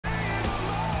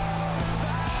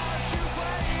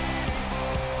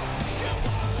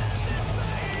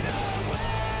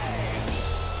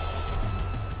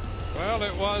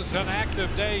Well, it was an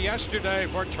active day yesterday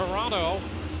for Toronto,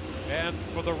 and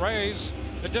for the Rays,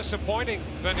 a disappointing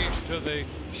finish to the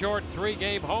short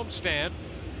 3-game homestand.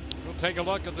 We'll take a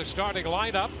look at the starting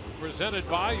lineup presented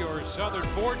by your Southern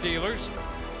Ford dealers.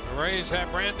 The Rays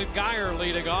have Brandon Guyer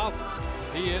leading off.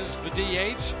 He is the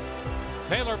DH.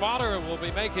 Taylor Motter will be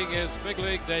making his big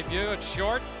league debut at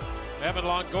short. Evan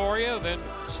Longoria, then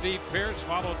Steve Pearce,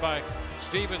 followed by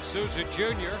Steven Souza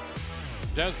Jr.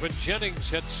 Desmond Jennings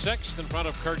hit 6th in front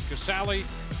of Kurt Casale.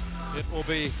 It will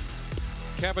be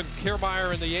Kevin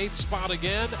Kiermaier in the 8th spot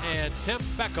again, and Tim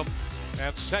Beckham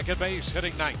at second base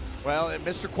hitting 9th. Well, and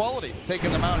Mr. Quality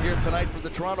taking them out here tonight for the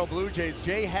Toronto Blue Jays.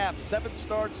 Jay Happ, 7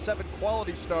 starts, 7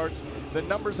 quality starts. The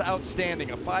numbers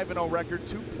outstanding. A 5-0 record,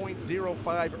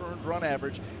 2.05 earned run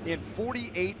average in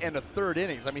 48 1/3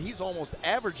 innings. I mean, he's almost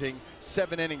averaging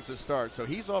 7 innings a start. So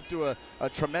he's off to a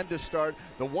tremendous start.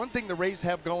 The one thing the Rays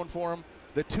have going for him,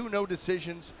 the 2 no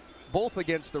decisions, both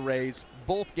against the Rays,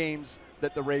 both games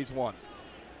that the Rays won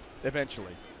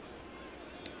eventually.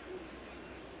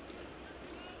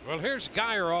 Well, here's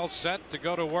Guyer all set to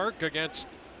go to work against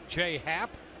Jay Happ.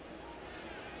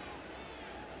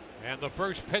 And the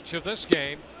first pitch of this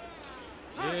game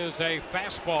is a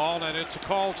fastball, and it's a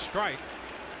called strike.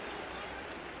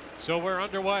 So we're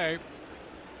underway.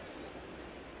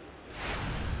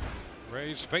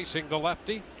 Rays facing the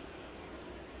lefty.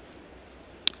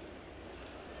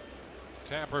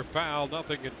 Tapper foul,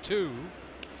 0-2.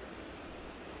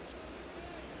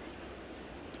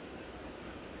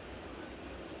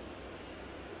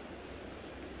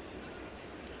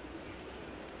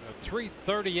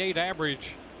 .338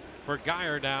 average for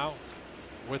Guyer now,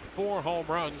 with 4 home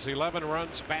runs, 11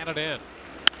 runs batted in.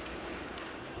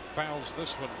 Fouls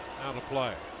this one out of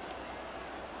play.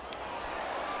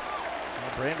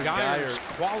 Well, Brandon Guyer's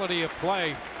Guyer, quality of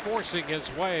play forcing his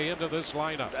way into this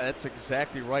lineup. That's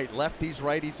exactly right. Lefties,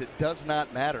 righties, it does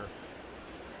not matter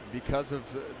because of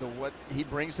what he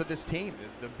brings to this team,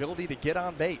 the ability to get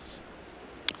on base.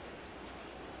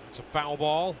 It's a foul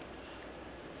ball.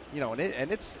 You know,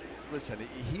 listen,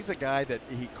 he's a guy that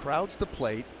he crowds the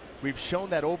plate. We've shown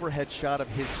that overhead shot of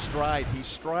his stride. He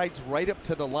strides right up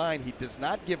to the line. He does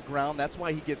not give ground. That's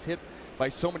why he gets hit by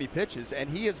so many pitches, and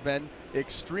he has been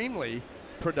extremely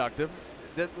productive.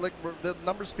 The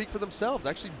numbers speak for themselves.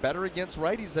 Actually better against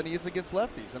righties than he is against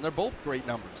lefties, and they're both great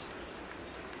numbers.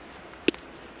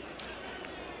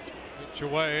 Pitch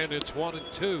away, and it's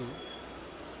 1-2.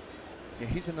 Yeah,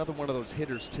 he's another one of those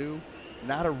hitters too.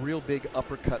 Not a real big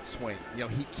uppercut swing. You know,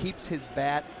 he keeps his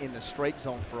bat in the strike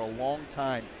zone for a long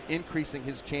time, increasing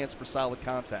his chance for solid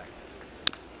contact.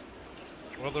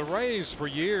 Well, the Rays for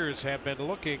years have been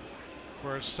looking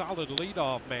for a solid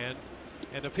leadoff man,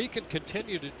 and if he can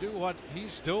continue to do what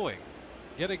he's doing,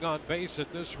 getting on base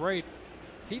at this rate,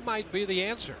 he might be the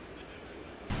answer.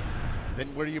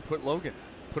 Then where do you put Logan?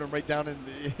 Put him right down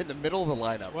in the middle of the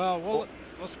lineup. Well,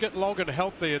 let's get Logan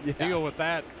healthy and deal with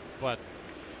that, but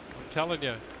I'm telling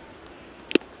you,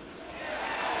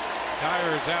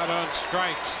 Guyer's out on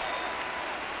strikes.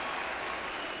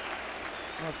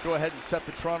 Let's go ahead and set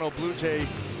the Toronto Blue Jay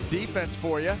defense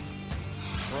for you.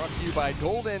 Brought to you by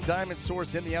Gold and Diamond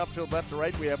Source. In the outfield left to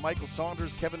right, we have Michael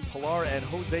Saunders, Kevin Pillar, and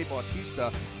Jose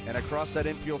Bautista. And across that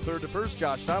infield third to first,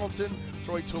 Josh Donaldson,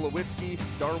 Troy Tulowitzki,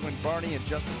 Darwin Barney, and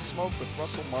Justin Smoke, with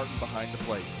Russell Martin behind the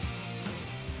plate.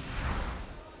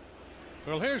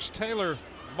 Well, here's Taylor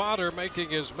Motter making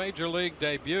his major league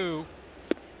debut.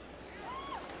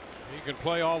 He can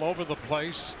play all over the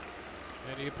place,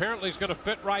 and he apparently is going to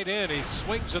fit right in. He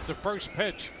swings at the first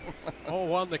pitch.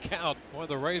 0-1 the count. Boy,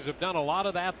 the Rays have done a lot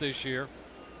of that this year.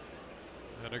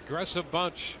 An aggressive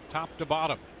bunch, top to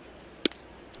bottom.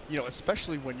 You know,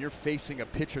 especially when you're facing a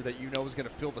pitcher that you know is going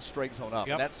to fill the strike zone up.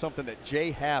 Yep. And that's something that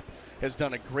Jay Happ has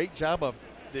done a great job of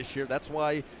this year. That's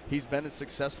why he's been as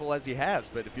successful as he has.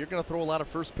 But if you're going to throw a lot of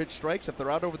first pitch strikes, if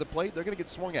they're out over the plate, they're going to get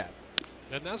swung at.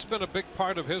 And that's been a big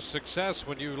part of his success.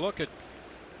 When you look at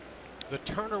the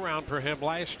turnaround for him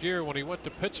last year when he went to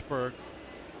Pittsburgh,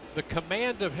 the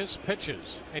command of his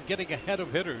pitches and getting ahead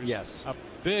of hitters, yes, a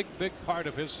big part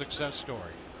of his success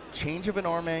story. Change of an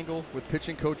arm angle with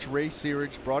pitching coach Ray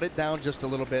Searage, brought it down just a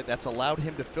little bit. That's allowed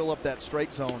him to fill up that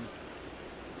strike zone.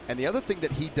 And the other thing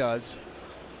that he does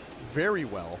very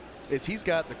well is he's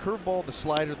got the curveball, the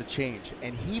slider, the change,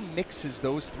 and he mixes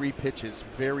those 3 pitches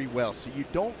very well. So you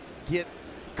don't get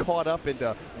caught up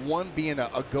into one being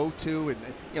a go-to,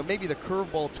 and maybe the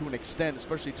curveball to an extent,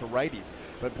 especially to righties.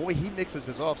 But boy, he mixes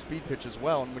his off-speed pitch as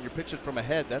well, and when you're pitching from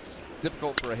ahead, that's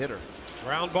difficult for a hitter.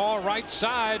 Ground ball right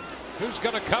side. Who's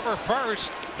going to cover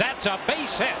first? That's a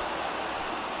base hit.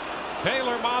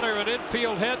 Taylor Motter, an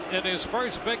infield hit in his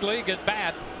first big league at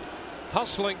bat.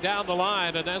 hustling down the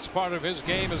line, and that's part of his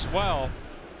game as well.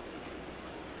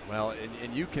 Well,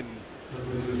 and you can,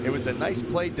 it was a nice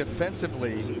play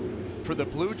defensively for the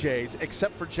Blue Jays,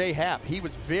 except for Jay Happ. He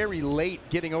was very late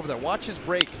getting over there. Watch his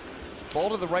break. Ball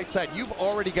to the right side. You've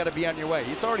already got to be on your way.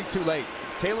 It's already too late.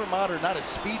 Taylor Motter, not a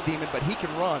speed demon, but he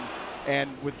can run. And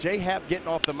with Jay Happ getting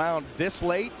off the mound this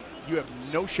late, you have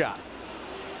no shot.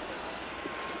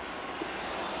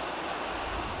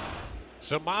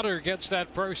 So Motter gets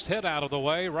that first hit out of the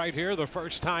way right here, the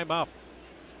first time up.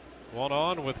 1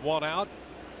 on with 1 out.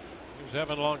 Here's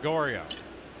Evan Longoria.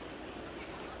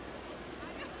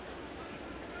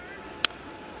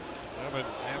 Evan,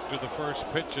 after the first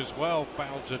pitch as well,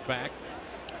 fouls it back.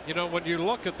 You know, when you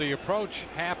look at the approach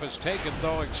Happ has taken,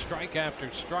 throwing strike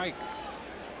after strike,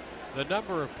 the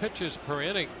number of pitches per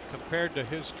inning compared to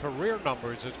his career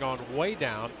numbers has gone way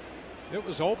down. It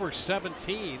was over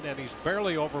 17, and he's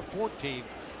barely over 14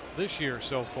 this year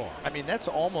so far. I mean, that's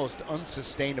almost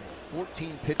unsustainable.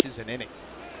 14 pitches an inning.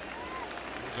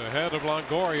 He's ahead of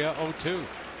Longoria, 0-2.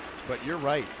 But you're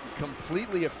right,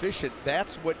 completely efficient.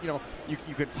 That's what, you know,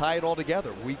 you could tie it all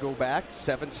together. We go back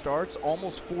 7 starts,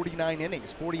 almost 49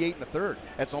 innings, 48 and a third.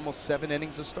 That's almost 7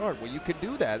 innings a start. Well, you can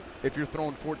do that if you're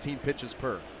throwing 14 pitches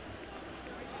per.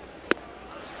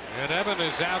 And Evan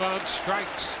is out on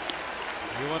strikes.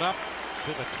 He went up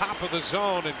to the top of the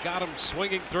zone and got him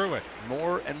swinging through it.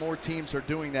 More and more teams are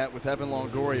doing that with Evan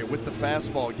Longoria with the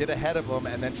fastball. Get ahead of him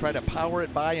and then try to power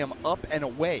it by him up and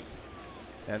away.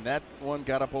 And that one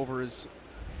got up over his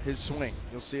swing.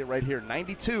 You'll see it right here.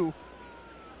 92.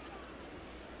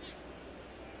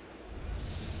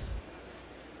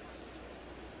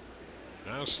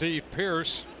 Now Steve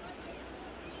Pearce.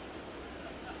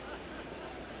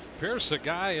 Pearce, a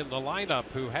guy in the lineup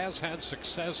who has had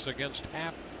success against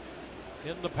Happ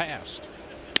in the past.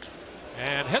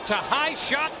 And hits a high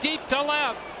shot deep to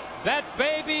left. That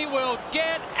baby will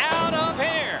get out of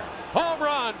here. Home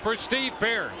run for Steve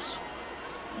Pearce.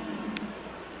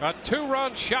 A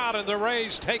 2-run shot, and the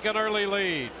Rays take an early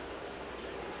lead.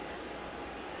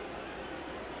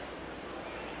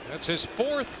 That's his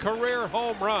 4th career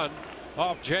home run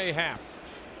off Jay Happ.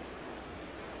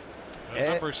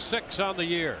 Number 6 on the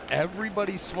year.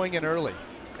 Everybody's swinging early,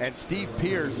 and Steve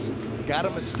Pearce got a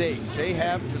mistake. Jay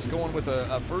Happ just going with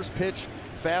a first pitch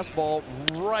fastball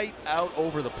right out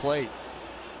over the plate,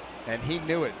 and he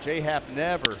knew it. Jay Happ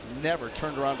never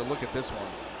turned around to look at this one.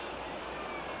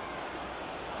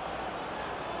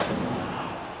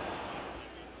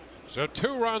 So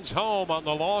 2 runs home on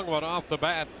the long one off the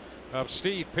bat of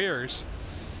Steve Pearce.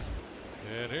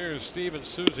 And here's Steven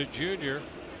Souza Jr.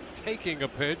 taking a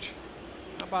pitch.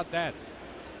 How about that?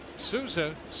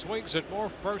 Souza swings at more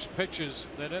first pitches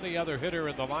than any other hitter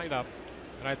in the lineup.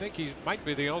 And I think he might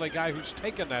be the only guy who's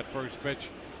taken that first pitch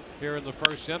here in the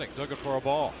first inning. Looking for a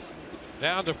ball.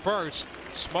 Down to first.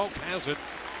 Smoke has it.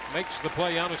 Makes the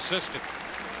play unassisted.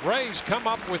 Rays come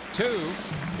up with 2.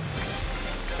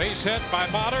 Base hit by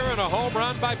Motter and a home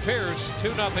run by Pearce.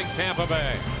 2-0 Tampa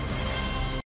Bay.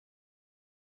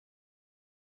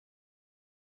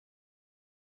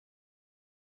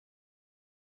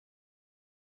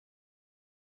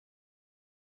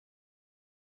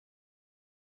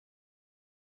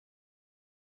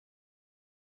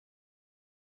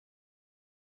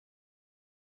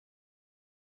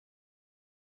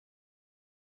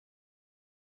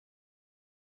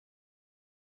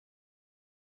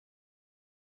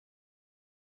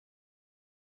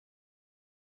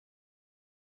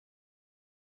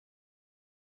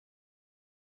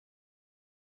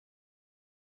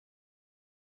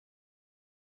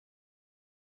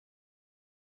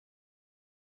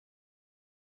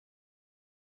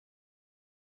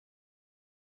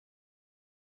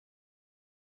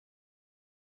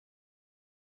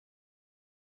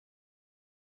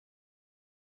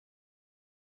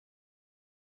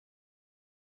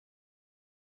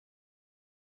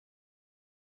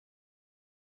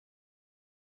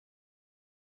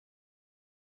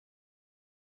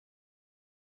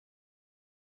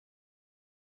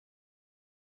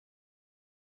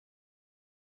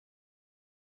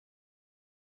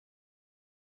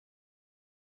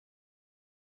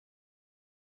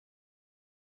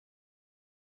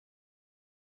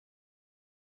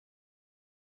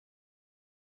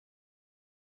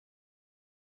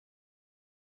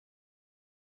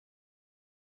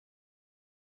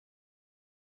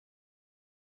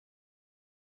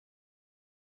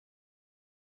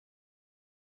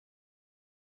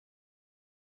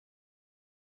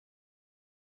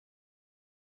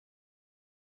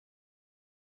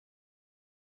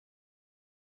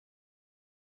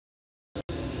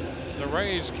 The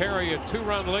Rays carry a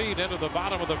 2-run lead into the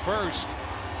bottom of the first.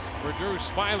 for Drew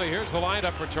Smiley. Here's the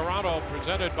lineup for Toronto,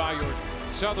 presented by your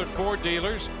Southern Ford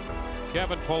dealers.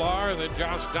 Kevin Pillar, then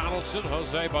Josh Donaldson,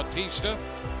 Jose Bautista.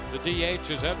 The DH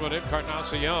is Edwin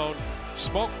Encarnacion.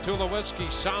 Smoke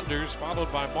Tulowitzki Saunders,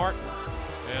 followed by Martin.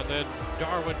 And then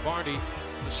Darwin Barney,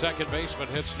 the second baseman,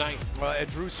 hits ninth. Well, and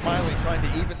Drew Smiley trying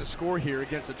to even the score here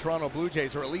against the Toronto Blue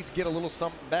Jays, or at least get a little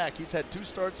something back. He's had 2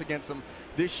 starts against them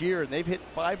this year, and they've hit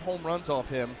 5 home runs off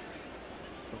him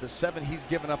of the 7 he's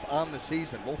given up on the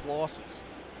season, both losses.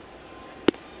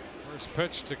 First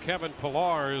pitch to Kevin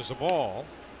Pillar is a ball.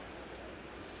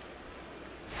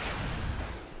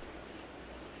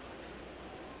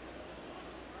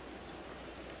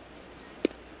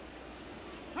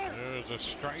 There's a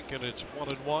strike, and it's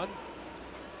 1-1. Yeah,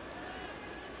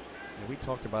 we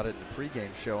talked about it in the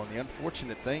pregame show, and the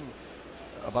unfortunate thing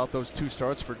about those 2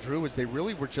 starts for Drew is they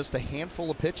really were just a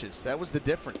handful of pitches. That was the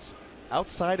difference.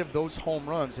 Outside of those home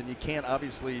runs, and you can't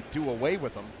obviously do away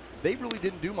with them, they really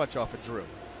didn't do much off of Drew.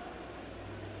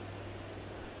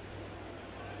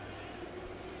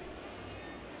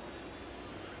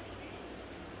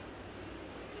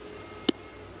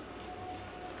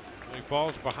 He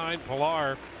falls behind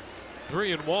Pillar,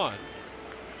 3-1.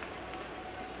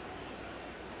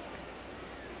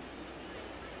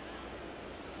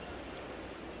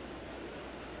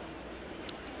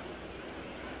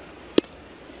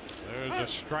 There's a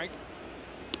strike.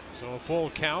 So a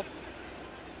full count.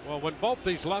 Well, when both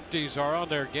these lefties are on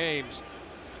their games,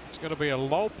 it's going to be a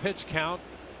low pitch count.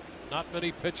 Not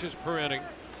many pitches per inning.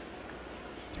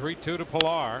 3-2 to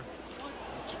Pillar.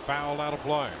 It's fouled out of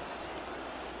play.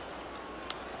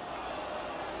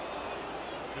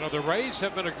 You know, the Rays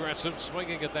have been aggressive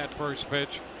swinging at that first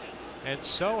pitch, and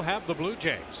so have the Blue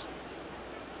Jays.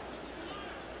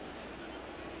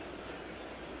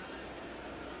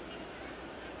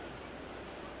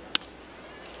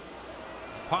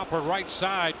 Popper right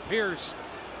side, Pierce.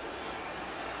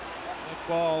 That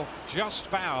ball just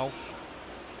foul.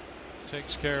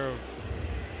 Takes care of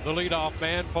the leadoff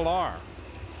man, Pillar.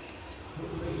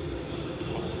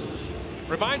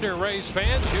 Reminder, Rays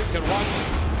fans, you can watch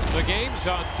the games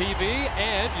on TV,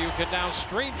 and you can now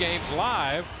stream games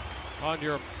live on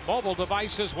your mobile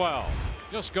device as well.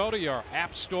 Just go to your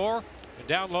app store and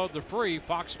download the free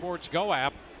Fox Sports Go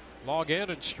app. Log in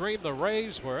and stream the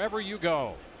Rays wherever you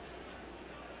go.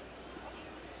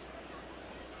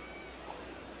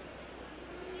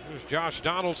 Here's Josh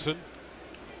Donaldson.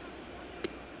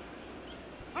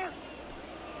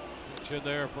 Pitch in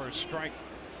there for a strike.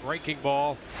 Breaking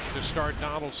ball to start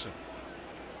Donaldson.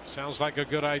 Sounds like a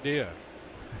good idea.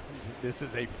 This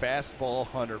is a fastball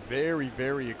hunter. Very,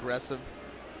 very aggressive.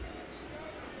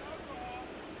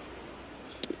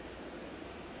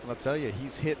 I'll tell you,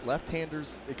 he's hit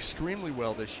left-handers extremely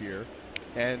well this year,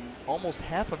 and almost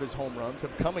half of his home runs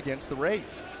have come against the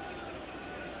Rays.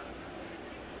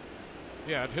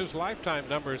 Yeah, and his lifetime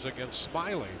numbers against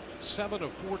Smiley, 7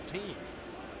 of 14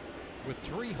 with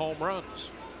 3 home runs.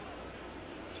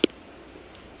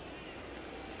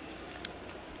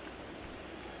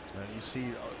 And you see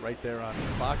right there on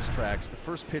Fox tracks, the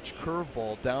first pitch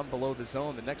curveball down below the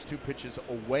zone, the next 2 pitches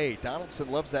away. Donaldson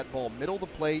loves that ball, middle of the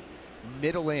plate,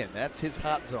 middle in. That's his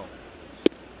hot zone.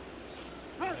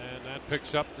 And that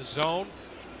picks up the zone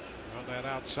on that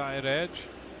outside edge.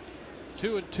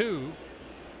 2-2.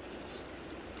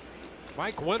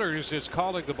 Mike Winters is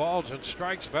calling the balls and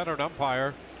strikes, veteran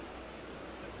umpire.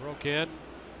 Broke in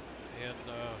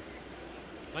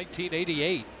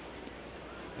 1988.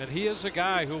 And he is a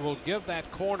guy who will give that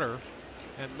corner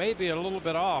and maybe a little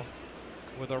bit off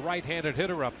with a right-handed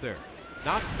hitter up there.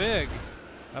 Not big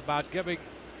about giving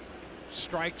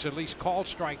strikes, at least called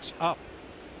strikes, up.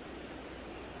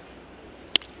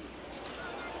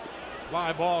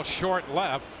 Fly ball short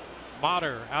left.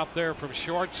 Motter out there from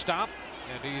shortstop,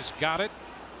 and he's got it.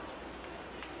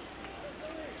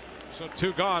 So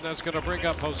 2 gone. That's going to bring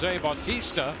up Jose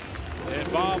Bautista,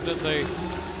 involved in the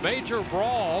major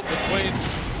brawl between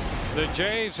the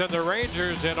Jays and the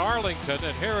Rangers in Arlington.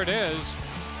 And here it is.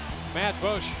 Matt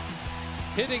Bush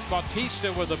hitting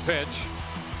Bautista with a pitch,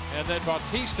 and then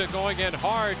Bautista going in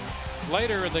hard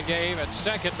later in the game at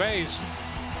second base.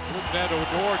 Rougned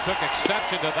Odor took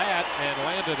exception to that and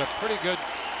landed a pretty good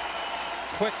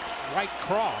quick right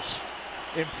cross.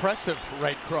 Impressive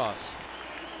right cross.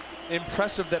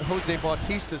 Impressive that Jose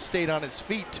Bautista stayed on his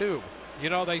feet too. You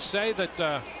know, they say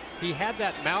that he had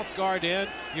that mouth guard in.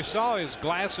 You saw his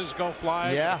glasses go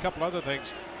flying, yeah, a couple other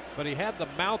things, but he had the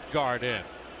mouth guard in,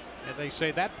 and they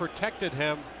say that protected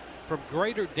him from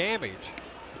greater damage.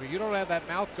 I mean, you don't have that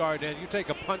mouth guard in, you take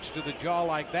a punch to the jaw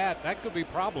like that, that could be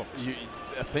problems. You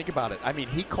think about it. I mean,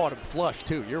 he caught him flush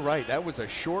too. You're right. That was a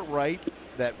short right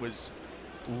that was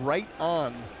right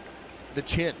on the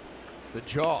chin, the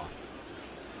jaw.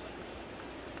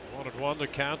 1-1 to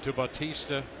count to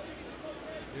Bautista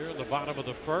here in the bottom of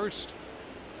the first.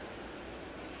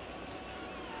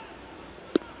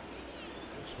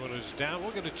 This one is down.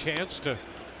 We'll get a chance to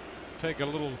take a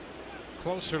little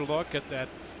closer look at that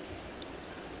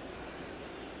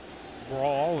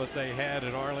brawl that they had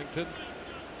in Arlington.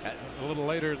 A little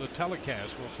later in the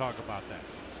telecast, we'll talk about that.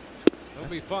 It'll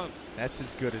be fun. That's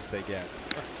as good as they get.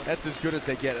 That's as good as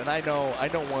they get. And I know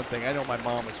one thing. I know my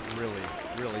mom is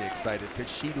really excited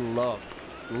because she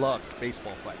loves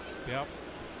baseball fights. Yep.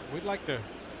 We'd like to. Yeah,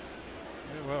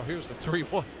 well, here's the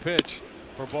 3-1 pitch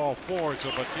for ball 4. So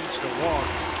Bautista walks.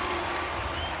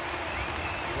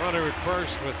 Runner at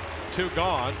first with 2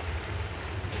 gone.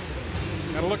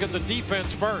 Got to look at the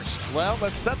defense first. Well,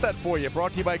 let's set that for you.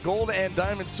 Brought to you by Gold and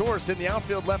Diamond Source. In the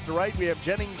outfield left to right, we have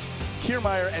Jennings,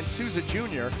 Kiermaier, and Souza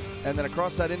Jr. And then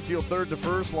across that infield, third to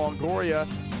first, Longoria,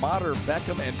 Motter,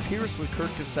 Beckham, and Pierce with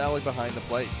Kurt Casale behind the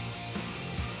plate.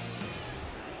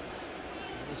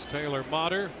 This is Taylor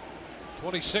Motter,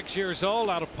 26 years old,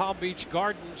 out of Palm Beach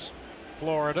Gardens,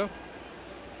 Florida.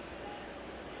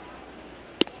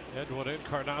 Edwin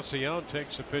Encarnacion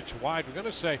takes a pitch wide. We're going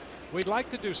to say we'd like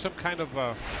to do some kind of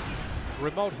a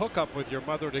remote hookup with your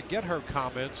mother to get her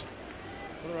comments.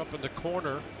 Put her up in the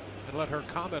corner and let her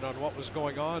comment on what was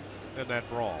going on in that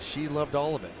brawl. She loved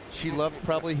all of it. She loved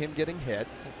probably him getting hit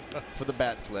for the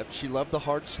bat flip. She loved the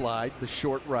hard slide, the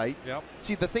short right. Yep.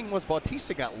 See, the thing was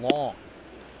Bautista got long.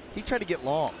 He tried to get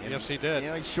long. And, yes, he did. You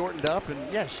know, he shortened up,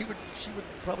 and yeah, she would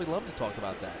probably love to talk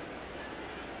about that.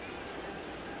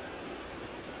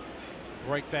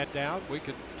 Break that down. We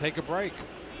could take a break.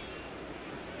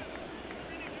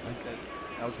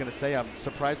 I was going to say I'm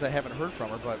surprised I haven't heard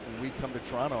from her, but when we come to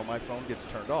Toronto, my phone gets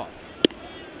turned off.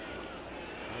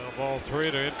 Well, ball 3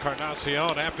 to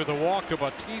Encarnacion after the walk to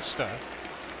Bautista.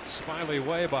 Smiley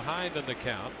way behind in the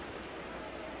count.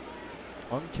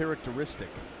 Uncharacteristic.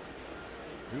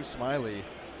 Drew Smiley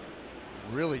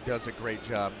really does a great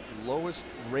job. Lowest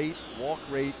walk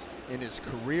rate in his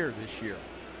career this year.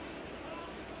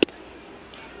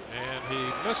 And he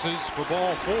misses for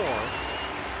ball 4.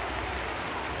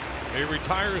 He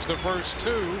retires the first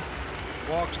 2,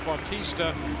 walks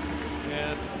Bautista,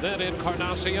 and then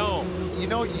Encarnacion. You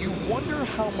know, you wonder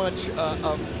how much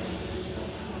of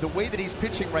the way that he's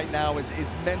pitching right now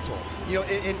is mental. You know,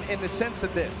 in the sense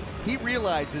that he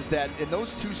realizes that in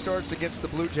those 2 starts against the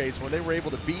Blue Jays when they were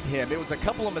able to beat him, it was a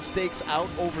couple of mistakes out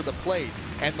over the plate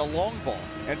and the long ball.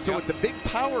 And so with the big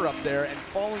power up there and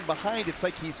falling behind, it's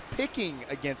like he's picking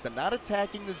against them, not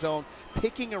attacking the zone,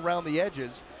 picking around the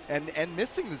edges and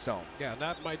missing the zone. Yeah, and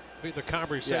that might be the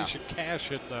conversation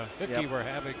Cash and Hickey were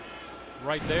having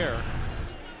right there.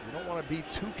 You don't want to be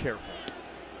too careful.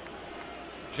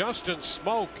 Justin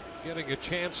Smoke getting a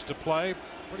chance to play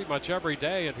pretty much every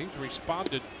day, and he's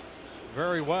responded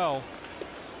very well.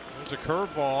 There's a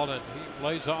curveball, and he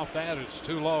lays off that. It's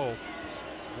too low.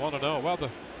 1-0. Well, the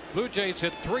Blue Jays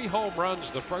hit 3 home runs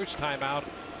the first time out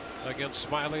against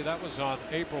Smiley. That was on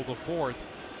April the 4th.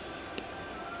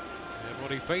 And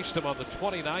when he faced him on the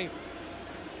 29th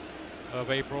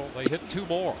of April, they hit 2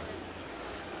 more.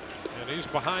 And he's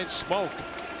behind Smoke.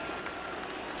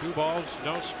 2 balls,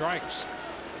 no strikes.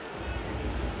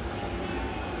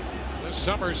 This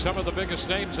summer, some of the biggest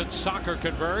names in soccer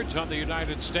converge on the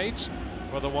United States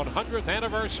for the 100th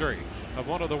anniversary of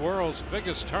one of the world's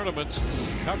biggest tournaments.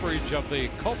 Coverage of the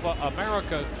Copa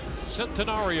America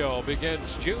Centenario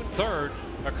begins June 3rd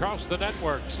across the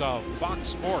networks of Fox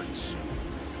Sports.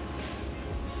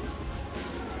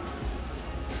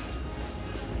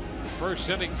 First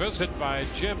inning visit by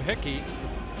Jim Hickey.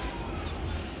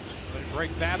 They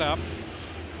break that up.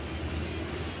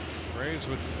 Rays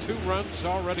with 2 runs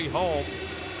already home,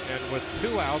 and with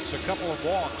 2 outs, a couple of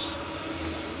walks.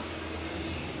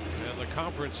 And the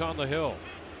conference on the hill.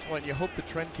 Well, and you hope the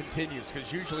trend continues,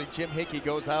 because usually Jim Hickey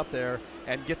goes out there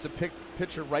and gets a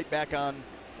pitcher right back on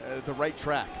the right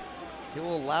track.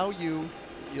 He'll allow you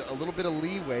a little bit of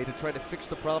leeway to try to fix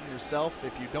the problem yourself.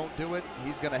 If you don't do it,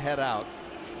 he's going to head out,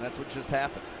 and that's what just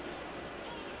happened.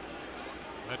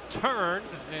 A turn,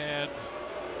 and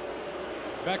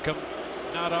Beckham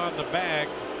not on the bag.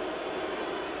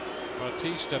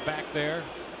 Bautista back there.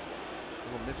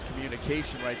 A little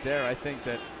miscommunication right there. I think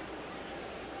that,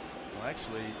 well,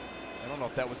 actually, I don't know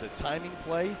if that was a timing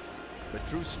play, but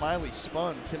Drew Smiley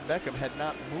spun. Tim Beckham had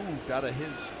not moved out of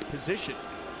his position.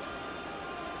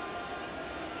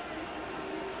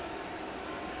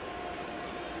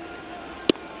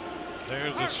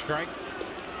 There's a strike.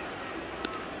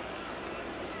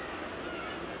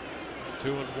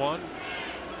 2-1.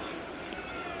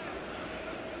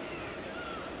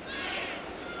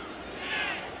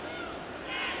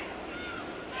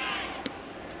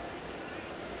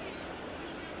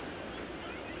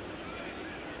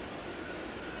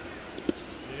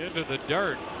 Into the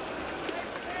dirt.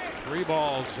 3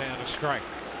 balls and a strike.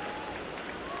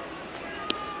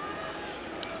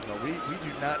 No, we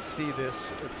do not see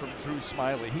this from Drew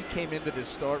Smyly. He came into this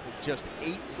start with just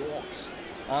 8 walks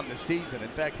on the season. In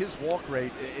fact, his walk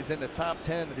rate is in the top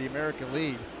 10 of the American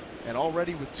League, and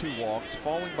already with 2 walks,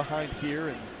 falling behind here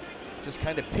and just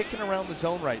kind of picking around the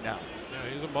zone right now.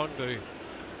 Yeah, he's among the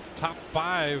top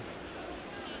 5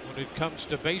 when it comes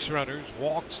to base runners,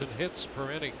 walks and hits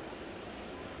per inning.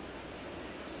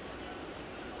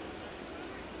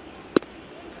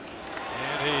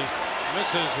 And he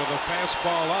misses with a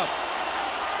fastball up.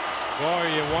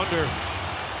 Boy, you wonder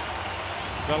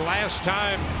the last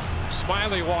time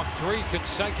Smyly walked 3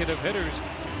 consecutive hitters.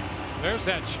 There's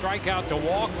that strikeout to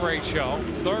walk ratio,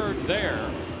 3rd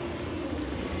there.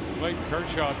 Clayton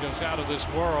Kershaw just out of this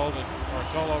world, and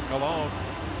Bartolo Colon,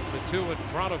 the 2 in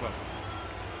front of him.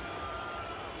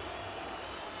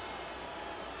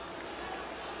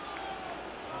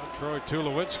 Troy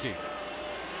Tulowitzki.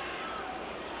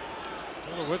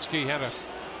 Tulowitzki had a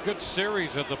good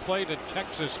series at the plate in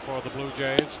Texas for the Blue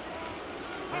Jays.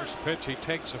 First pitch, he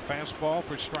takes a fastball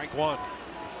for strike 1.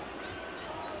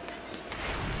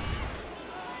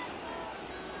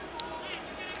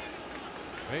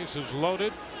 Bases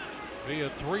loaded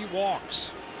via 3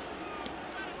 walks.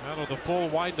 Out of the full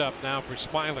windup now for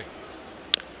Smyly.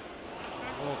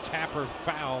 A little tapper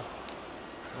foul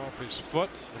off his foot.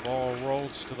 The ball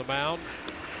rolls to the mound.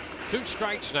 2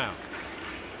 strikes now.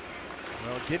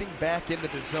 Well, getting back into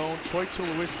the zone, Troy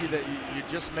Tulowitzki that you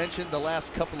just mentioned the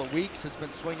last couple of weeks has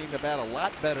been swinging the bat a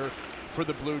lot better for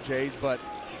the Blue Jays, but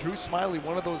Drew Smyly,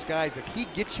 one of those guys, if he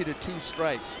gets you to 2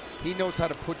 strikes, he knows how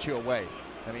to put you away.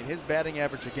 I mean, his batting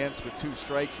average against with 2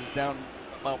 strikes is down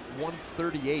about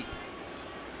 138.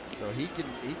 So he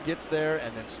gets there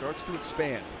and then starts to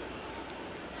expand.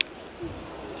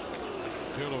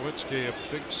 Tulowitzki, a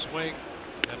big swing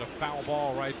and a foul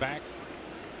ball right back.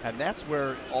 And that's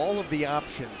where all of the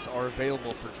options are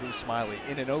available for Drew Smyly,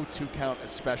 in an 0-2 count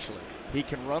especially. He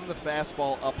can run the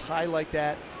fastball up high like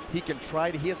that. He can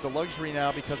he has the luxury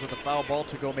now because of the foul ball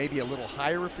to go maybe a little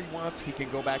higher if he wants. He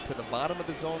can go back to the bottom of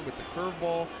the zone with the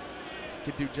curveball.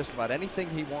 He can do just about anything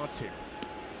he wants here.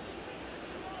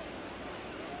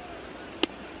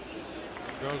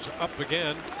 Goes up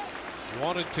again.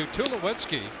 1-2.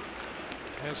 Tulowitzki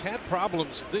has had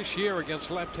problems this year against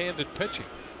left-handed pitching.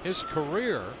 His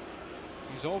career,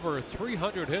 he's over a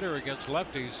 300 hitter against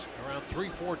lefties, around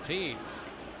 314,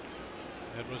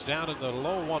 and was down in the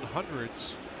low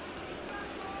 100s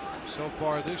so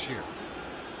far this year.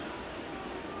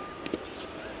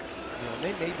 When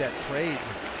they made that trade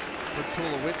for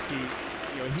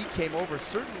Tulowitzki, he came over,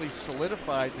 certainly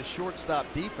solidified the shortstop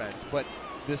defense, but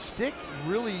the stick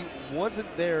really wasn't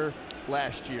there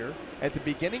last year. At the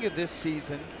beginning of this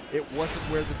season, it wasn't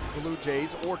where the Blue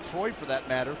Jays, or Troy for that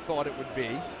matter, thought it would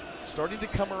be. Starting to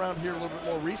come around here a little bit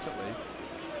more recently,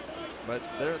 but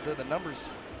they're the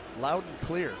numbers loud and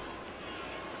clear.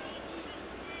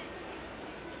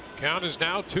 Count is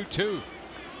now 2-2.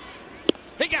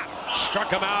 He got it.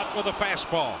 Struck him out with a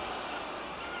fastball.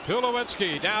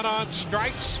 Tulowitzki down on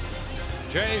strikes.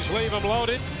 Jays leave him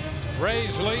loaded.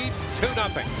 Rays lead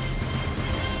 2-0.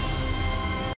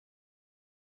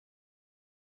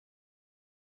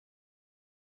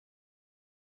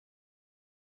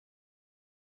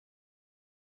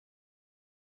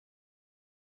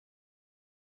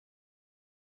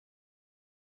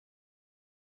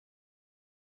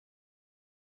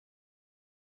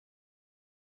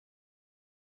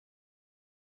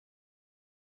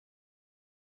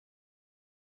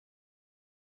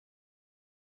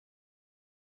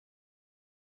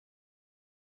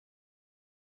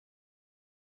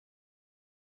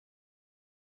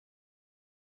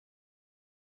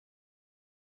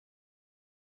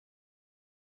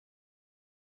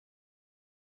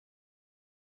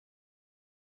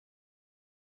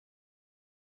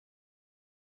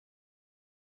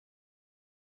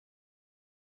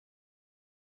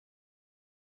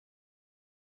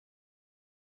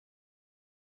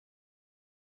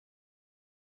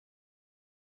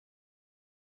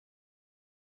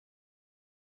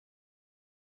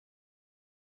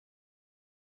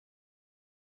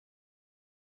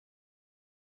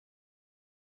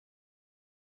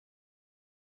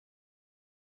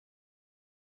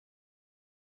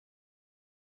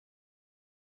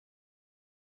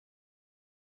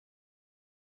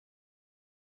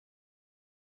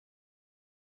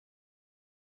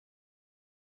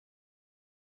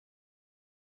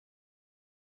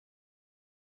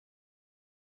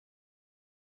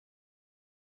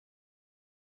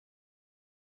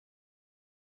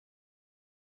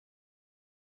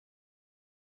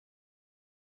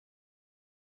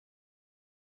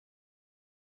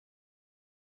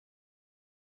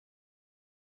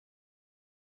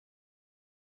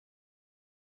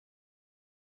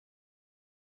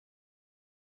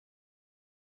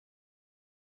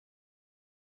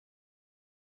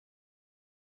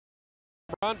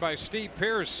 On by Steve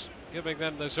Pearce, giving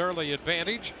them this early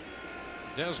advantage.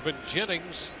 Desmond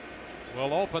Jennings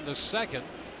will open the second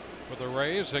for the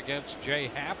Rays against Jay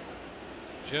Happ,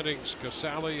 Jennings,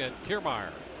 Casale, and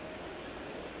Kiermaier.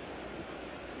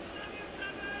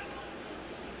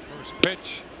 First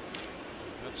pitch.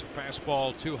 That's a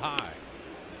fastball too high.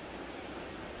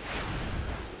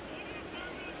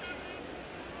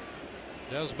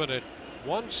 Desmond at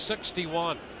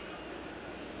 161,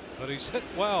 but he's hit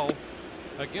well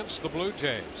against the Blue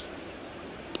Jays.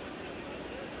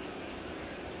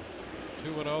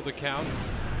 2-0 the count.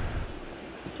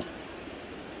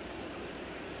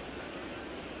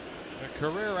 The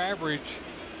career average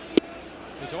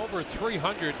is over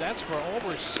 300. That's for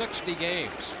over 60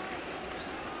 games.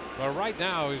 But right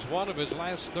now he's one of his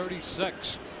last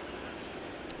 36.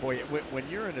 Boy, when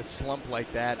you're in a slump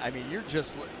like that, I mean, you're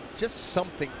just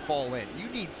something fall in. You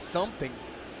need something,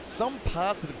 some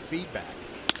positive feedback.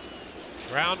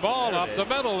 Ground ball up the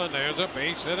middle, and there's a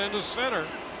base hit into center.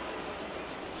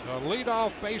 So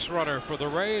leadoff base runner for the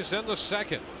Rays in the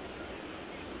second.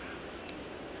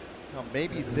 Now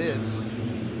maybe this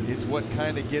is what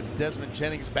kind of gets Desmond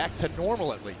Jennings back to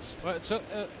normal at least. Well,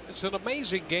 it's an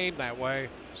amazing game that way.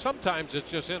 Sometimes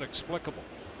it's just inexplicable.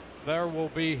 There will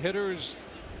be hitters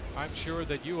I'm sure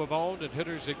that you have owned and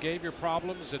hitters that gave you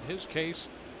problems. In his case,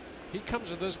 he comes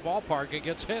to this ballpark and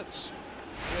gets hits.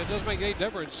 It doesn't make any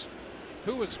difference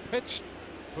who has pitched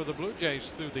for the Blue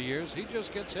Jays through the years. He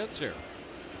just gets hits here.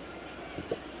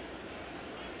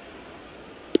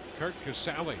 Kurt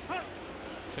Casale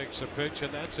takes a pitch,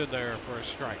 and that's in there for a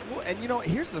strike. Well, and you know,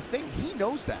 here's the thing. He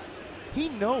knows that. He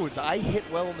knows I hit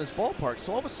well in this ballpark.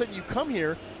 So all of a sudden you come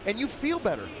here and you feel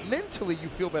better. Mentally you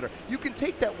feel better. You can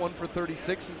take that 1 for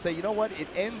 36 and say, you know what, it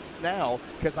ends now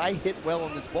because I hit well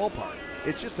in this ballpark.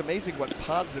 It's just amazing what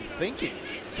positive thinking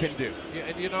can do. Yeah,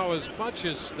 and you know, as much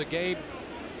as the game,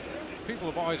 people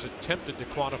have always attempted to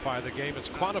quantify the game. It's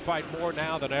quantified more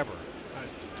now than ever,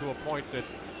 to a point that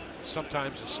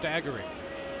sometimes is staggering.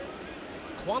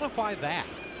 Quantify that.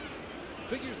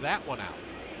 Figure that one out.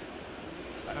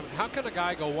 I mean, how can a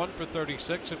guy go 1 for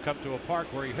 36 and come to a park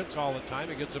where he hits all the time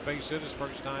and gets a base hit his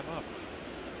first time up?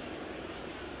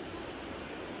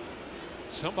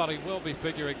 Somebody will be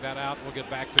figuring that out. We'll get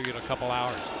back to you in a couple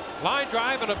hours. Line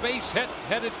drive and a base hit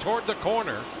headed toward the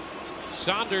corner.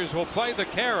 Saunders will play the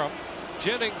carom.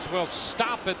 Jennings will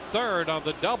stop at third on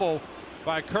the double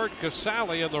by Kurt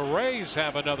Casale, and the Rays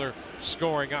have another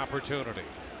scoring opportunity.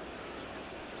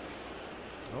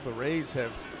 Well, the Rays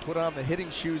have put on the hitting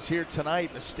shoes here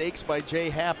tonight. Mistakes by Jay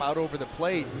Happ out over the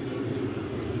plate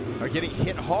are getting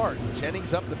hit hard.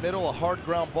 Jennings up the middle, a hard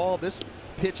ground ball. This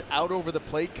pitch out over the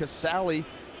plate. Casale,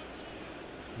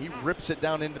 he rips it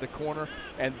down into the corner.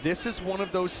 And this is one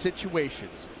of those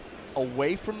situations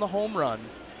away from the home run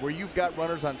where you've got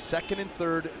runners on second and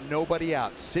third, nobody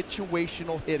out.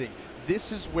 Situational hitting.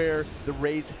 This is where the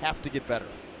Rays have to get better.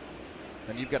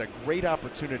 And you've got a great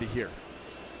opportunity here.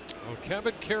 Well,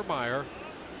 Kevin Kiermaier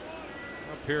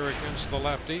up here against the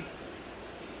lefty.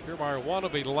 Kiermaier 1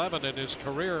 of 11 in his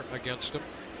career against him.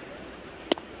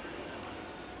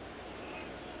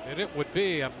 And it would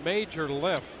be a major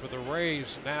lift for the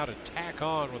Rays now to tack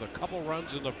on with a couple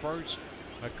runs in the first,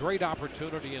 a great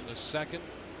opportunity in the second.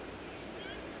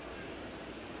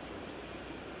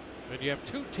 And you have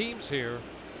two teams here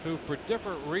who, for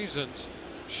different reasons,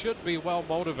 should be well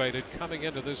motivated coming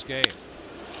into this game.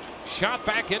 Shot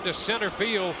back into center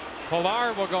field.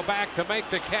 Pilar will go back to make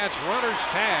the catch. Runner's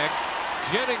tag.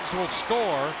 Jennings will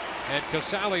score, and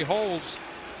Casale holds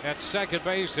at second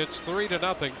base. It's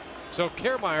 3-0. So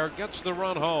Kiermaier gets the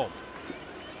run home.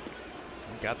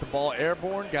 Got the ball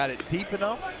airborne, got it deep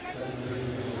enough.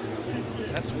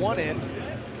 That's one in.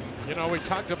 You know, we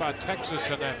talked about Texas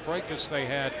and that fracas they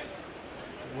had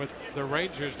with the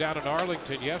Rangers down in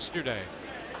Arlington yesterday.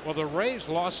 Well, the Rays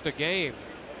lost a game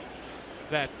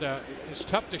that is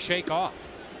tough to shake off.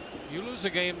 You lose a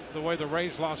game the way the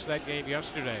Rays lost that game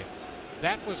yesterday.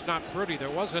 That was not pretty. There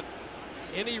wasn't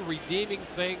any redeeming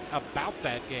thing about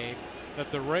that game that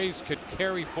the Rays could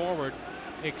carry forward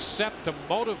except to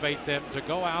motivate them to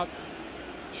go out,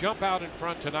 jump out in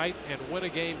front tonight and win a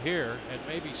game here and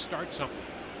maybe start something.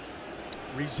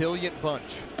 Resilient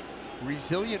bunch.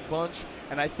 Resilient bunch.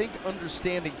 And I think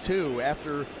understanding too,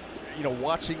 after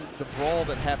watching the brawl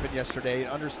that happened yesterday,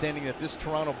 and understanding that this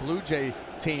Toronto Blue Jay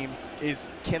team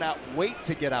cannot wait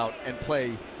to get out and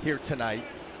play here tonight,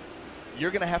 you're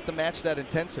going to have to match that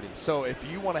intensity. So if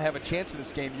you want to have a chance in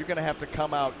this game, you're going to have to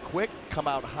come out quick, come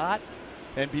out hot,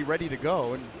 and be ready to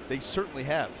go. And they certainly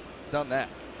have done that.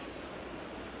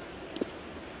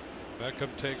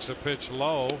 Beckham takes a pitch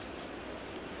low.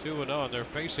 2-0, and they're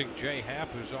facing Jay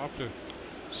Happ, who's off to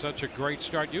such a great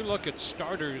start. You look at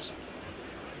starters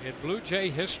in Blue Jay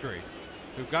history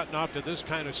who've gotten off to this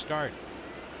kind of start.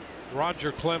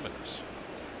 Roger Clemens,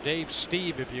 Dave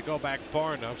Steve, if you go back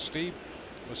far enough. Steve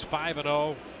was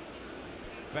 5-0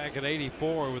 back in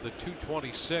 '84 with a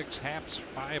 226. Happ's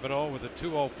 5-0 with a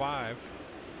 205.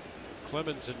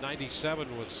 Clemens in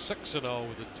 '97 was 6-0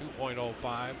 with a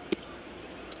 2.05.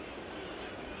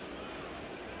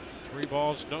 3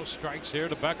 balls, no strikes here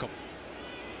to Beckham.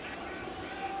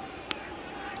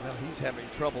 Well, he's having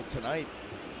trouble tonight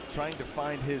trying to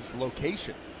find his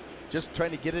location. Just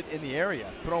trying to get it in the area.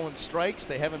 Throwing strikes.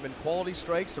 They haven't been quality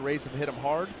strikes. The Rays have hit him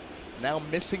hard. Now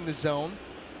missing the zone.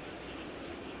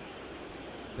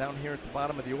 Down here at the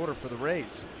bottom of the order for the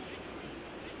Rays.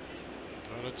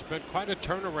 Well, it's been quite a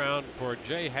turnaround for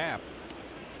Jay Happ.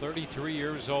 33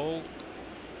 years old.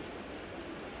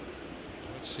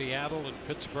 With Seattle and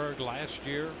Pittsburgh last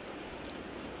year.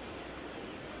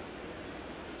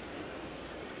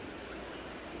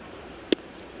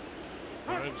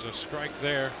 Finds a strike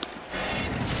there.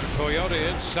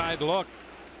 Toyota inside look.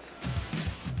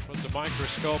 Put the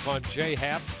microscope on Jay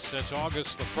Happ since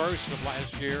August the 1st of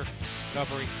last year,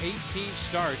 covering 18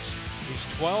 starts. He's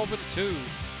 12-2,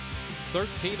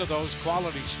 13 of those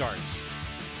quality starts.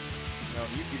 No,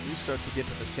 you start to get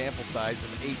to the sample size of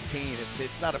 18.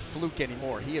 It's not a fluke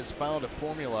anymore. He has found a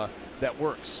formula that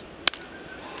works.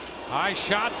 High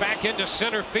shot back into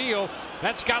center field.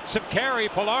 That's got some carry.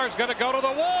 Pilar's going to go to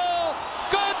the wall.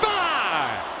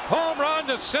 Goodbye! Home run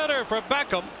to center for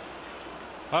Beckham.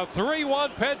 A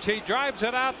 3-1 pitch. He drives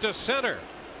it out to center.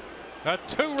 A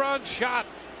 2-run shot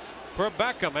for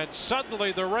Beckham, and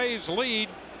suddenly the Rays lead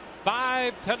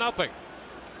 5-0.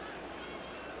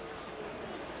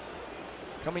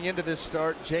 Coming into this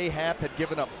start, Jay Happ had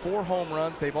given up 4 home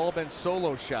runs. They've all been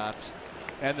solo shots.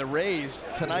 And the Rays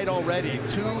tonight already,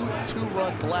 2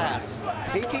 two-run blasts,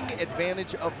 taking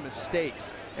advantage of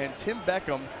mistakes. And Tim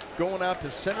Beckham going out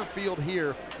to center field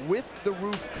here with the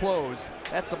roof closed.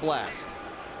 That's a blast.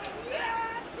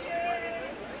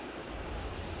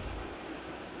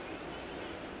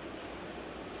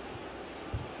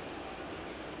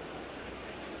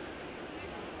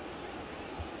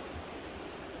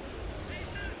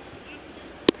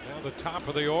 Now the top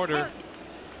of the order.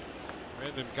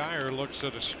 Brandon Guyer looks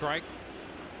at a strike.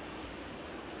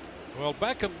 Well,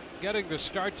 Beckham getting the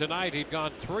start tonight. He'd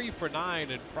gone 3 for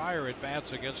 9 in prior at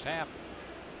bats against Happ.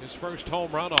 His first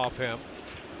home run off him.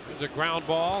 There's a ground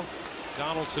ball.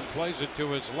 Donaldson plays it to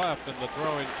his left in the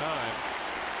throwing time.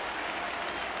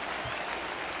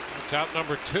 It's out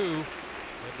number 2 in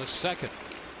the second.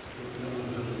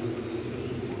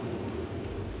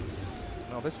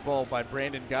 Now this ball by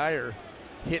Brandon Guyer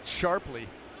hit sharply.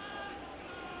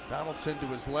 Donaldson to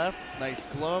his left, nice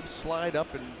glove, slide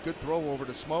up, and good throw over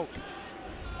to Smoke.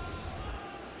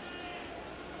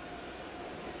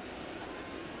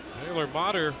 Taylor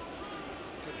Motter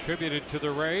contributed to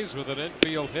the Rays with an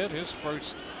infield hit, his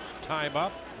first time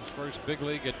up, his first big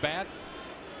league at bat.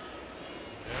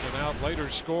 And an out later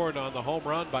scored on the home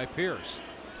run by Pierce.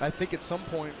 I think at some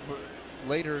point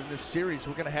later in this series,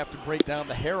 we're going to have to break down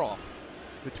the hair off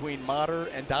between Motter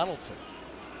and Donaldson.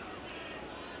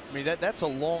 I mean, that's a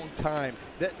long time.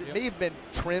 That It may have been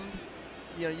trimmed.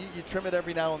 You know, you trim it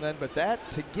every now and then, but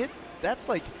that's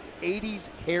like 80s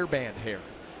hairband hair.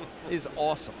 Is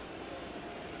awesome.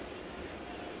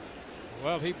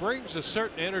 Well, he brings a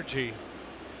certain energy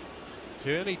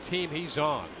to any team he's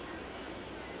on.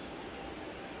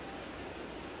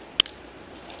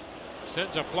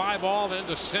 Sends a fly ball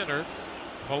into center.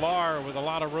 Pilar, with a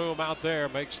lot of room out there,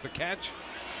 makes the catch.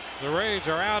 The Rays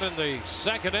are out in the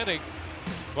second inning,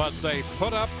 but they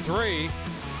put up 3.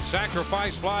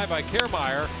 Sacrifice fly by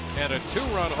Kiermaier and a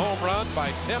 2-run home run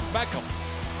by Tim Beckham.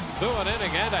 Through an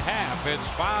inning and a half, it's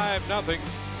 5-0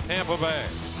 Tampa Bay.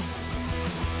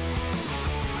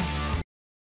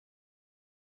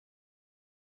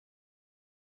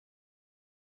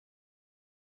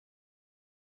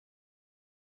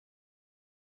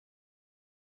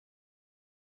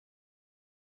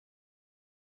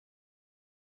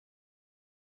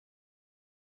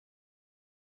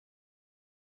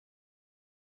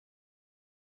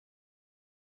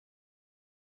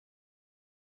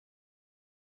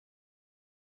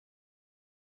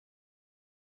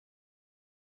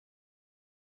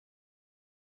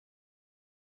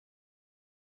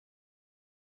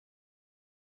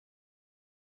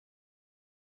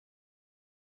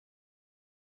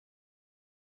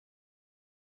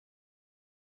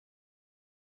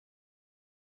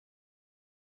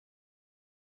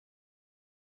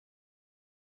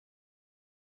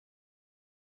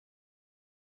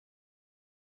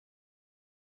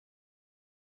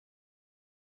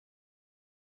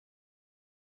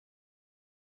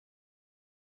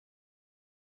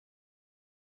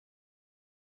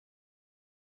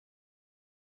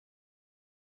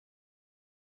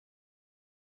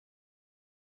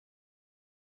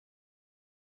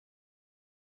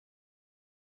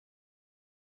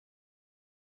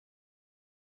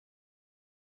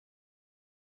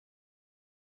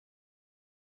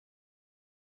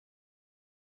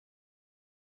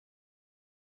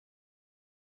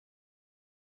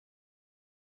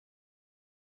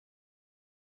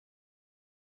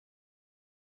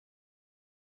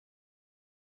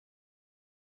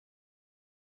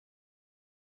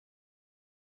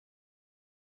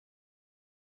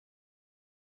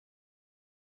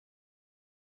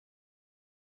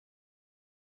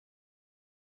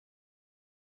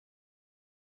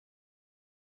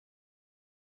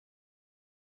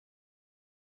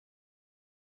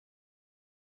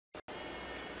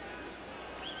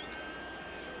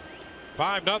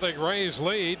 5-0 Rays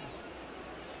lead.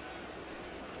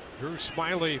 Drew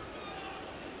Smyly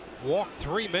walked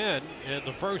 3 men in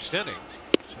the first inning.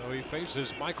 So he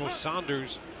faces Michael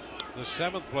Saunders, the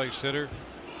 7th place hitter,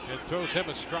 and throws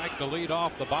him a strike to lead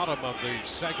off the bottom of the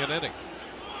 2nd inning.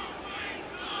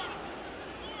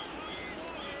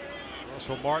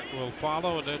 Russell Martin will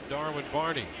follow, and then Darwin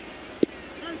Barney.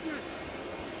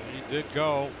 He did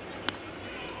go.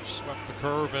 Swept the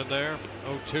curve in there.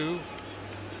 0-2.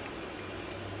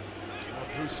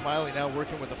 Drew Smyly now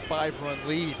working with a 5-run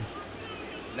lead.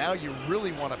 Now you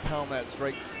really want to pound that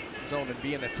strike zone and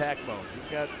be in attack mode. You've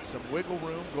got some wiggle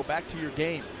room. Go back to your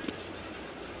game.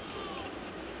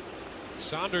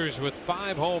 Saunders with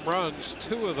 5 home runs.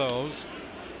 2 of those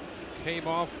came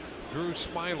off Drew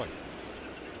Smyly.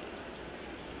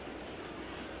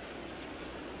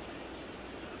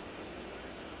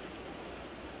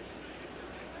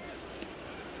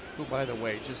 Who, by the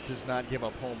way, just does not give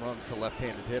up home runs to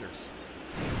left-handed hitters.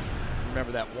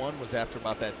 Remember, that one was after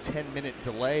about that 10-minute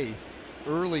delay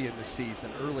early in the season,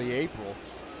 early April,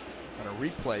 on a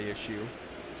replay issue.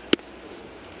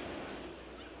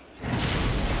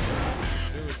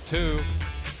 2-2.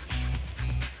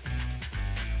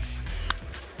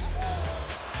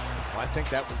 I think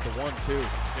that was the one, too.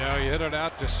 Yeah, he hit it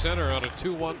out to center on a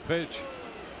 2-1 pitch.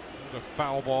 A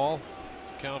foul ball.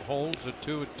 Count holds at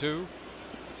 2-2.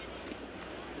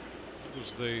 It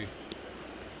was the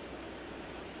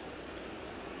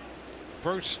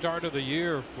first start of the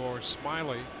year for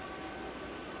Smyly.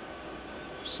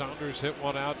 Saunders hit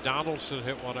one out. Donaldson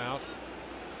hit one out.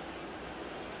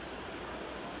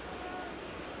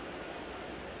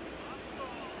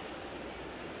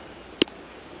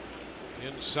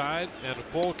 Inside and a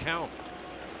full count.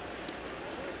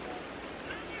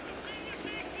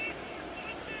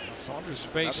 Saunders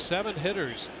faced 7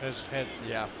 hitters, has had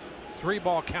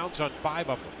 3-ball counts on 5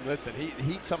 of them. Listen,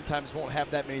 he sometimes won't have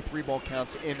that many 3-ball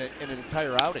counts in an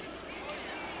entire outing.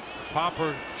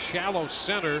 Popper, shallow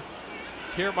center.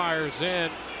 Kiermaier's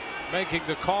in, making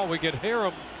the call. We could hear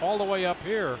him all the way up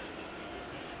here.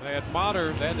 They had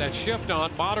Motter, they had that shift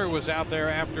on. Motter was out there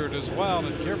after it as well,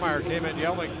 and Kiermaier came in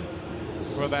yelling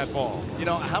for that ball. You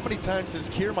know, how many times has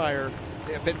Kiermaier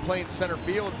been playing center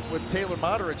field with Taylor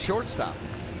Motter at shortstop?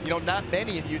 You know, not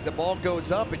many, and the ball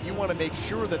goes up, and you want to make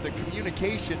sure that the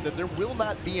communication, that there will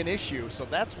not be an issue. So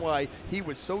that's why he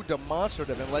was so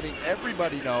demonstrative in letting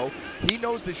everybody know. He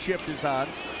knows the shift is on,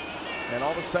 and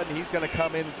all of a sudden he's going to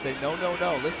come in and say, no, no,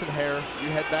 no, listen, Hare, you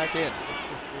head back in.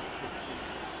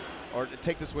 Or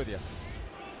take this with you.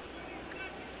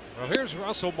 Well, here's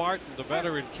Russell Martin, the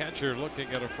veteran catcher,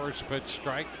 looking at a first pitch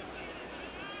strike.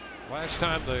 Last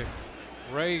time the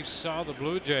Rays saw the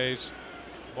Blue Jays,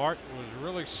 Martin was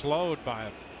really slowed by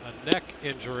a neck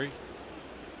injury.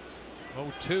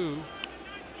 0-2,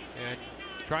 and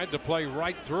tried to play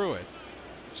right through it.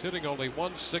 He's hitting only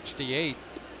 168,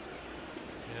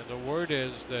 and the word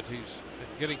is that he's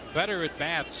been getting better at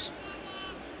bats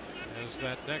as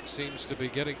that neck seems to be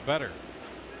getting better.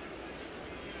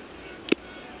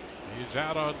 He's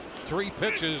out on 3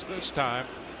 pitches this time.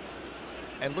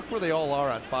 And look where they all are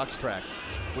on Fox Tracks.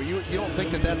 Well, you don't think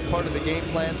that that's part of the game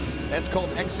plan? That's called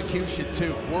execution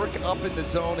too. Work up in the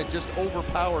zone and just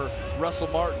overpower Russell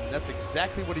Martin. That's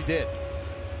exactly what he did.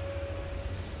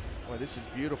 Boy, this is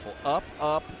beautiful. Up,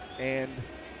 up, and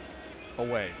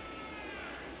away.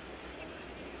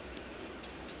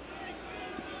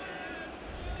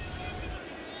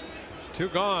 Two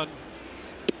gone.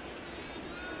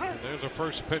 And there's a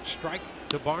first pitch strike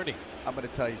to Barney. I'm going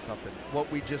to tell you something.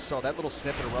 What we just saw, that little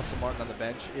snippet of Russell Martin on the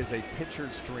bench, is a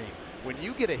pitcher's dream. When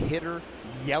you get a hitter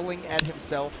yelling at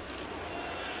himself,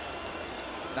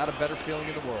 not a better feeling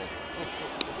in the world.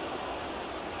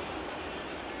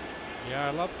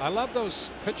 Yeah, I love those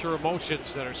pitcher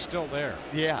emotions that are still there.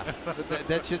 Yeah,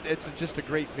 it's just a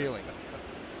great feeling.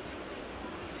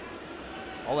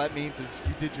 All that means is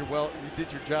you did your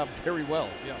job very well.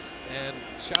 Yeah, and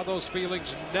see how those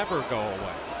feelings never go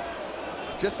away.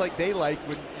 Just like they like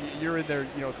when you're in there,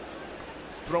 you know,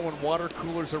 throwing water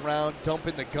coolers around,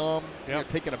 dumping the gum, you know,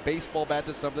 taking a baseball bat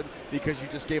to something because you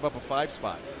just gave up a 5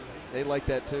 spot. They like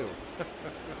that too. It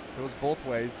goes both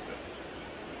ways.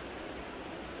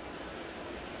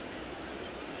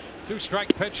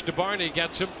 2-strike pitch to Barney,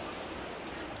 gets him.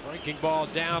 Breaking ball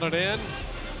down and in.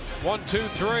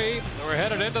 1-2-3. We're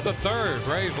headed into the 3rd.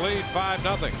 Rays lead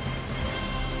 5-0.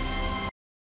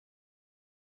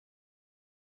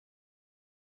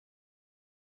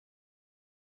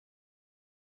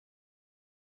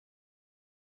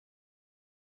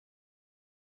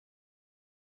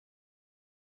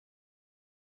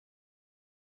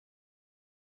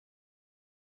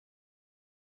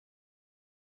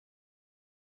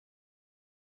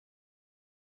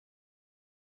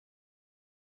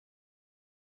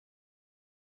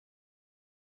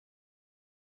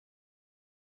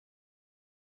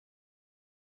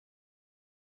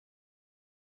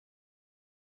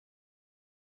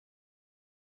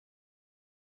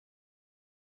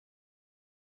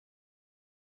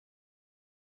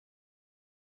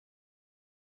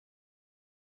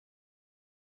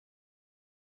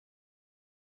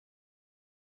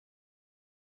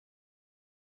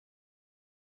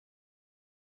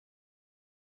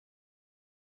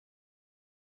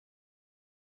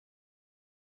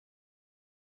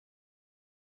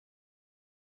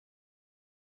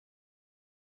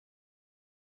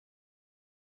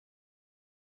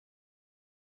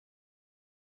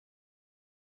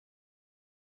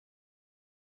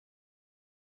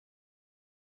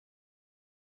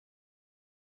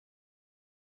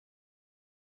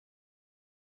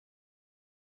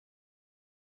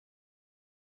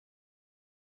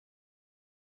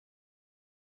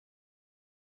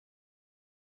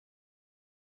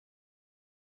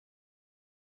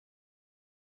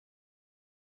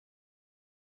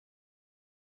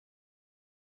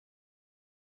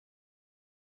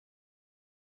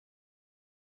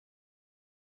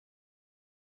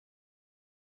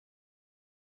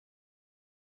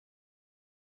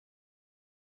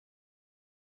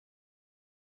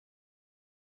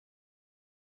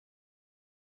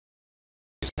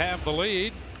 have the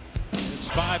lead. It's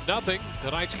 5-0.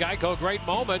 Tonight's Geico great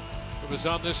moment. It was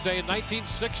on this day in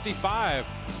 1965.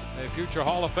 A future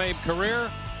Hall of Fame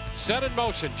career set in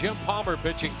motion. Jim Palmer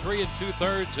pitching 3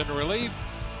 2/3 in relief,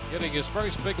 getting his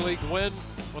first big league win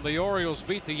when the Orioles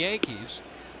beat the Yankees.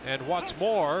 And what's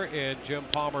more, in Jim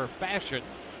Palmer fashion,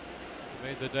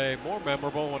 made the day more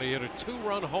memorable when he hit a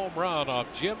 2-run home run off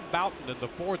Jim Bouton in the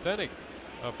 4th inning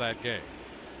of that game.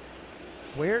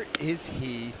 Where is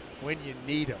he when you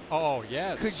need him? Oh,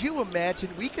 yes. Could you imagine?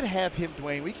 We could have him,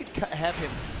 Dwayne, we could have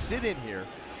him sit in here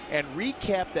and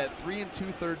recap that 3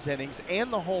 2/3 innings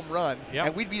and the home run,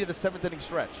 and we'd be to the 7th inning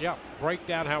stretch. Yeah, break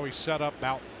down how he set up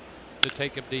Bouton to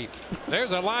take him deep.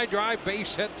 There's a line drive,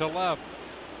 base hit to left.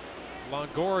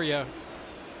 Longoria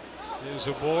is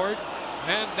aboard.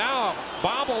 And now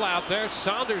bobble out there.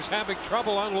 Saunders having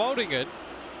trouble unloading it.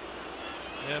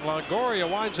 And Longoria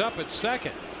winds up at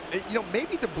second. You know,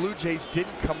 maybe the Blue Jays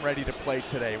didn't come ready to play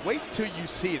today. Wait till you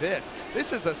see this.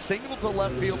 This is a single to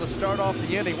left field to start off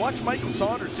the inning. Watch Michael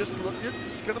Saunders just going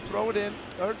to throw it in.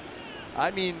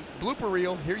 I mean, blooper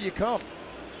reel, here you come.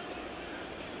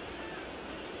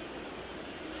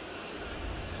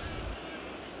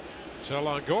 So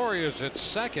Longoria is at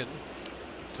second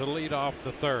to lead off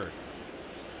the 3rd.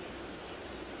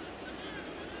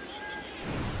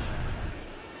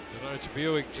 Tonight's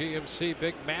Buick GMC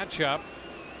big matchup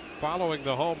following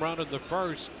the home run in the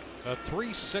 1st. A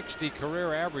 .360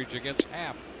 career average against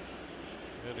Happ.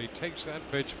 And he takes that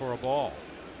pitch for a ball.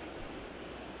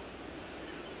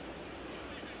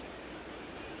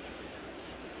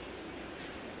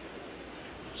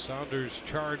 Saunders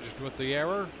charged with the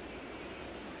error.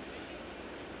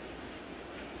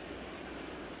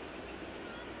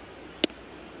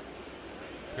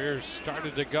 Pierce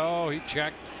started to go. He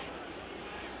checked.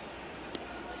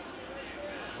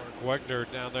 Mark Wegner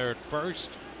down there at first.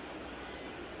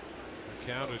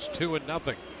 The count is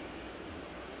 2-0.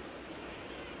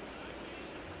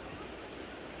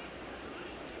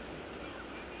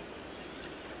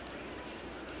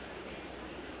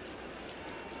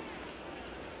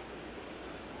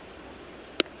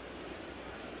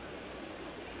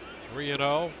 Three and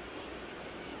 0.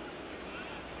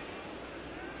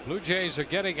 Blue Jays are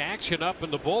getting action up in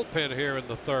the bullpen here in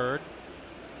the 3rd.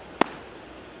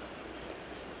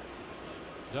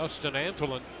 Dustin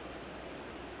Antolin.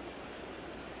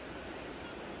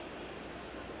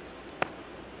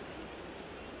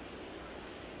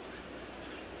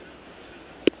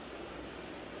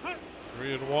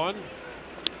 Three and 1.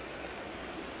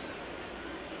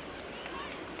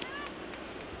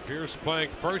 Pierce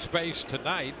playing first base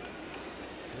tonight.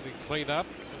 Getting cleaned up.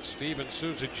 Steven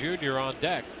Souza Jr. on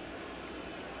deck.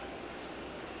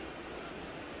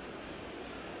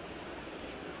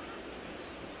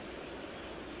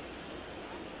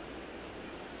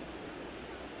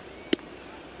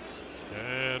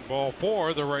 And ball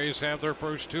 4. The Rays have their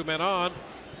first 2 men on.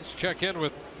 Let's check in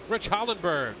with Rich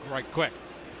Hollenberg right quick.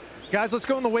 Guys, let's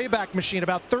go in the Wayback Machine.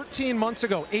 About 13 months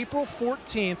ago, April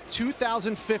 14th,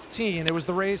 2015, it was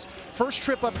the Rays' first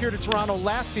trip up here to Toronto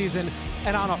last season,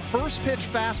 and on a first pitch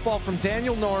fastball from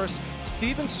Daniel Norris,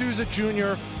 Steven Souza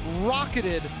Jr.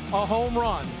 rocketed a home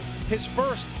run, his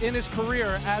first in his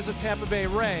career as a Tampa Bay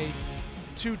Ray,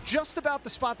 to just about the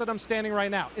spot that I'm standing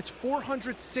right now. It's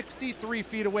 463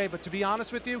 feet away, but to be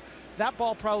honest with you, that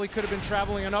ball probably could have been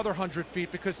traveling another 100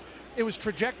 feet because it was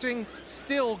trajecting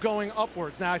still going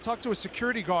upwards. Now, I talked to a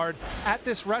security guard at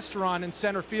this restaurant in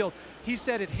center field. He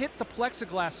said it hit the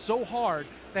plexiglass so hard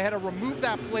they had to remove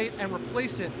that plate and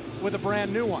replace it with a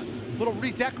brand new one. A little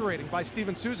redecorating by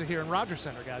Steven Souza here in Rogers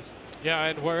Center, guys. Yeah,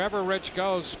 and wherever Rich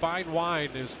goes, fine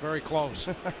wine is very close,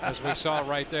 as we saw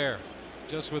right there.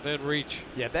 Just within reach.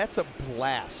 Yeah, that's a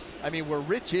blast. I mean, where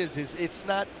Rich is it's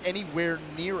not anywhere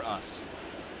near us.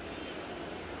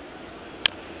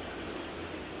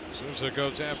 Souza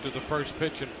goes after the first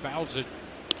pitch and fouls it.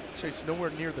 So it's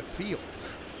nowhere near the field.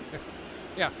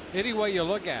 Yeah, any way you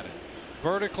look at it.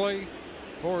 Vertically,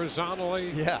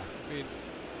 horizontally. Yeah. I mean,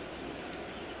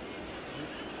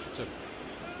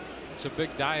 it's a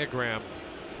big diagram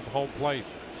from home plate.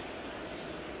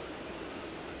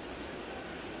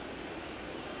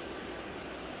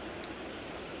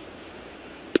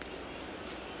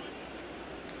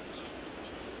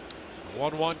 A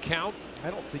 1-1 count. I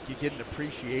don't think you get an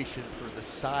appreciation for the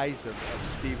size of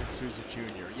Steven Souza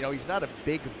Jr. You know, he's not a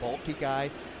big, bulky guy,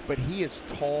 but he is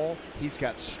tall. He's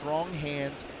got strong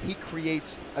hands. He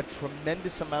creates a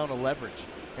tremendous amount of leverage.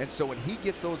 And so when he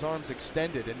gets those arms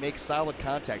extended and makes solid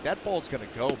contact, that ball's going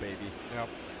to go, baby. Yep.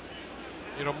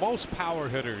 You know, most power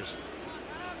hitters,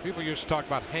 people used to talk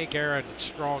about Hank Aaron's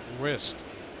strong wrist,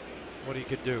 what he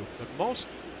could do. But most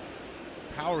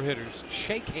power hitters,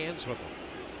 shake hands with them.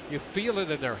 You feel it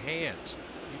in their hands.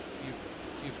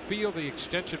 You feel the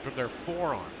extension from their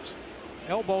forearms.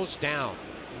 Elbows down.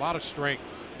 A lot of strength.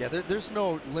 Yeah, there's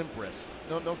no limp wrist.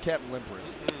 No Captain Limp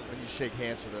Wrist when you shake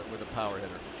hands with a power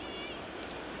hitter.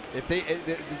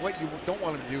 What you don't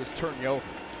want them to do is turn you over.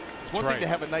 It's one thing to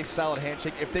have a nice solid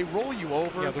handshake. If they roll you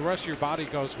over, yeah, the rest of your body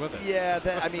goes with it. Yeah,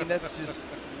 I mean that's just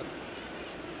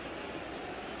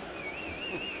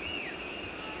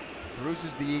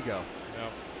bruises the ego.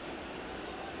 Yep.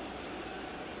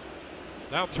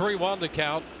 Now 3-1 the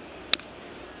count.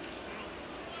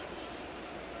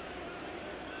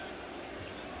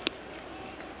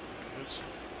 It's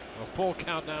a full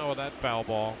count now with that foul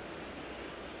ball.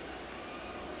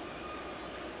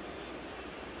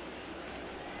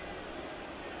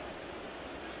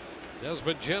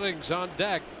 Desmond Jennings on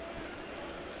deck.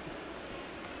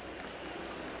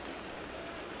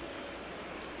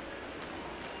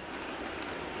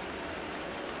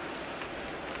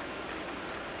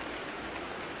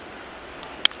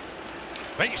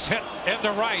 Base hit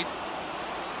into right.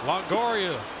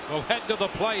 Longoria will head to the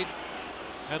plate,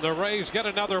 and the Rays get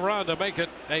another run to make it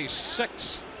a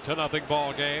 6-0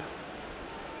 ball game.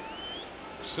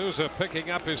 Souza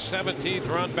picking up his 17th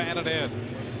run batted in.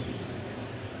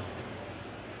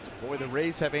 Boy, the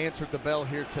Rays have answered the bell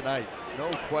here tonight. No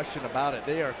question about it.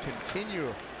 They are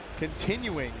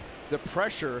continuing the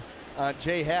pressure on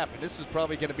J. Happ, and this is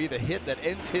probably going to be the hit that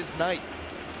ends his night.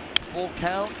 Full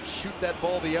count, shoot that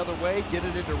ball the other way, get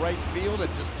it into right field, and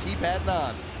just keep adding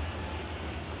on.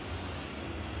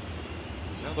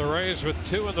 Now the Rays with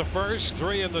 2 in the first,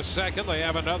 3 in the second. They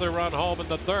have another run home in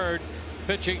the third.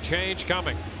 Pitching change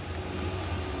coming.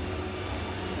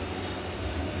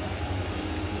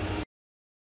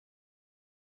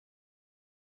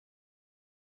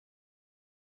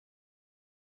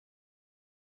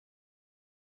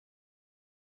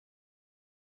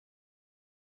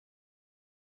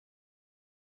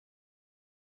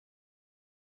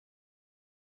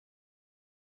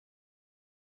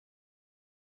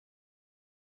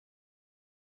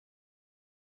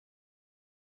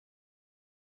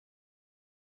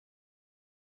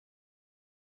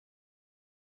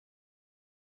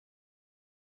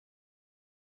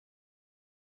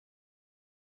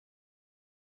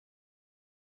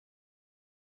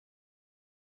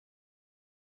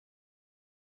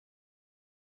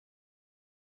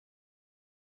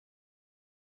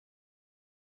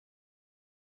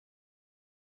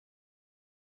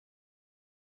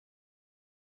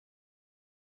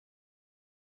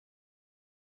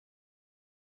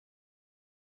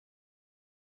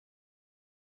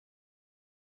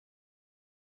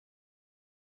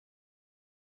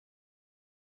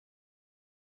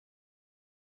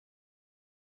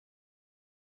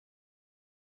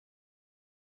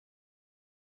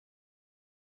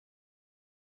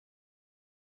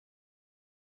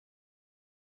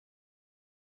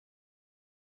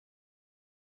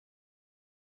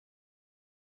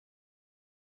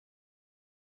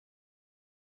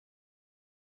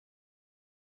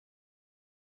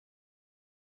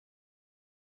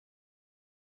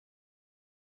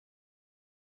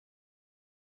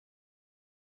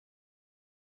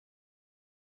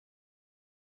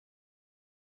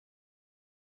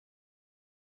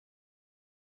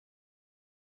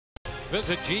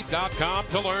 Visit Jeep.com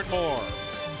to learn more.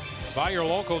 By your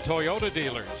local Toyota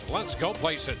dealers. Let's go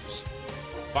places.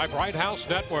 By Bright House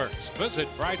Networks. Visit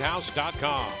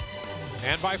brighthouse.com.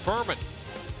 And by Furman,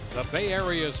 the Bay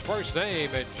Area's first name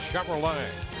in Chevrolet.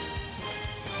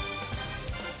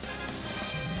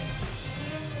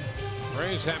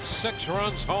 Rays have 6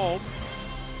 runs home,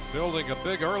 building a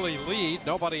big early lead.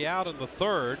 Nobody out in the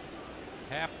third.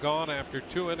 Happ gone after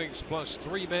 2 innings plus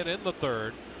 3 men in the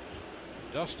third.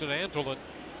 Dustin Antolin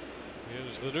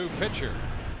is the new pitcher.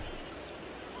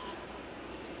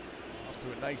 Off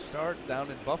to a nice start down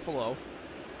in Buffalo.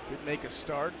 Did make a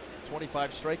start.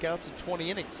 25 strikeouts in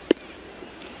 20 innings.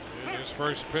 And his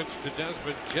first pitch to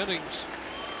Desmond Jennings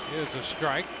is a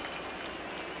strike.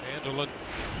 Antolin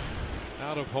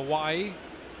out of Hawaii.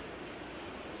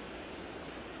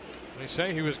 They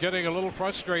say he was getting a little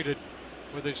frustrated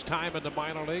with his time in the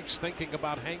minor leagues, thinking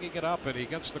about hanging it up, and he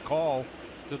gets the call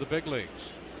to the big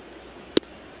leagues.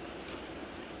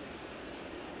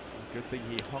 Good thing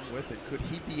he hung with it. Could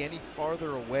he be any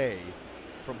farther away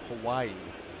from Hawaii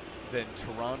than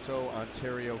Toronto,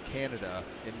 Ontario, Canada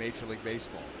in Major League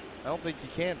Baseball? I don't think he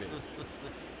can be.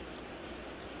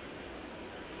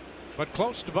 But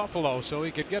close to Buffalo, so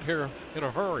he could get here in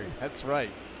a hurry. That's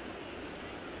right.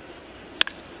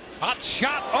 Hot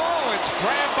shot. Oh, it's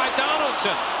grabbed by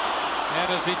Donaldson.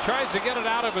 And as he tries to get it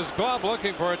out of his glove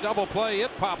looking for a double play,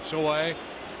 it pops away.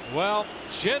 Well,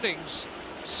 Jennings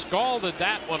scalded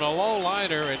that one, a low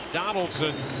liner, and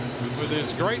Donaldson, with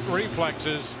his great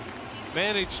reflexes,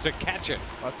 managed to catch it.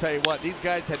 I'll tell you what, these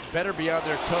guys had better be on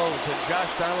their toes, and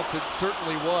Josh Donaldson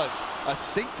certainly was. A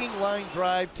sinking line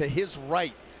drive to his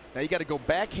right. Now you got to go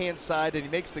backhand side, and he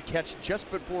makes the catch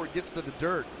just before it gets to the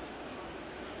dirt.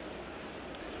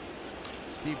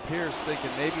 Steve Pearce thinking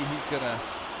maybe he's going to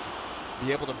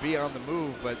be able to be on the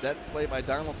move, but that play by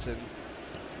Donaldson,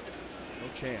 no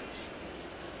chance.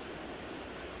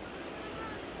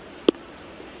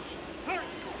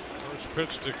 First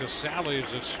pitch to Casale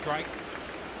is a strike.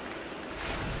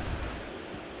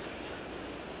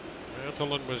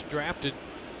 Antolin was drafted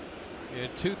in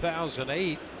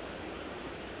 2008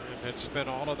 and had spent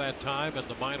all of that time in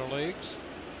the minor leagues.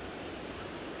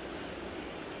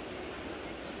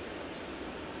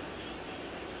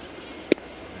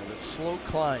 And a slow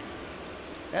climb.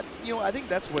 That, you know, I think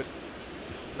that's what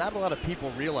not a lot of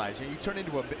people realize. You turn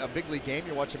into a big league game,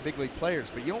 you're watching big league players,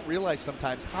 but you don't realize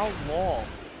sometimes how long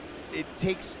it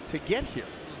takes to get here.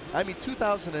 I mean,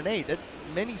 2008, that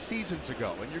many seasons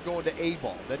ago, and you're going to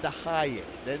A-ball, then to high A,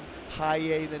 then high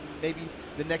A, then maybe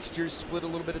the next year split a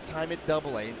little bit of time at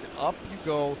double A. Up you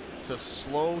go. It's a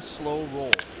slow, slow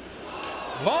roll.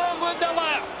 Long one to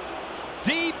left.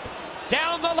 Deep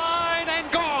down the line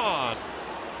and gone.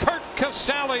 Kurt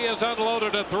Casale has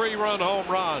unloaded a 3-run home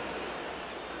run.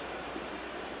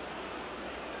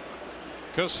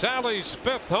 Casale's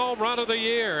 5th home run of the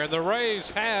year, and the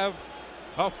Rays have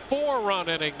a 4-run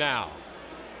inning now.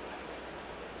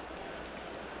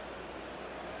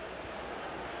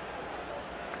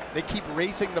 They keep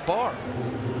raising the bar.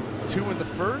 2 in the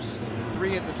first,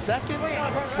 3 in the second,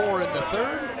 4 in the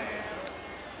third.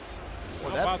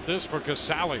 Well, how about this for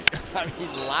Casale? I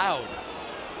mean, loud.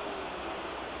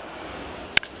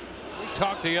 We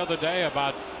talked the other day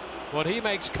about when he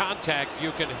makes contact,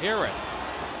 you can hear it.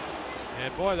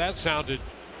 And boy, that sounded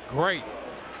great.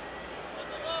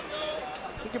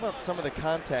 Think about some of the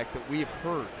contact that we have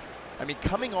heard. I mean,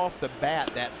 coming off the bat,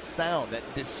 that sound, that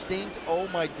distinct, oh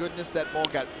my goodness, that ball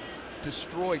got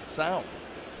destroyed sound.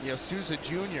 You know, Souza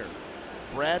Jr.,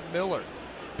 Brad Miller,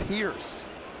 Pierce,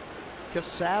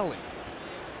 Casale.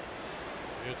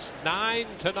 It's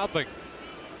 9-0.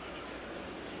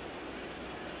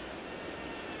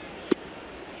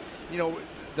 You know,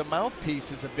 the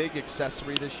mouthpiece is a big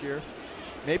accessory this year.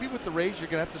 Maybe with the Rays, you're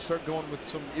going to have to start going with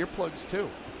some earplugs too.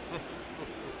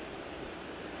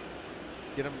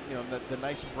 Get them, you know, the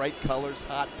nice bright colors,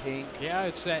 hot pink. Yeah,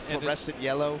 it's that fluorescent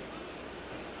yellow.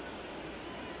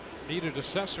 Needed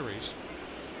accessories.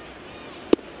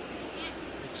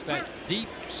 It's that deep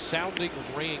sounding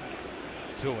ring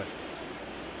to it.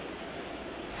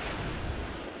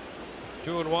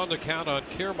 2-1 to count on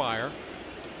Kiermaier.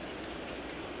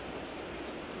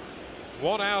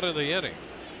 1 out in the inning.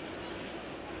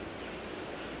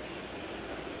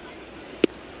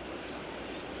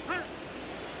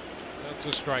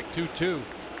 That's a strike. 2-2.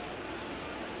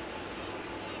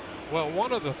 Well,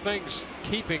 one of the things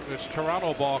keeping this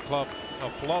Toronto ball club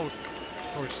afloat,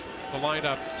 of course, the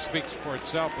lineup speaks for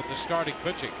itself with the starting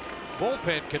pitching.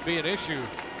 Bullpen can be an issue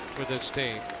for this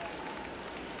team.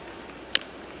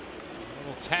 A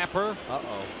little tapper.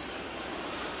 Uh-oh.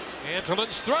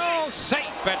 Antolin's throw,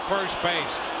 safe at first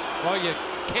base. Well, you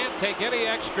can't take any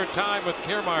extra time with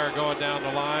Kiermaier going down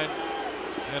the line,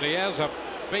 and he has a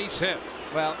base hit.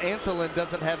 Well, Antolin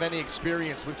doesn't have any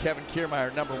experience with Kevin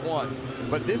Kiermaier, number 1.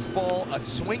 But this ball, a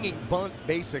swinging bunt,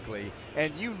 basically,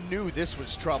 and you knew this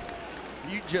was trouble.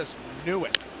 You just knew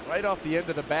it. Right off the end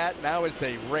of the bat, now it's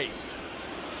a race.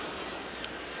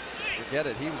 Forget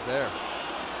it, he was there.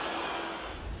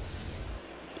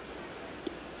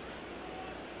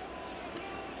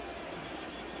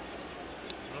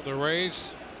 The Rays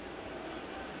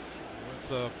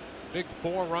with a big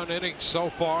 4-run inning so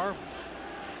far.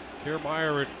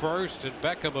 Kiermaier at first, and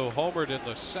Beckham, who homered in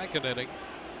the 2nd inning,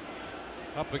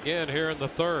 up again here in the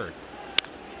 3rd.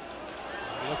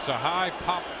 It's a high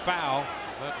pop foul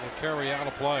that will carry out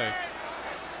a play.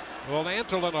 Well,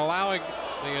 Antolin allowing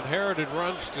the inherited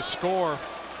runs to score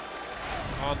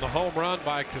on the home run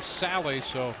by Casale,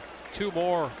 so 2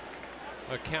 more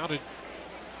accounted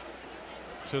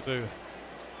to the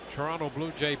Toronto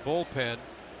Blue Jay bullpen.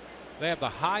 They have the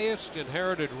highest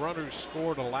inherited runners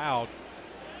scored allowed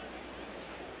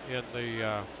in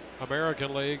the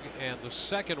American League and the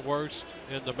 2nd worst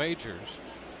in the majors.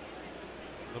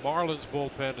 The Marlins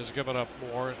bullpen has given up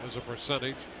more as a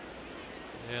percentage,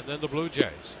 and then the Blue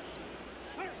Jays.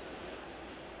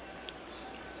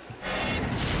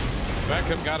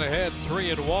 Beckham got ahead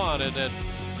 3-1, and then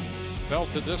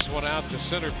belted this one out to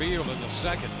center field in the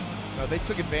second. They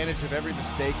took advantage of every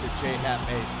mistake that Jay Happ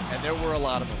made, and there were a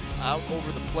lot of them. Out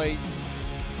over the plate,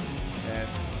 and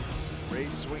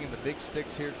Rays swinging the big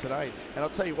sticks here tonight. And I'll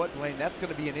tell you what, Dwayne, that's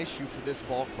going to be an issue for this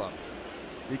ball club,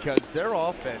 because their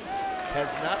offense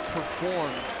has not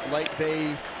performed like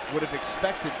they would have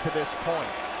expected to this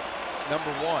point,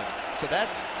 number one. So that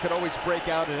could always break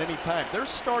out at any time. Their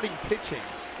starting pitching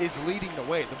is leading the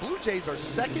way. The Blue Jays are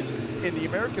second in the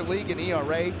American League in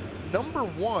ERA, number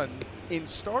one in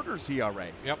starters ERA.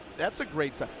 Yep. That's a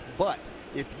great sign. But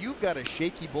if you've got a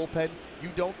shaky bullpen,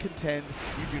 you don't contend,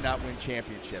 you do not win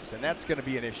championships. And that's going to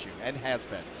be an issue, and has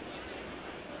been.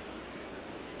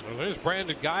 Well, there's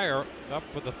Brandon Guyer up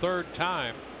for the third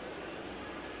time.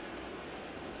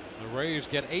 The Rays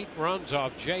get 8 runs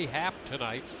off Jay Happ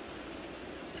tonight.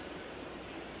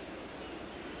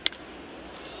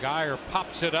 Guyer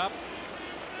pops it up.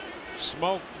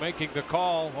 Smoke making the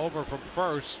call over from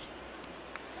first.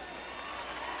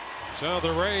 So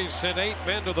the Rays sent 8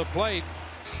 men to the plate.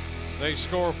 They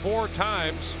score 4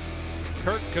 times.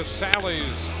 Kurt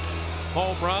Casale's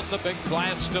home run, the big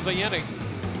blast of the inning.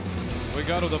 We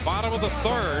go to the bottom of the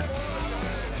third.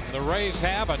 The Rays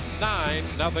have a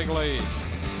 9-0 lead.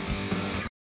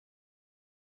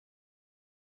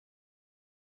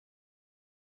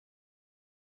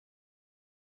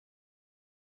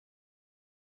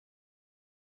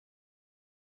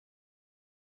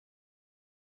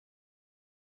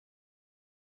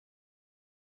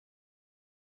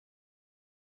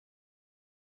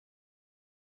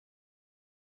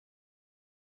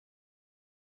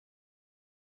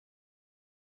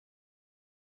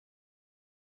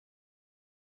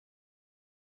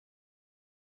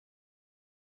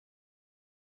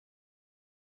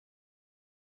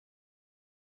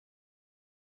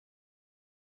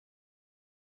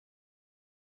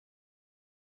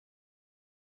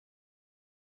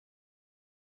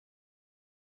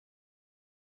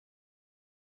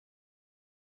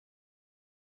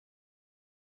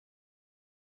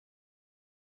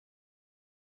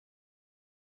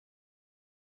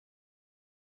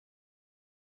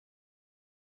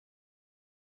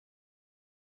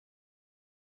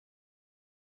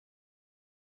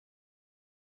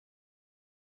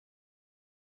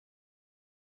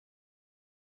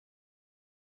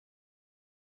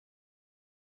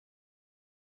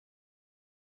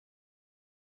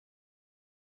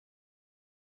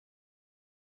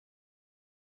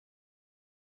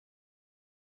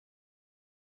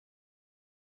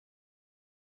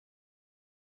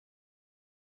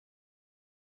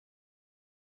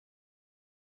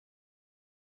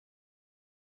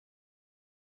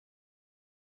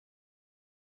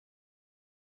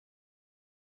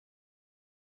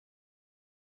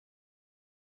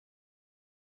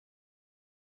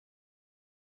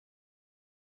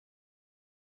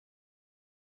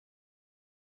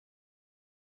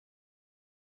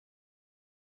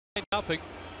 Nothing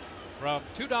from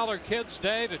 $2 Kids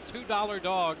Day to $2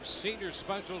 Dogs, senior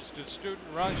specials to Student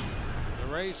Rush. The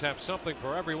Rays have something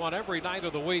for everyone every night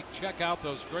of the week. Check out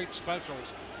those great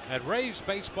specials at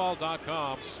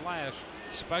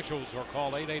RaysBaseball.com/specials or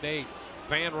call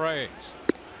 888-FAN-RAYS.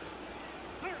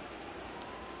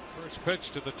 First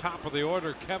pitch to the top of the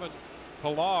order, Kevin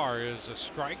Pillar, is a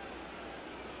strike.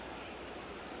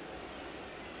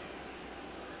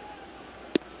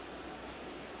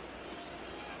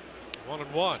 One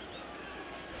and one.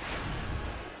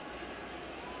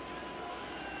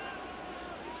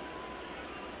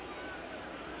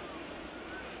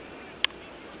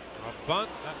 A bunt,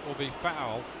 that will be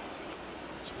foul.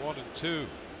 It's 1-2.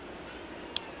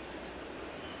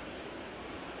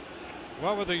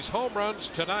 Well, with these home runs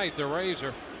tonight, the Rays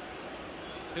are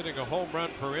hitting a home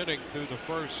run per inning through the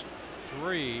first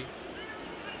 3.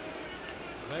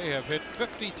 They have hit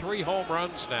 53 home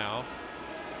runs now,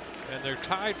 and they're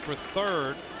tied for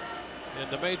third in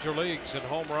the major leagues in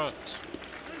home runs.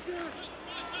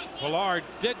 Pillar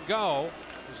did go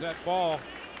as that ball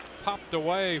popped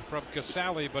away from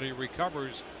Casale, but he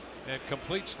recovers and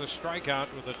completes the strikeout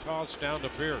with a toss down to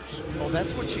Pierce. Oh,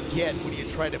 that's what you get when you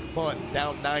try to bunt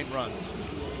down 9 runs.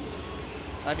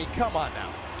 I mean, come on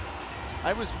now.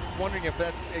 I was wondering if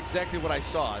that's exactly what I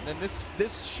saw, and then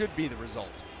this should be the result.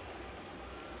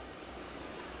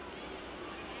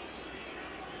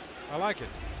 I like it.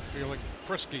 Feeling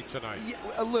frisky tonight. Yeah,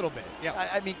 a little bit. Yeah.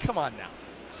 I mean, come on now.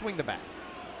 Swing the bat.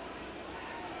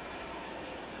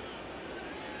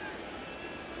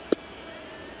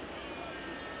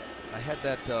 I had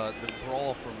that the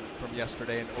brawl from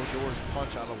yesterday and Odor's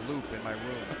punch on a loop in my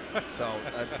room, so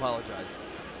I apologize.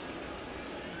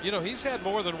 You know, he's had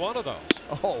more than one of those.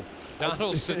 Oh,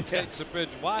 Donaldson takes the pitch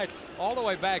wide all the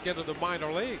way back into the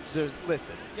minor leagues.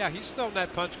 Listen. Yeah, he's thrown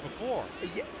that punch before.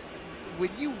 Yeah, when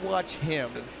you watch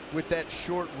him with that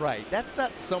short right, that's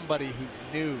not somebody who's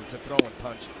new to throwing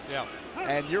punches. Yeah.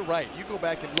 And you're right. You go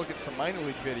back and look at some minor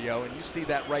league video, and you see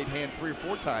that right hand 3 or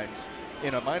 4 times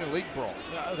in a minor league brawl.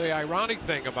 The ironic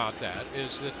thing about that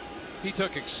is that he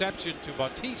took exception to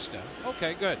Bautista.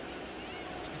 Okay, good.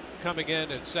 Coming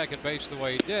in at second base the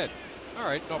way he did. All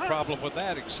right, no problem with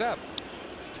that, except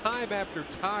time after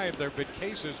time there have been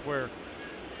cases where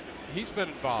he's been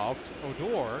involved,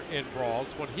 Odor, in brawls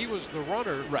when he was the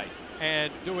runner. Right.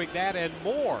 And doing that and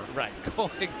more. Right.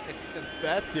 Going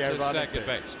That's the to ironic second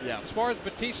thing. base. Yeah. As far as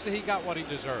Bautista, he got what he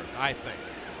deserved, I think.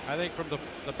 I think from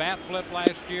the bat flip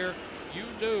last year, you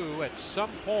knew at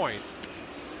some point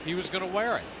he was going to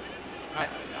wear it.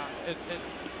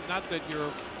 Not that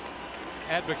you're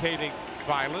advocating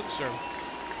violence or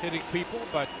hitting people,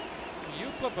 but you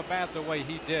flip a bat the way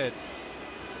he did,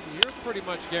 you're pretty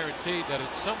much guaranteed that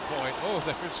at some point,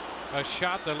 there's a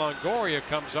shot that Longoria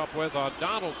comes up with on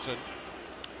Donaldson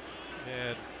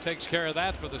and takes care of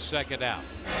that for the second out.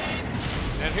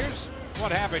 And here's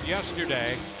what happened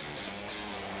yesterday.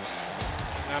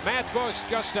 Now Matt Bush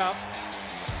just up,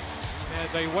 and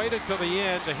they waited till the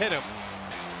end to hit him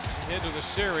into the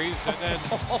series, and then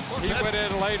he went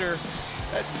in later.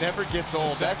 That never gets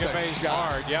old. That's Second a base shot.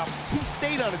 hard. Yep. He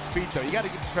stayed on his feet, though. You got to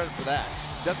give him credit for that.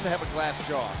 Doesn't have a glass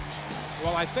jaw.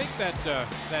 Well, I think that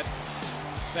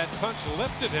that punch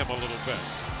lifted him a little bit.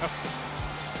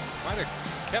 Might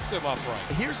have kept him upright.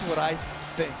 Here's what I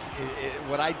think.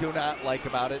 What I do not like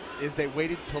about it is they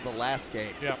waited till the last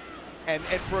game. Yep. And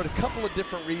for a couple of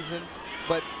different reasons.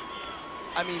 But,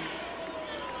 I mean,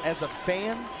 as a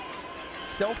fan,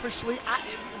 selfishly,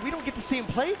 we don't get to see him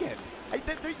play again.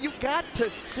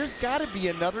 There's got to be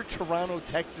another Toronto,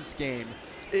 Texas game.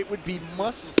 It would be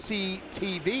must-see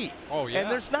TV. Oh yeah.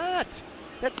 And there's not.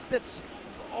 That's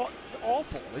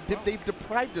awful. They've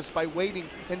deprived us by waiting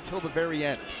until the very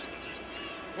end.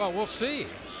 Well, we'll see.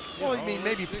 Well, I mean,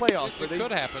 maybe playoffs, but it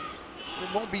could happen.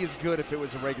 It won't be as good if it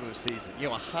was a regular season. You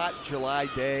know, a hot July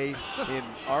day in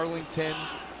Arlington,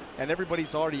 and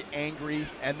everybody's already angry,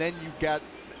 and then you've got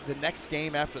the next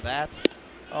game after that.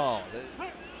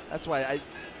 That's why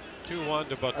 2-1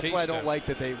 to Bautista. That's why I don't like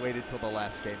that they waited till the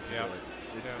last game to do it.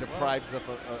 It deprives of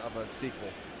a sequel.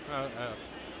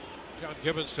 John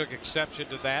Gibbons took exception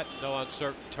to that. No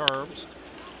uncertain terms.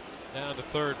 Down to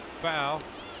third foul.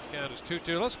 Count is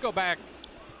 2-2. Let's go back.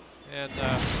 And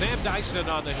Sam Dyson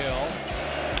on the hill.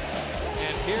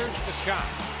 And here's the shot.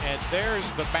 And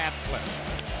there's the bat flip.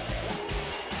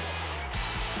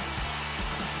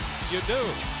 You knew.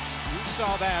 You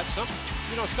saw that.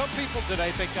 Some people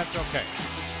today think that's okay.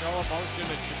 It's no emotion.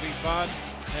 It should be fun.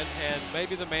 And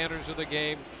maybe the manners of the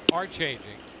game are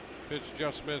changing. Pitch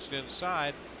just missed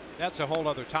inside. That's a whole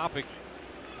other topic,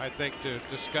 I think, to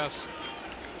discuss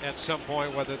at some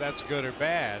point, whether that's good or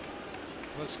bad.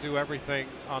 Let's do everything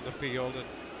on the field and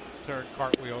turn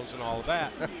cartwheels and all of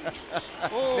that.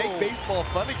 Make baseball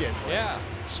fun again. Yeah.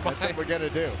 That's what we're going to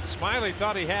do. Smiley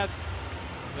thought he had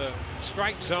the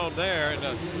strike zone there and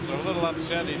was a little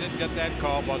upset he didn't get that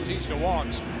call. Bautista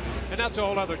walks. And that's a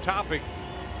whole other topic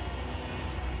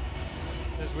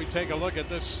as we take a look at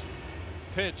this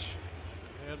pitch.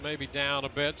 And maybe down a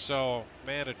bit, so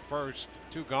man at first,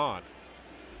 2 gone.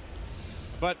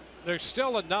 But there's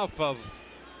still enough of,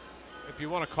 if you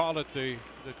want to call it the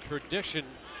tradition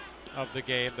of the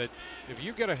game, that if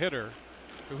you get a hitter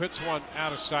who hits one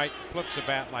out of sight, flips a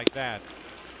bat like that,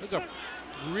 there's a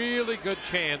really good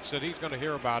chance that he's going to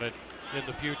hear about it in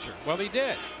the future. Well, he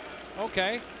did.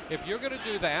 Okay, if you're going to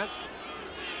do that,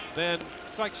 then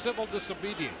it's like civil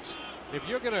disobedience. If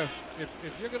you're going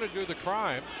to do the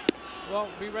crime, well,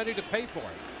 be ready to pay for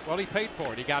it. Well, he paid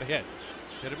for it. He got hit.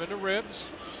 Hit him in the ribs.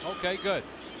 Okay, good.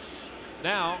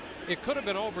 Now, it could have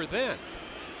been over then,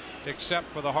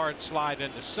 except for the hard slide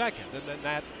into second, and then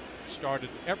that started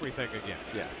everything again.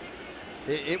 Yeah.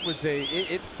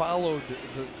 It followed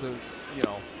the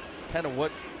kind of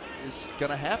what is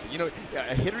going to happen.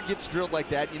 A hitter gets drilled like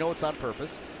that, it's on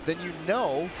purpose. Then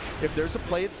if there's a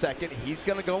play at second, he's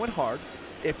going to go in hard.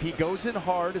 If he goes in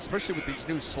hard, especially with these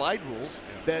new slide rules,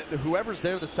 that whoever's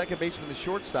there, the second baseman, the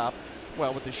shortstop,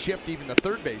 well, with the shift, even the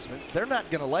third baseman, they're not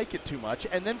going to like it too much.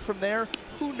 And then from there,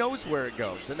 who knows where it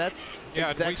goes? And that's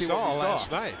exactly what we saw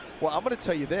last night. Well, I'm going to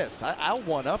tell you this. I'll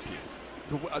one-up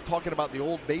you. Talking about the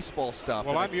old baseball stuff.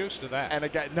 Well, I'm used to that. And a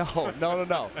guy,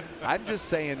 no. I'm just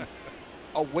saying,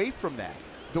 away from that,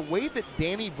 the way that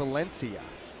Danny Valencia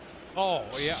Oh,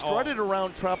 yeah. Strutted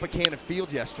around Tropicana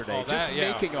Field yesterday, just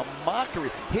yeah. making a mockery,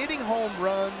 hitting home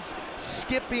runs,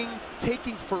 skipping,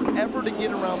 taking forever to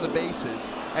get around the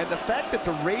bases. And the fact that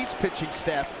the Rays pitching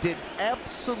staff did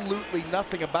absolutely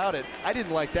nothing about it, I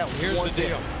didn't like that Here's one the bit.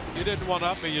 deal. You didn't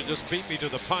one-up me, you just beat me to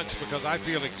the punch, because I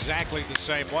feel exactly the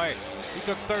same way. He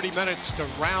took 30 minutes to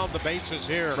round the bases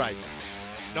here. Right.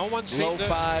 No one seemed to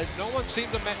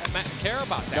care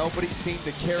about that. Nobody seemed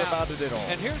to care about it at all.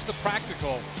 And here's the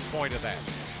practical point of that.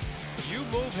 You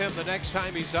move him the next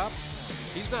time he's up,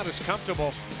 he's not as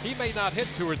comfortable. He may not hit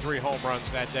 2 or 3 home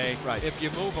runs that day if you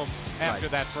move him after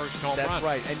that first home run. That's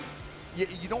right. And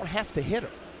you don't have to hit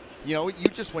him. You know,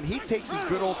 when he takes his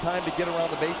good old time to get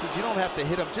around the bases, you don't have to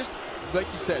hit him. Just,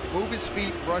 like you said, move his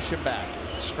feet, brush him back.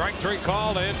 Strike 3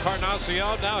 call to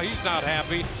Encarnacion. Now he's not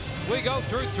happy. We go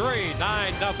through 3,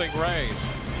 9-0 Rays.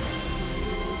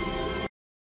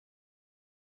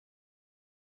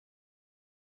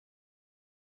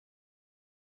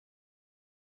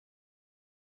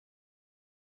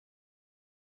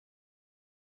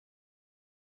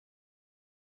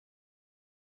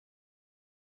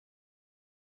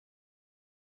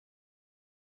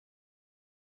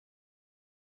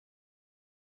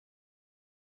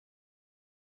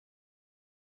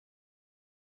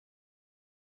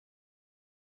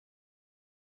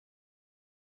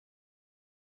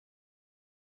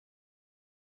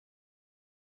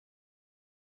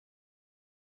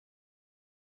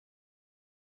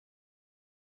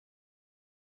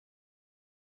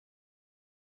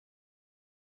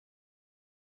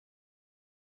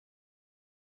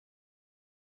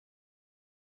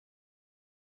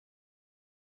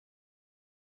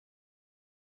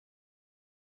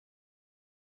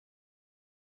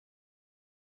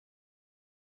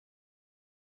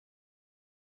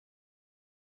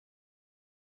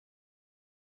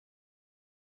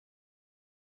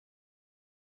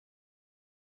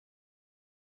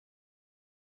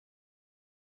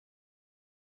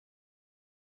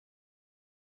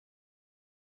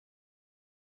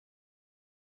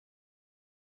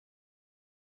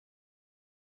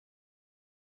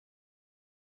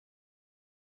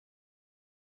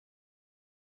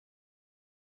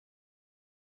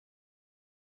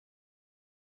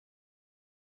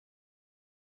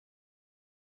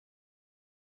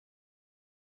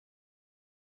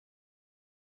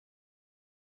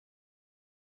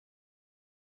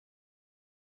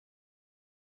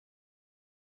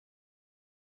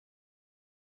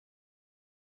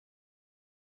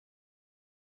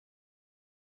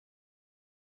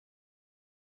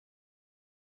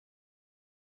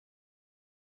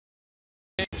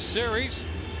 Series.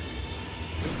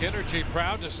 Duke Energy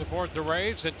proud to support the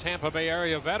Rays and Tampa Bay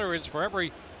area veterans. For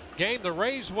every game the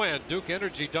Rays win, Duke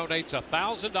Energy donates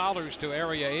 $1,000 to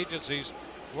area agencies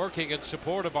working in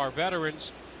support of our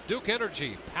veterans. Duke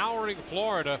Energy, powering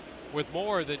Florida with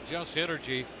more than just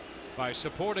energy by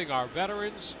supporting our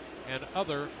veterans and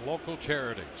other local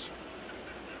charities.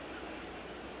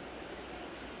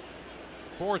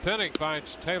 4th inning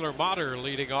finds Taylor Motter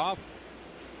leading off.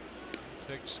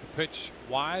 Takes the pitch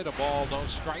wide, a ball, no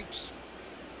strikes.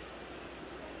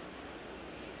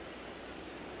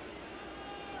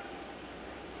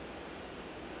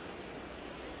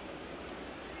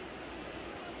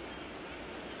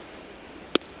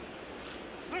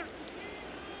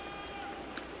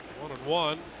 One and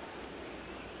one.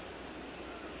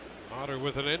 Motter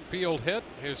with an infield hit,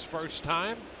 his first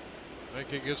time,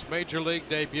 making his major league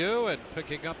debut and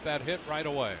picking up that hit right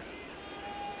away.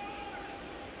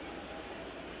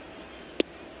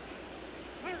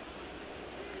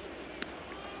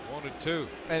 1-2.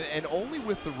 And only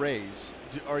with the Rays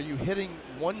are you hitting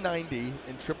 190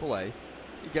 in AAA.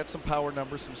 You get some power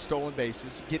numbers, some stolen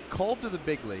bases, get called to the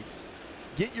big leagues,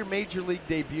 get your major league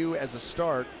debut as a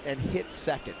start, and hit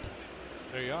second.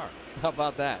 There you are. How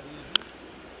about that?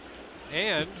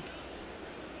 And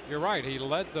you're right, he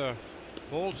led the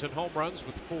Bulls in home runs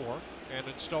with 4 and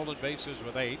in stolen bases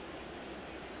with 8.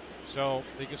 So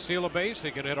he can steal a base,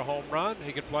 he can hit a home run,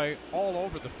 he can play all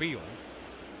over the field.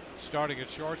 Starting at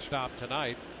shortstop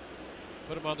tonight.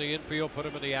 Put him on the infield, put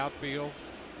him in the outfield.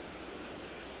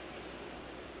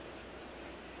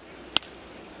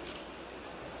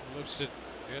 Lifts it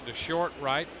into short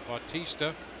right.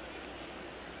 Bautista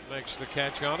makes the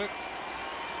catch on it.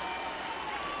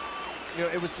 You know,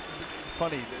 it was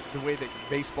funny the way that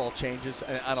baseball changes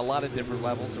on a lot of different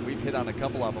levels, and we've hit on a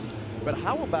couple of them. But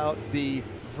how about the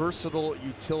versatile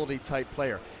utility type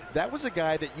player? That was a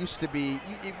guy that used to be,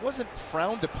 it wasn't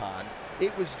frowned upon.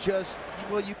 It was just,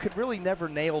 well, you could really never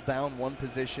nail down one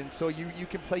position, so you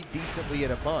can play decently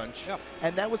at a bunch. Yep.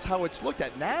 And that was how it's looked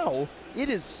at. Now, it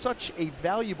is such a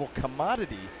valuable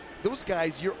commodity those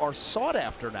guys are sought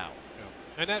after now.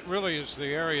 And that really is the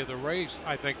area the Rays,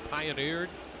 I think, pioneered,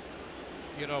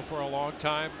 you know, for a long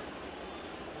time.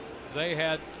 They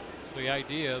had the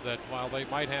idea that while they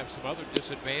might have some other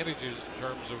disadvantages in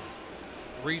terms of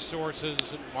resources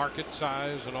and market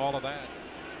size and all of that,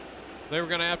 they were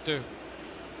going to have to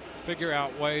figure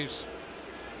out ways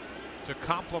to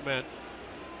complement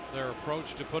their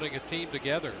approach to putting a team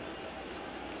together.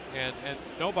 And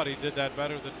nobody did that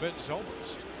better than Ben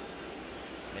Zobrist.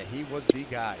 And he was the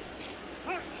guy.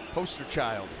 Poster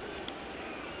child.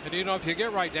 And you know, if you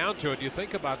get right down to it, you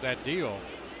think about that deal.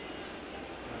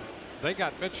 They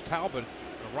got Mitch Talbot,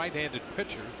 a right-handed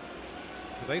pitcher,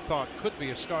 who they thought could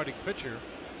be a starting pitcher,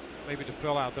 maybe to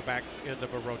fill out the back end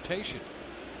of a rotation.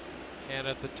 And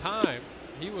at the time,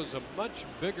 he was a much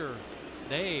bigger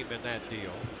name in that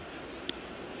deal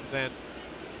than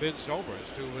Ben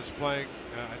Zobrist, who was playing,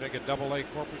 I think, at AA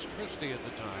Corpus Christi at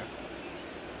the time.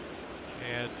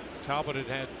 And Talbot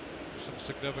had some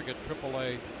significant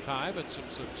AAA time and some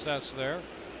success there.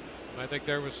 And I think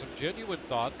there was some genuine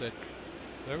thought that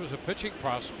there was a pitching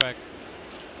prospect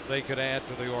they could add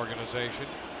to the organization.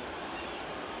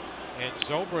 And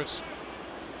Zobrist,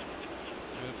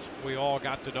 we all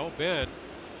got to know Ben,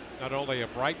 not only a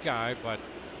bright guy, but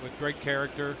with great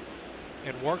character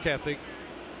and work ethic.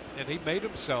 And he made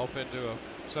himself into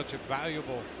such a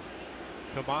valuable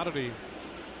commodity.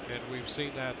 And we've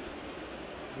seen that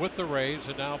with the Rays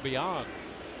and now beyond.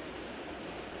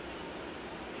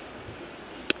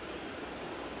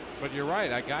 But you're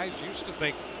right. Guys used to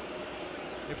think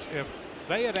if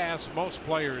they had asked most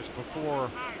players before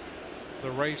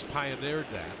the Rays pioneered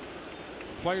that,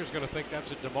 the player's going to think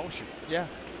that's a demotion. Yeah.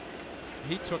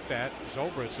 He took that,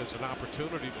 Zobrist, as an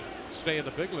opportunity to stay in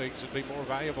the big leagues and be more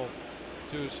valuable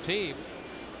to his team,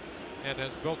 and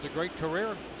has built a great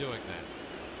career doing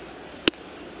that.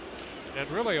 And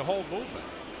really a whole movement.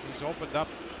 He's opened up,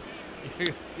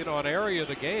 you know, an area of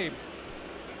the game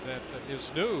that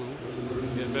is new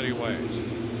in many ways.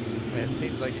 And it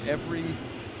seems like every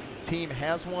team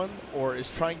has one or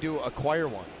is trying to acquire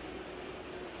one.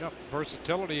 Yep,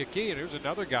 versatility a key. And here's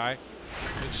another guy,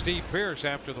 and Steve Pearce,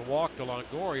 after the walk to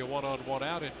Longoria, 1-on-1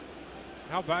 out. And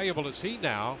how valuable is he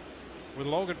now with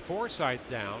Logan Forsythe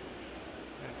down?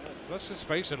 Let's just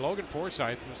face it, Logan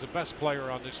Forsythe was the best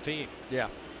player on this team. Yeah.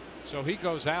 So he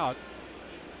goes out.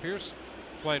 Pearce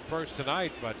playing first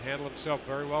tonight, but handled himself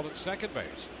very well at second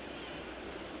base.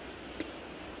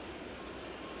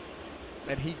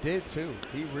 And he did too.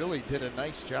 He really did a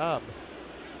nice job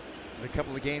in a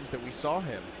couple of games that we saw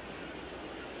him.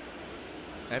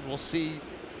 And we'll see,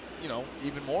 you know,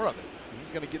 even more of it.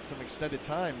 He's going to get some extended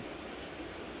time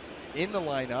in the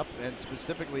lineup, and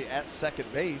specifically at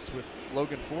second base with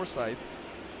Logan Forsythe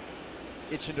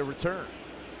itching to return.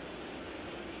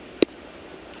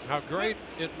 How great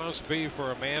it must be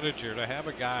for a manager to have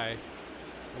a guy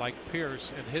like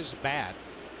Pearce and his bat,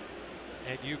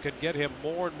 and you can get him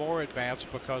more and more at bats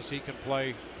because he can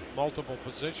play multiple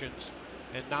positions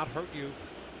and not hurt you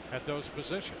at those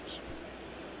positions.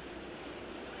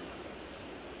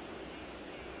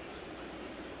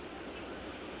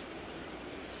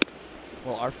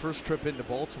 Well, our first trip into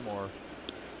Baltimore,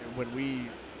 when we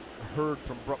heard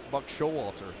from Buck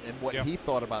Showalter and what he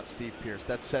thought about Steve Pearce,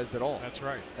 that says it all. That's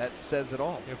right. That says it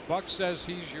all. If Buck says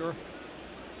he's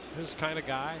his kind of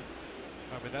guy,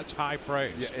 I mean, that's high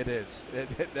praise. Yeah, it is.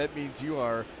 That means you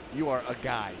are a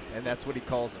guy, and that's what he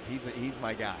calls him. He's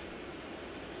my guy.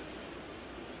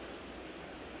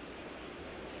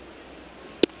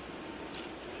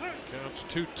 Counts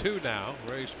 2-2 now.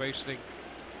 Rays facing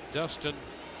Dustin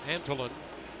Antolin.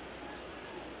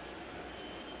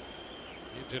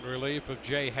 He's in relief of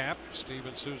Jay Happ.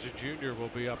 Steven Souza Jr. will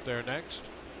be up there next.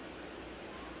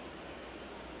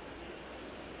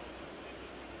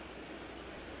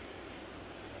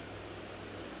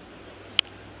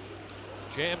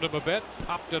 Jammed him a bit,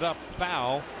 popped it up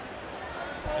foul.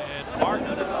 And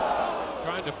Martin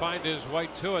trying to find his way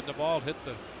to it. And the ball hit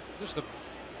just the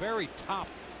very top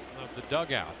of the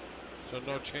dugout. So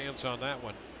no chance on that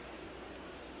one.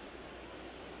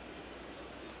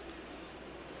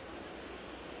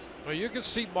 Well, you can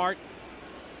see Martin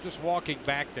just walking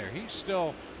back there. He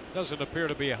still doesn't appear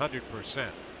to be 100%.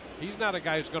 He's not a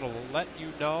guy who's going to let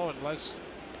you know unless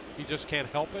he just can't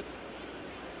help it.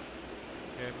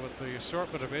 And with the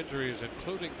assortment of injuries,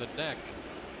 including the neck,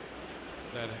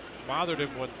 that bothered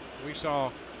him when we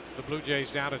saw the Blue Jays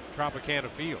down at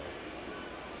Tropicana Field.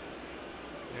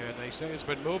 And they say it's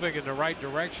been moving in the right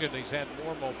direction. He's had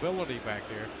more mobility back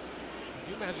there. Can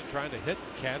you imagine trying to hit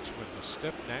and catch with a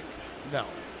stiff neck? No.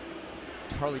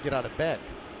 Hardly get out of bed.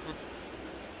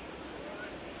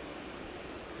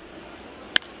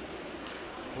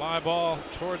 Fly ball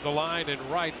toward the line and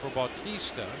right for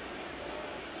Bautista.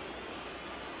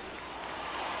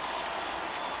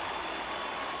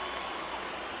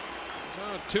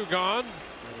 So 2 gone.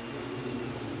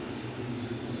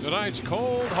 Tonight's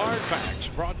Cold Hard Facts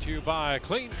brought to you by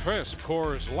Clean Crisp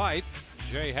Coors Light.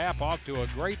 Jay Happ off to a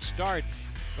great start.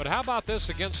 But how about this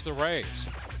against the Rays?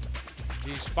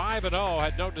 He's 5-0,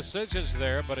 had no decisions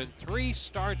there, but in 3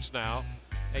 starts now,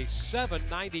 a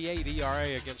 7.98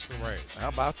 ERA against the Rays. How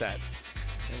about that?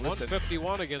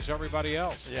 151 against everybody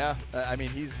else. Yeah, I mean,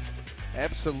 he's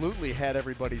absolutely had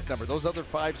everybody's number. Those other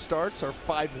 5 starts are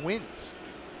 5 wins.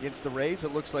 Against the Rays,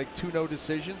 it looks like 2 no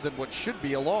decisions and what should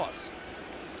be a loss.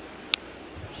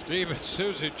 Steven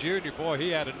Souza Jr., boy, he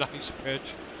had a nice pitch.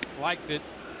 Liked it,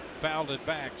 fouled it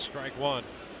back, strike 1.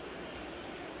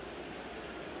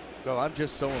 Well, I'm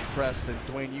just so impressed, and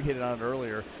Dwayne, you hit it on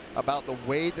earlier, about the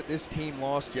way that this team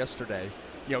lost yesterday.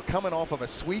 You know, coming off of a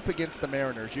sweep against the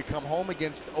Mariners, you come home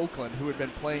against Oakland, who had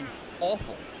been playing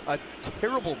awful, a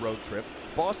terrible road trip.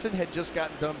 Boston had just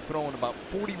gotten done throwing about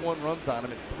 41 runs on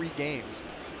them in 3 games,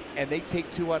 and they take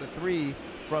 2 out of 3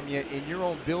 from you in your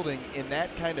own building in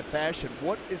that kind of fashion.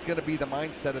 What is going to be the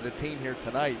mindset of the team here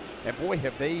tonight? And boy,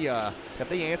 have they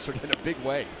answered in a big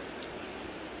way.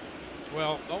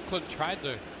 Well, Oakland tried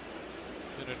to,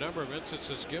 in a number of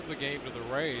instances, give the game to the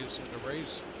Rays, and the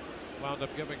Rays wound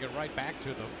up giving it right back to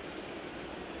them.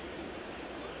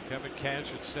 Kevin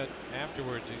Cash had said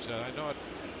afterwards, he said, I know it,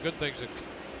 good things, it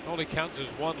only counts as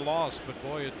 1 loss, but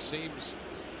boy, it seems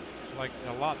like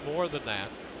a lot more than that.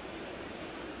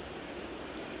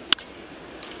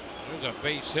 There's a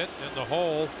base hit in the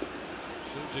hole.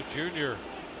 Souza Jr.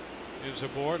 is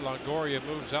aboard. Longoria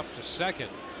moves up to second.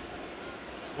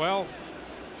 Well,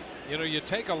 you know, you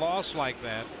take a loss like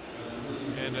that,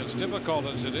 and as difficult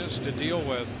as it is to deal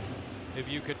with, if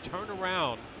you could turn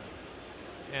around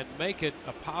and make it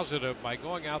a positive by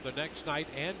going out the next night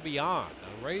and beyond.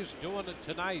 Now, Rays doing it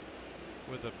tonight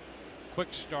with a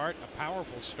quick start, a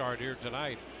powerful start here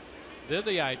tonight. Then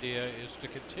the idea is to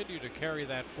continue to carry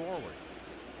that forward.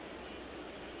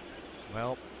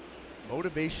 Well,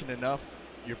 motivation enough.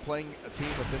 You're playing a team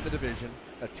within the division,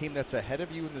 a team that's ahead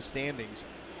of you in the standings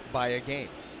by a game.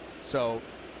 So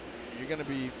you're going to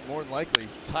be more than likely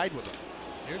tied with them.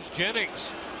 Here's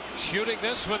Jennings shooting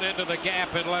this one into the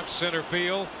gap in left center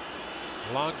field.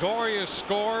 Longoria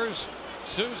scores.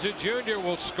 Souza Jr.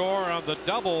 will score on the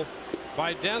double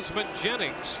by Desmond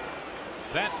Jennings.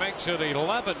 That makes it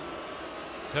 11-0.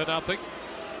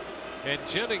 And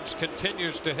Jennings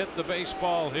continues to hit the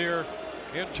baseball here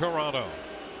in Toronto.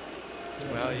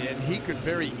 Well, and he could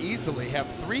very easily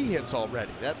have 3 hits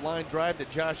already. That line drive that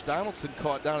Josh Donaldson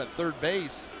caught down at third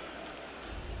base,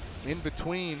 in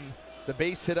between the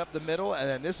base hit up the middle and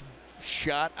then this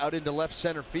shot out into left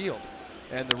center field.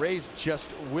 And the Rays just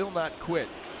will not quit.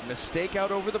 Mistake out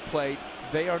over the plate.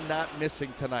 They are not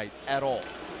missing tonight at all.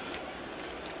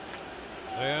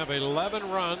 They have 11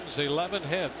 runs, 11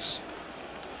 hits.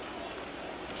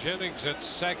 Jennings at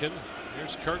second.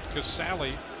 Here's Kurt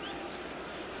Casale.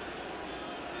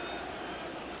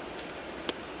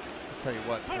 I'll tell you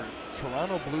what, for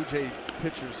Toronto Blue Jay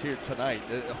pitchers here tonight,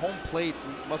 the home plate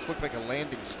must look like a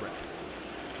landing strip.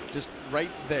 Just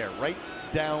right there, right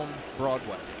down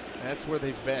Broadway. That's where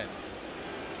they've been.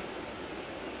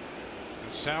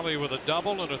 Casale with a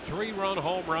double and a 3-run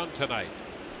home run tonight.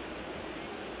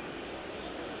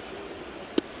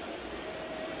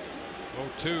 Oh,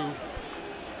 2.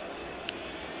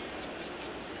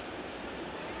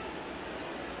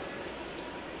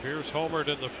 Pierce homered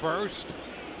in the first.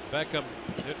 Beckham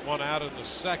hit one out in the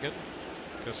second.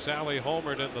 Casale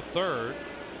homered in the third.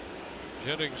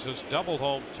 Jennings has doubled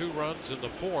home 2 runs in the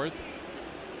fourth.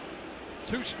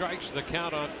 2 strikes to the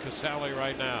count on Casale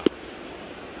right now.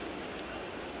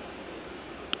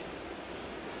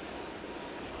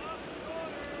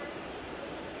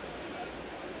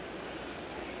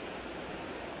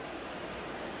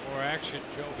 More action.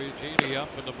 Joe Vigini up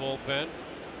in the bullpen.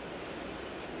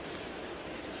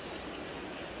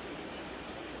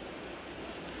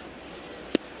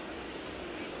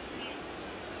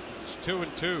 It's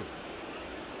 2-2.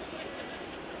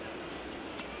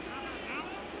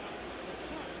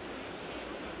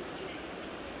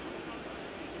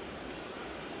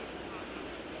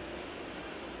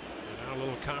 Now a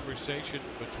little conversation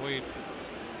between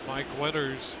Mike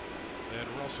Winters and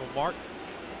Russell Martin.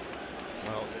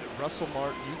 Well, Russell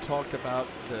Martin, you talked about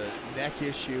the neck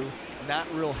issue.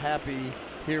 Not real happy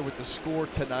here with the score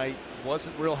tonight.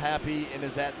 Wasn't real happy in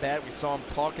his at-bat. We saw him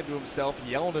talking to himself,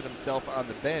 yelling at himself on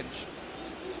the bench.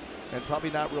 And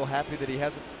probably not real happy that he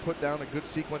hasn't put down a good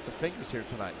sequence of fingers here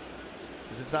tonight,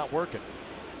 because it's not working.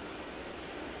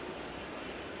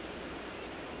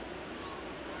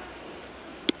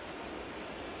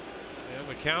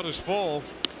 Count is full.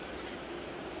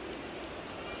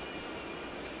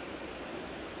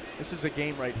 This is a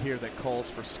game right here that calls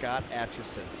for Scott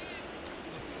Atchison.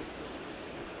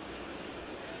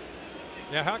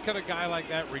 Yeah, how can a guy like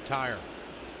that retire?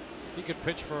 He could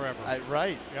pitch forever.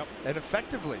 Right. Yep. And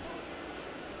effectively.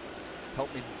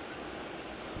 Help me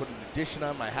put an addition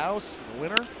on my house in the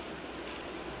winter.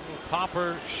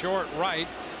 Popper short right.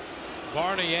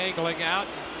 Barney angling out.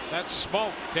 That's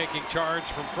Smoke taking charge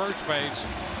from first base.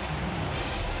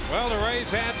 Well, the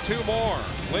Rays add 2 more,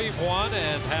 leave 1,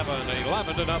 and have an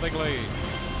 11-0 lead.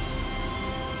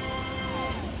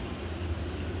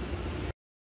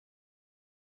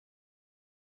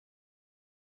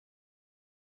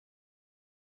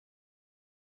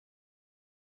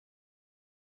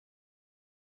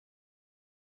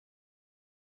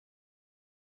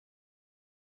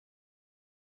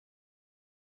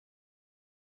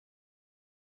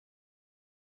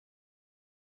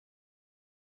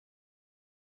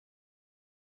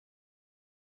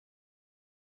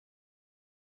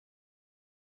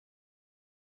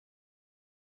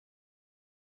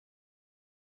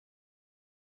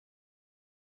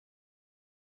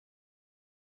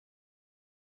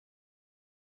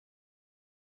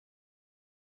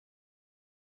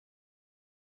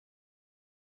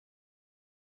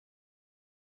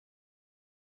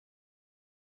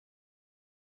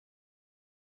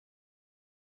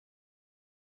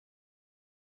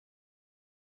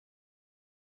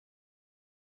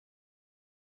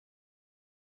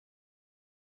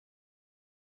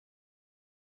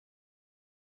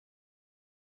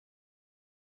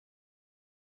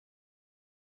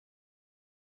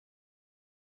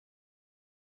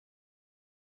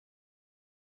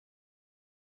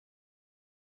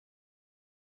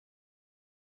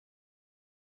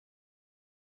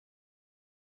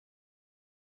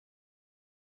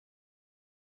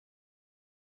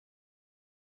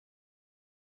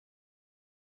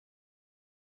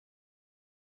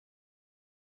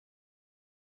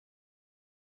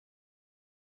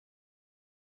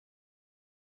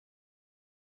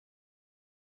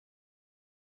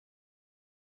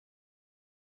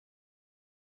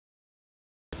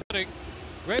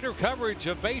 Greater coverage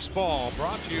of baseball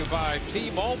brought to you by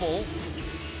T-Mobile.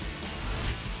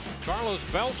 Carlos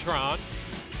Beltran.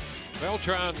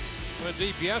 Beltran went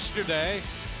deep yesterday.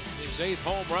 His 8th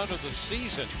home run of the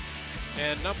season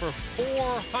and number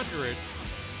 400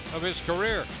 of his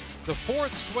career. The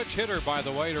 4th switch hitter, by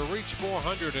the way, to reach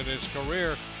 400 in his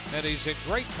career, and he's in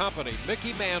great company.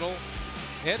 Mickey Mantle,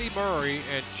 Eddie Murray,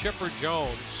 and Chipper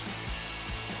Jones.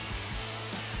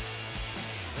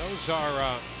 Those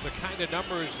are the kind of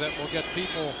numbers that will get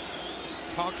people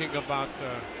talking about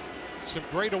some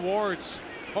great awards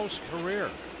post-career.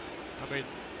 I mean,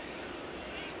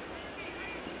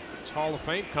 it's Hall of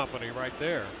Fame company right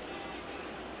there.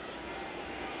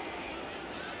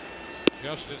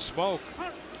 Justin Smoke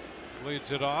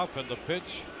leads it off, and the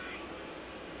pitch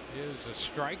is a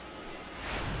strike.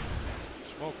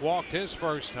 Smoke walked his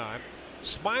first time.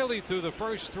 Smiley, through the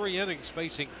first 3 innings,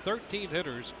 facing 13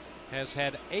 hitters, has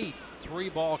had 8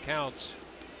 3-ball counts.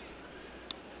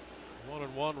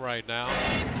 1-1 right now.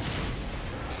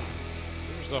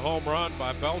 Here's the home run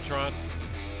by Beltran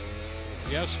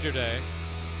yesterday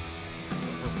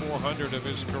for 400 of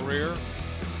his career.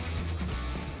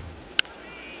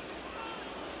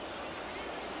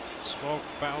 Smoke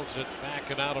fouls it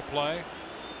back and out of play.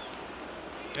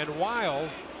 And while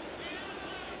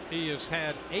he has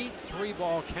had 8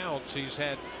 3-ball counts, he's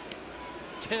had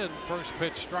 10 first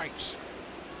pitch strikes.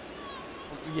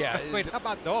 Yeah. I mean, how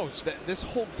about those? This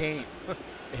whole game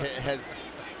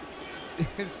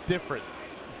is different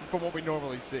from what we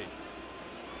normally see.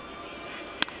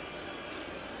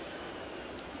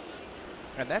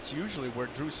 And that's usually where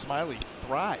Drew Smiley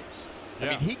thrives. Yeah. I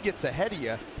mean, he gets ahead of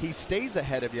you, he stays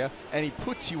ahead of you, and he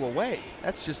puts you away.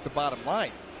 That's just the bottom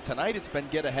line. Tonight it's been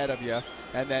get ahead of you,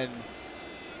 and then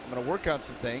I'm going to work on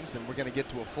some things, and we're going to get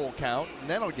to a full count, and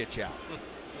then I'll get you out.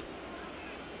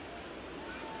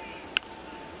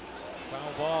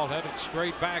 Foul ball headed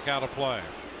straight back out of play.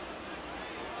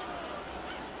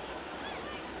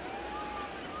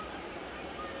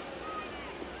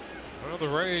 Well, the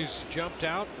Rays jumped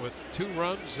out with 2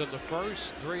 runs in the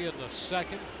first, 3 in the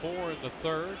second, 4 in the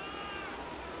third,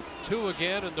 2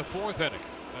 again in the 4th inning.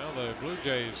 Now the Blue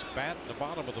Jays bat in the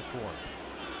bottom of the 4th.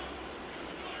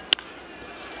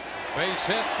 Base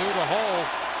hit through the hole.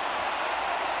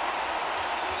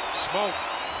 Smoke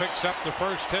picks up the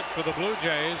first hit for the Blue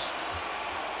Jays,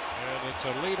 and it's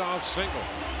a leadoff single.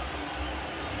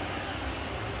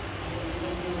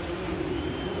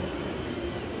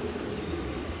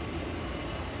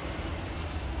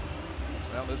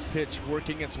 Well, this pitch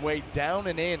working its way down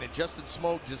and in, and Justin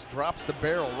Smoke just drops the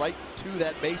barrel right to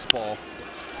that baseball.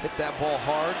 Hit that ball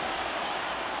hard.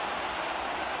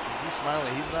 Drew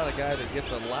Smyly, he's not a guy that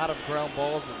gets a lot of ground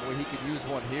balls, but boy, he could use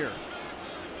one here.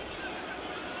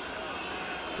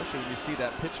 Especially when you see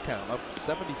that pitch count up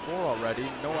 74 already,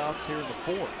 no outs here in the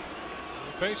fourth.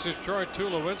 He faces Troy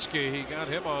Tulowitzki. He got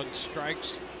him on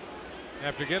strikes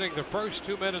after getting the first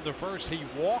 2 men in the first. He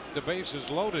walked the bases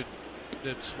loaded,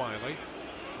 did Smyly,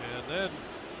 and then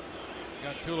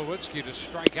got Tulowitzki to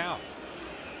strike out.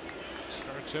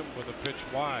 Starts him with a pitch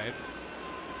wide.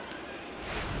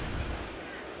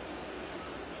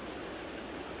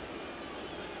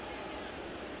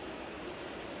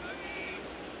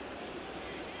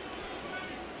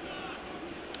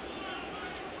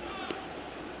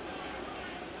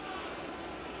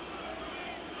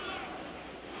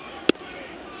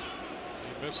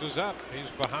 Misses up. He's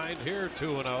behind here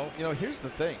 2-0. You know, here's the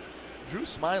thing. Drew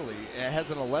Smyly has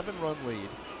an 11-run lead,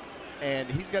 and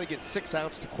he's got to get 6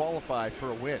 outs to qualify for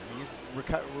a win. He's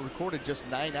recorded just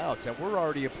 9 outs, and we're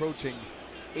already approaching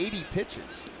 80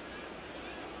 pitches.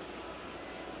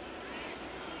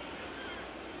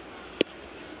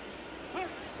 It's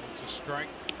a strike.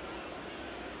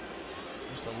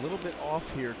 Just a little bit off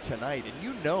here tonight, and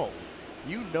you know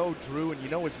Drew, and you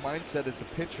know his mindset as a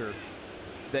pitcher,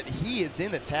 that he is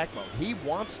in attack mode. He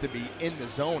wants to be in the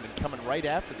zone and coming right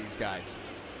after these guys.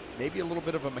 Maybe a little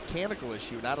bit of a mechanical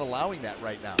issue, not allowing that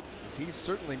right now, because he's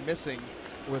certainly missing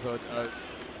with a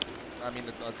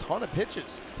ton of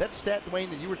pitches. That stat, Dwayne,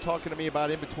 that you were talking to me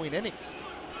about in between innings,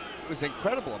 it was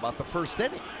incredible about the first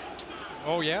inning.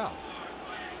 Oh yeah,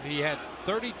 he had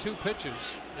 32 pitches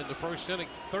in the first inning,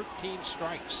 13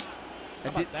 strikes. How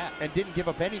about that? And didn't give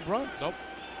up any runs. Nope.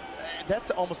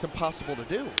 That's almost impossible to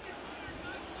do.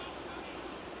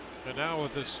 And now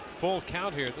with this full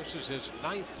count here, this is his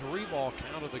 9th 3-ball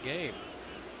count of the game.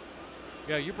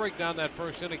 Yeah, you break down that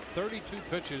first inning, 32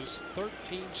 pitches,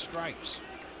 13 strikes.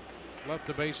 Left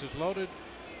the bases loaded,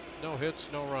 no hits,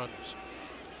 no runs.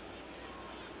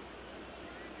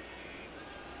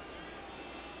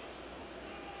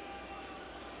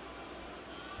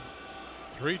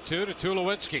 Three-two to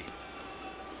Tulowitzki.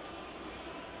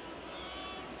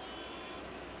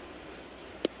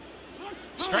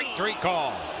 Strike 3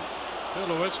 call.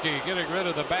 Tulowitzki getting rid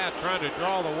of the bat, trying to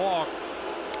draw the walk.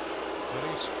 But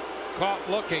he's caught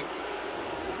looking.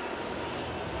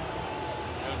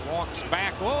 And walks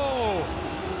back. Whoa!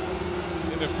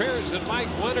 It appears that Mike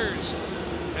Winters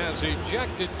has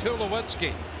ejected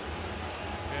Tulowitzki.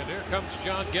 And here comes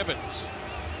John Gibbons.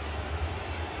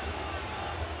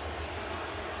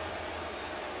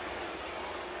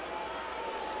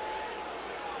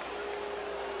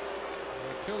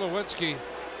 Tulowitzki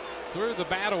threw the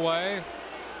bat away.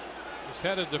 He's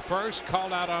headed to first,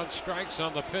 called out on strikes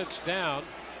on the pitch down.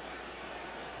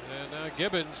 And now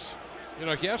Gibbons, you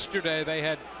know, yesterday they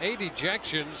had 8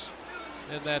 ejections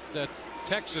in that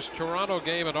Texas-Toronto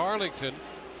game at Arlington.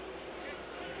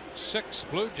 6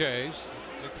 Blue Jays,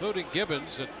 including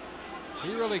Gibbons, and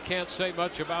he really can't say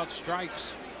much about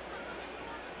strikes.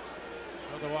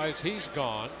 Otherwise, he's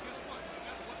gone.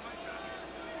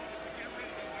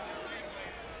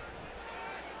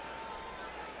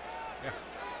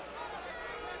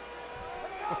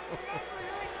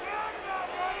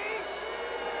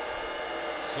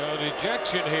 So an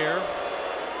ejection here.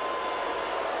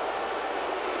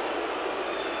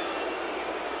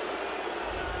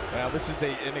 Well, this is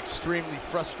an extremely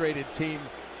frustrated team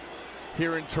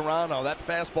here in Toronto. That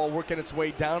fastball working its way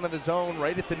down in the zone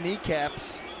right at the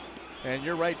kneecaps. And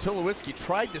you're right, Tulowitzki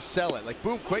tried to sell it. Like,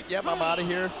 boom, quick, yep, I'm out of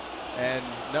here. And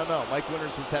no, Mike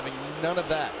Winters was having none of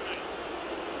that.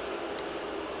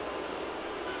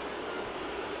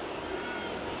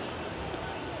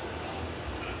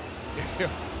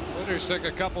 Winters took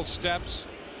a couple steps,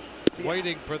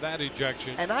 waiting for that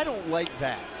ejection. And I don't like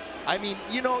that. I mean,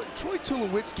 you know, Troy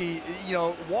Tulowitzki, you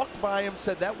know, walked by him,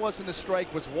 said that wasn't a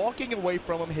strike, was walking away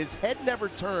from him. His head never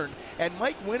turned, and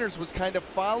Mike Winters was kind of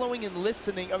following and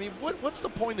listening. I mean, what's the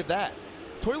point of that?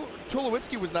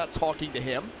 Tulowitzki was not talking to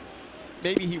him.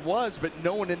 Maybe he was, but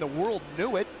no one in the world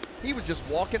knew it. He was just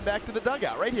walking back to the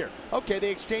dugout right here. Okay,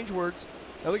 they exchange words.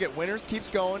 Now look at Winters keeps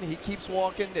going. He keeps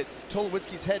walking.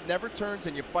 Tulowitzki's head never turns,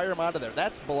 and you fire him out of there.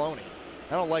 That's baloney.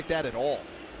 I don't like that at all.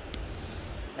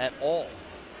 At all.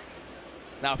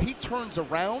 Now, if he turns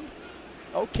around,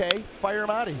 okay, fire him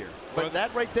out of here. But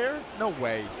that right there, no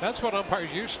way. That's what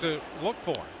umpires used to look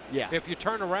for. Yeah. If you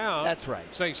turn around, that's right,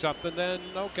 say something, then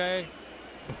okay.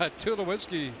 But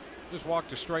Tulowitzki just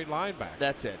walked a straight line back.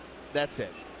 That's it. That's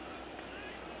it.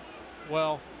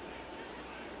 Well,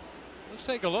 Let's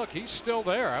take a look. He's still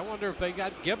there. I wonder if they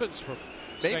got Gibbons for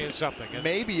saying something. And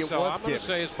maybe it so was I'm going to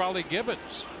say it's probably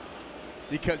Gibbons.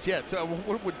 Because, yeah,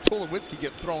 what would Tulowitzki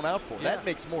get thrown out for? Yeah. That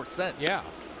makes more sense. Yeah.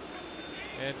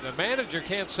 And the manager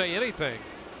can't say anything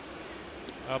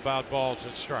about balls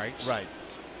and strikes. Right.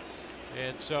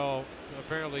 And so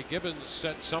apparently Gibbons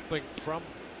said something from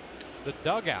the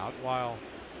dugout while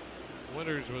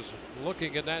Winters was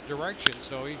looking in that direction.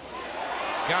 So he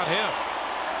got him.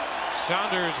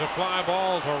 Saunders, a fly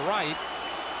ball to right.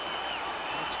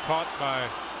 It's caught by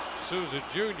Souza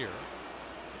Jr.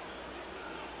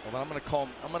 Well, I'm going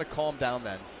to calm down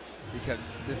then,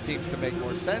 because this seems to make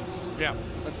more sense. Yeah.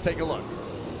 Let's take a look.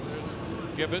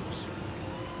 There's Gibbons.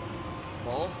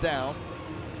 Ball's down.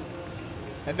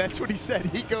 And that's what he said.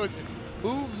 He goes,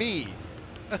 "Who, me?"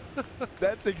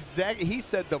 That's exactly. He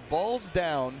said the ball's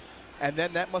down, and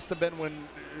then that must have been when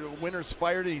Winters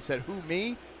fired it. He said, "Who,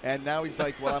 me?" And now he's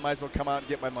like, "Well, I might as well come out and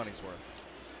get my money's worth."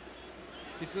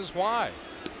 He says, "Why?"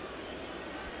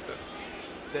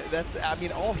 I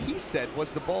mean, all he said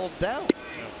was the ball's down.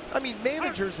 Yeah. I mean,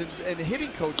 managers and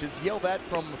hitting coaches yell that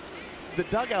from the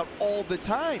dugout all the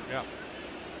time. Yeah.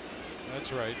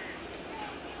 That's right.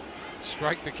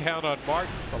 Strike the count on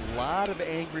Martin. There's a lot of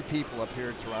angry people up here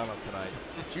in Toronto tonight.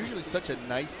 It's usually such a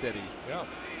nice city. Yeah.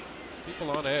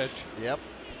 People on edge. Yep.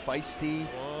 Feisty.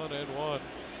 1-1.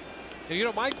 And you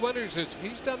know, Mike Winters,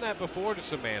 he's done that before to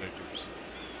some managers.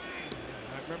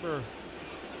 I remember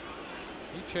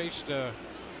he chased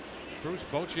Bruce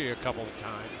Bochy a couple of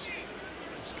times.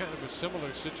 It's kind of a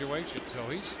similar situation. So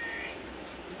he's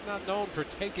not known for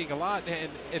taking a lot,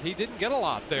 and he didn't get a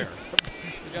lot there.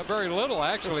 He got very little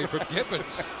actually from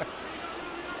Gibbons.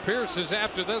 Pierce is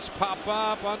after this, pop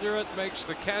up under it, makes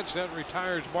the catch, then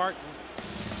retires Martin.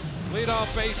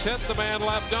 Leadoff base hit, the man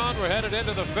left on. We're headed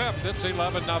into the fifth. It's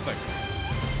 11-0.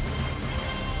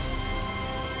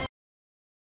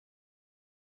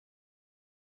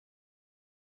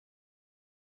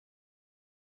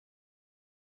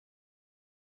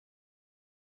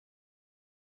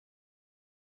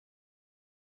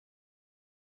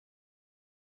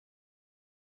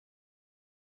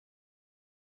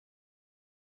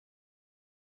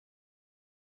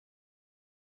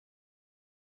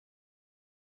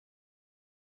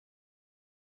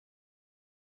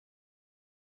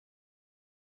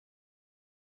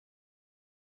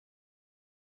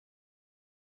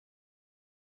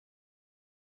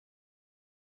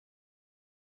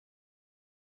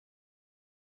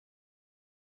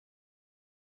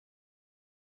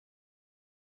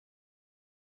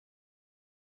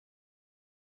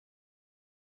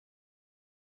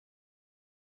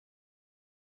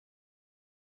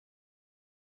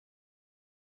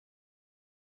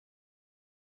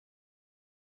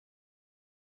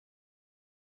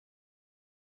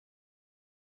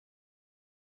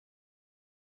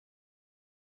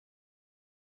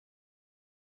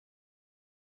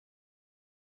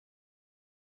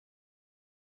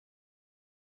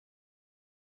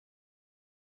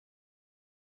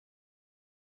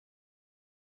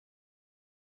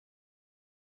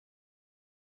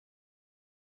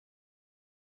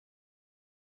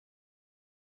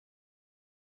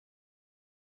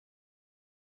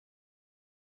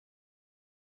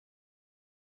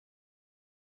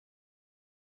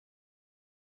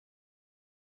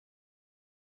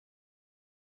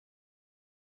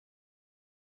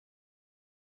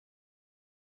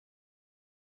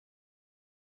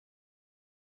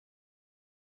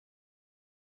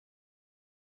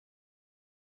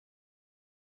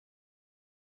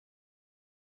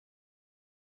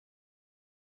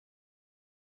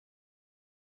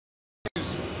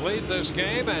 Lead this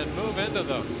game and move into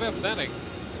the fifth inning.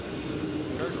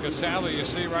 Kurt Casale, you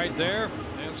see right there,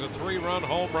 has a 3-run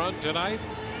home run tonight.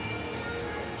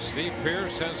 Steve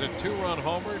Pearce has a 2-run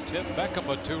homer. Tim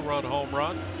Beckham a 2-run home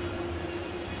run.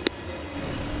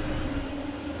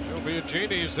 Joe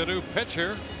Biagini is the new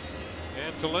pitcher.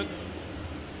 Antolin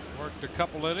worked a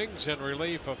couple innings in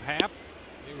relief of Happ.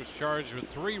 He was charged with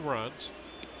 3 runs.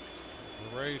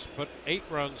 The Rays put 8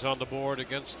 runs on the board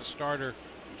against the starter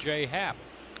Jay Happ.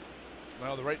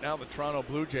 Well, right now the Toronto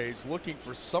Blue Jays looking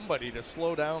for somebody to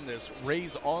slow down this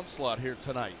Rays onslaught here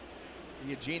tonight.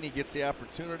 Biagini gets the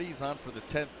opportunity. He's on for the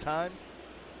 10th time.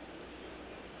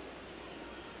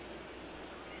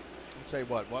 I'll tell you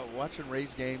what, watching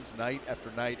Rays games night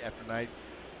after night after night,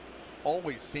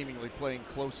 always seemingly playing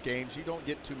close games. You don't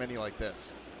get too many like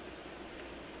this.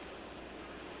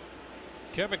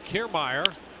 Kevin Kiermaier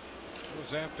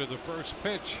goes after the first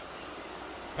pitch,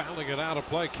 fouling it out of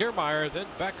play. Kiermaier, then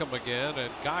Beckham again,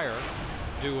 and Geyer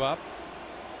due up.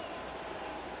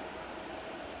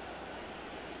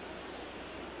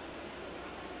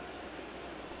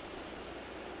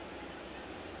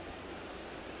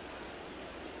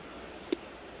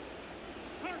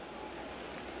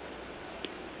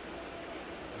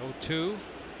 2.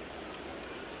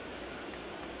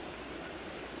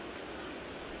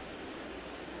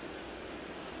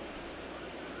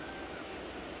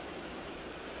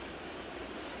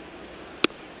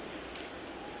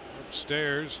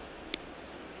 Upstairs.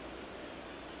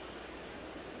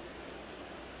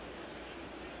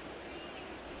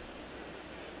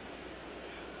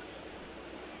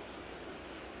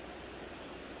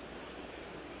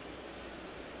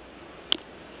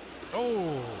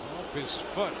 Oh, off his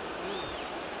foot.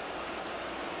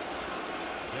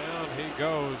 Down he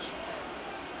goes.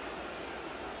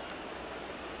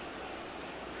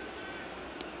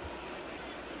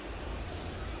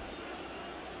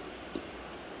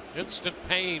 Instant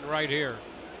pain right here.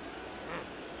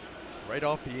 Right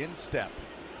off the instep.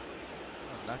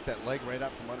 Knocked that leg right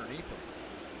out from underneath him.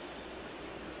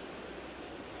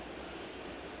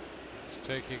 He's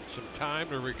taking some time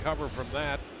to recover from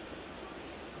that.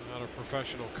 Out of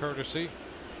professional courtesy.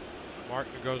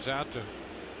 Martin goes out to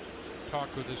talk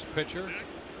with his pitcher.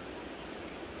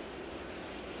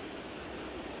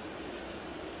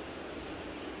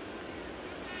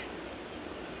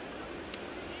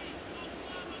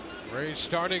 Rays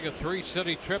starting a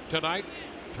 3-city trip tonight.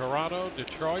 Toronto,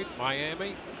 Detroit,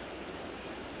 Miami.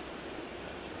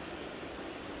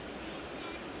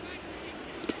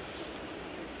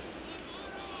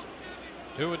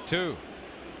 Two and 2.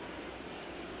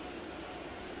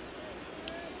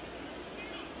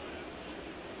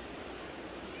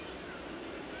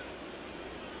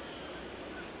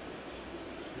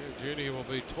 Judy will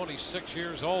be 26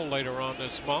 years old later on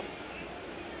this month.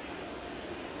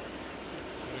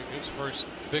 Getting his first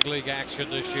big league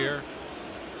action this year.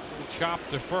 Chop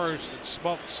to first, and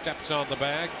Smoke steps on the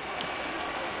bag.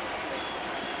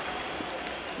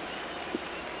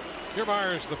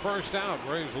 Kiermaier's the first out.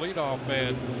 Ray's leadoff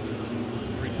man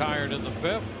retired in the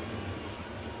 5th.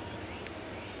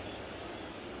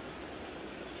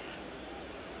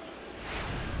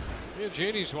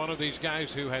 Gianni's one of these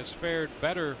guys who has fared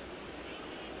better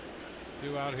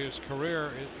throughout his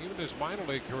career, even his minor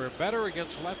league career, better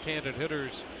against left-handed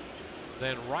hitters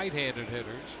than right-handed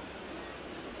hitters.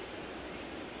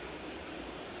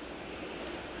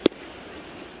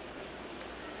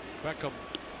 Beckham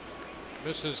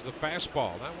misses the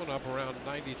fastball. That one up around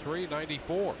 93,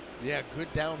 94. Yeah,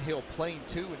 good downhill plane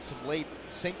too, and some late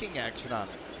sinking action on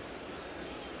it.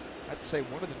 I'd say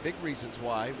one of the big reasons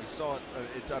why we saw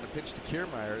it on a pitch to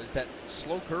Kiermaier is that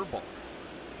slow curveball.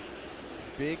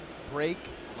 Big break,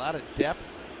 a lot of depth.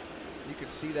 You can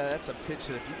see that that's a pitch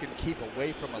that if you can keep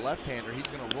away from a left-hander, he's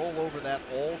going to roll over that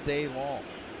all day long.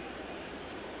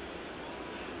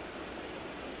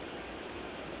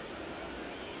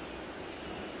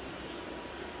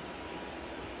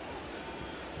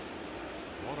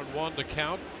 One and one to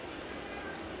count.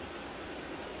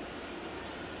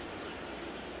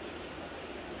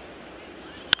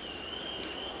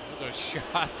 Another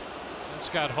shot. It's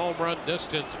got home run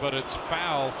distance, but it's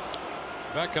foul.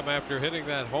 Beckham, after hitting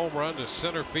that home run to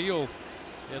center field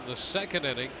in the 2nd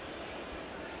inning.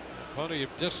 Plenty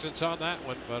of distance on that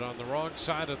one, but on the wrong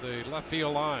side of the left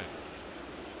field line.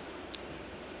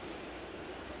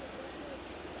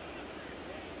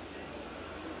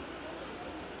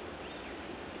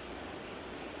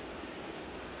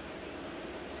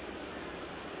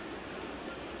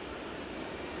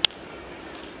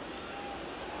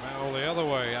 Foul the other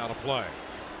way, out of play.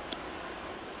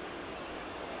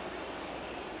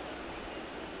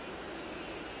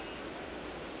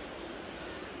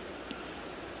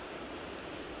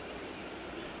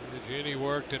 Genie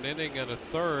worked an inning and a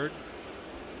third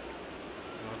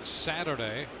on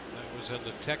Saturday. That was in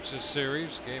the Texas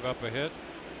series. Gave up a hit.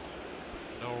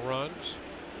 No runs.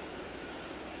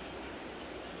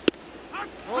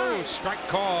 Oh, strike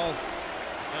call.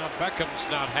 Now Beckham's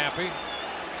not happy.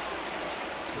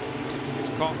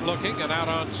 He's caught looking and out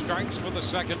on strikes for the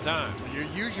 2nd time. You're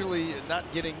usually not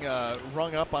getting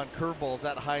rung up on curveballs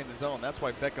that high in the zone. That's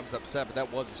why Beckham's upset, but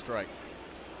that was a strike.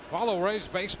 Follow Rays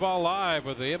Baseball live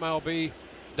with the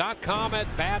MLB.com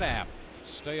at Bat app.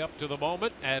 Stay up to the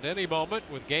moment at any moment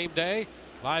with Game Day,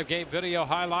 live game video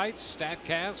highlights,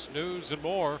 StatCast, news, and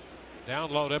more.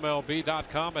 Download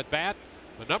MLB.com at Bat,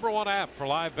 the #1 app for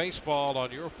live baseball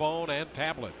on your phone and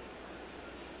tablet.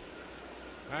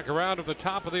 Back around to the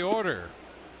top of the order.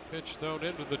 Pitch thrown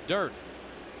into the dirt.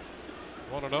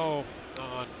 1-0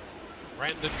 on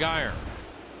Brandon Guyer.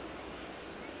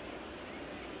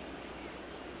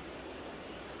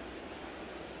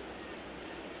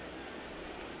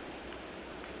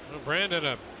 Well, Brandon,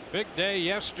 a big day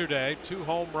yesterday. 2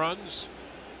 home runs,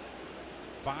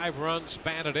 5 runs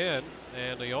batted in,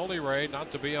 and the only Ray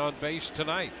not to be on base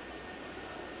tonight.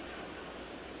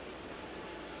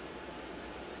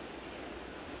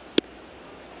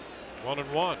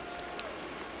 1-1.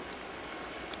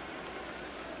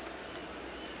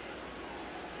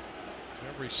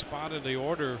 Every spot in the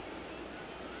order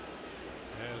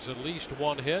has at least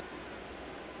one hit.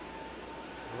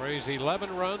 Rays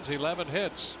 11 runs, 11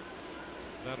 hits.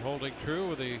 That holding true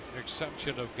with the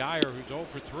exception of Geyer, who's 0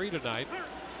 for 3 tonight.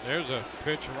 There's a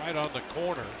pitch right on the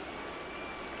corner.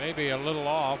 Maybe a little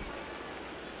off.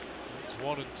 It's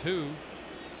 1-2. There's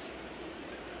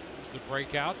the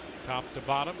breakout, top to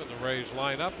bottom, and the Rays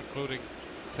line up, including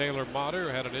Taylor Motter, who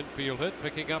had an infield hit,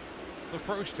 picking up the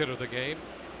first hit of the game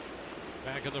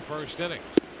back in the first inning.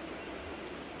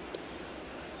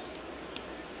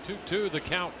 2-2 the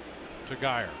count to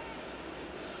Geyer.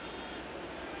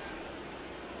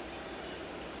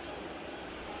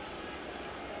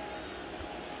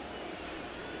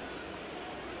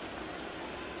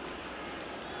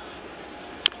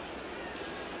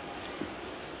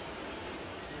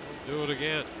 Do it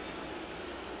again.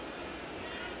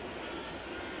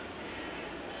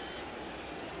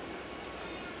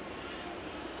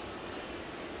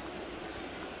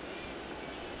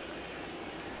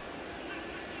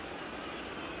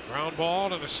 Ground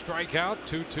ball and a strikeout.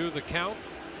 2-2 the count.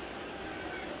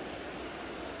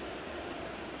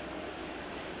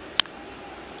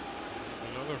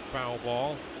 Another foul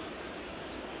ball.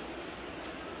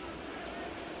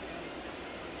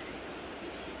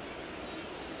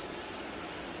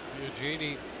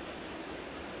 Eugenie,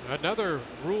 another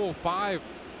Rule 5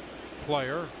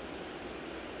 player,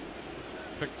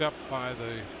 picked up by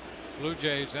the Blue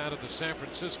Jays out of the San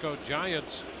Francisco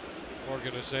Giants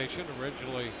organization,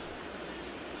 originally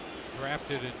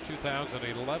drafted in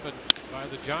 2011 by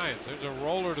the Giants. There's a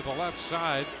roller to the left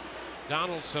side.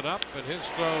 Donaldson up, and his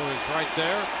throw is right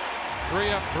there. 3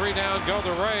 up, 3 down go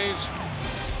the Rays.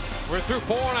 We're through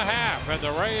 4.5, and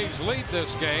the Rays lead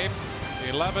this game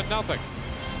 11-0.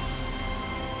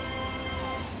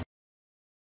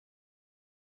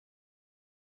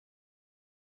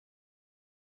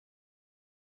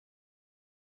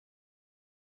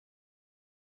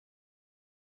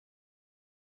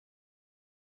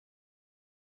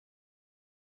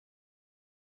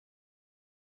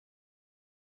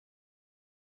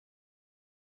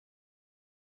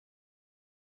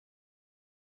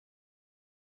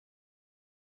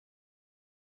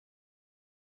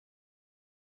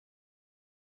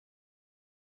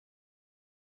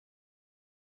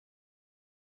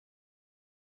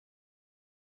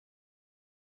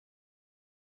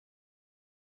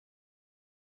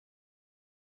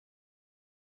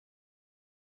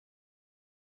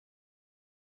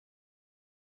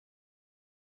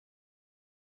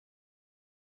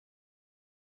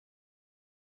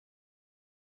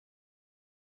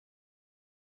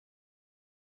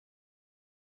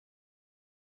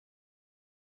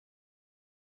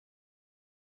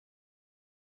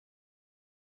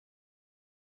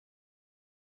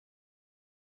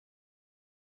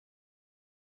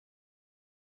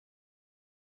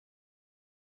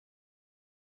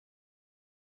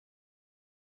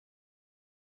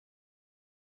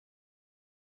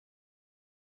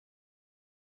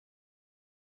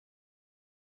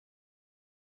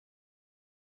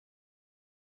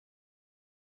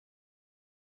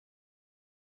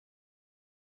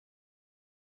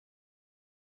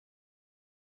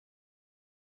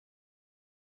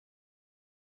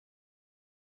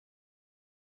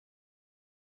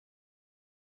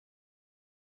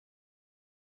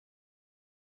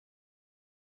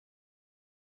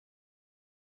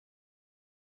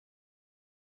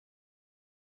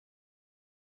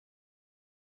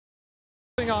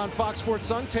 On Fox Sports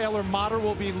Sun, Taylor Motter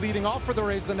will be leading off for the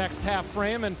Rays the next half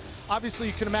frame, and obviously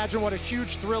you can imagine what a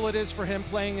huge thrill it is for him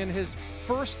playing in his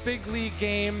first big league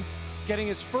game, getting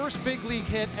his first big league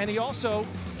hit, and he also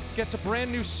gets a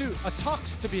brand new suit, a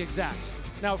tux to be exact.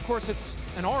 Now, of course, it's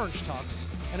an orange tux,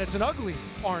 and it's an ugly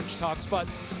orange tux, but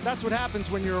that's what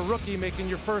happens when you're a rookie making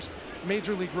your first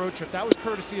major league road trip. That was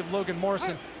courtesy of Logan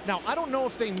Morrison. Now, I don't know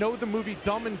if they know the movie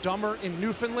Dumb and Dumber in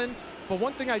Newfoundland, but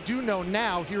one thing I do know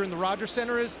now here in the Rogers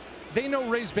Center is they know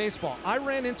Rays baseball. I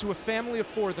ran into a family of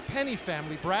 4, the Penny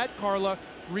family, Brad, Carla,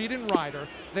 Reed, and Ryder.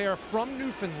 They are from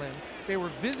Newfoundland. They were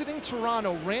visiting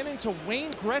Toronto, ran into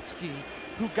Wayne Gretzky,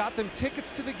 who got them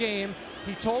tickets to the game.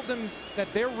 He told them that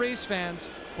they're Rays fans.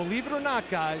 Believe it or not,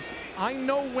 guys, I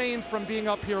know Wayne from being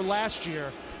up here last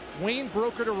year. Wayne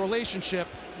brokered a relationship.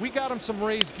 We got him some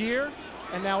Rays gear,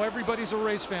 and now everybody's a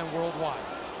Rays fan worldwide.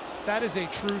 That is a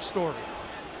true story.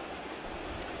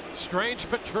 Strange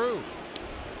but true.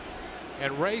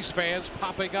 And Rays fans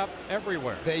popping up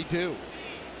everywhere. They do.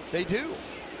 They do.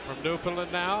 From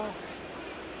Newfoundland now.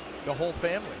 The whole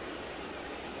family.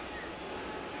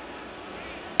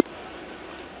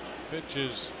 Pitch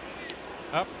is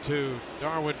up to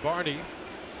Darwin Barney.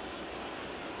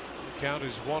 The count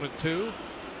is 1-2. Little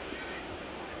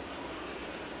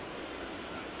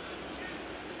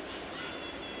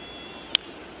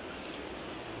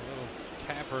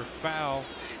tapper foul.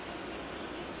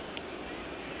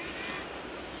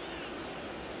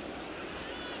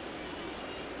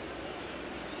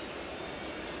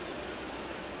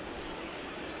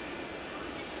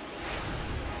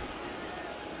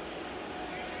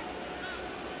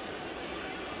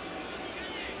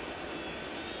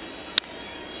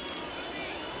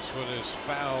 One is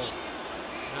foul,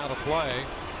 out of play.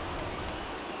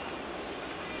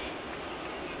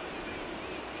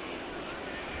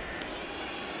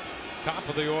 Top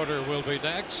of the order will be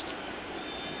next.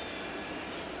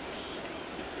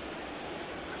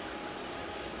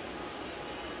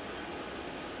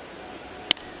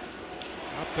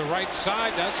 Up the right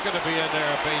side, that's going to be in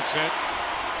there, a base hit.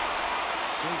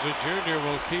 Souza Jr.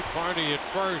 will keep Barney at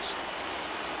first.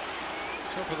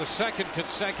 So for the second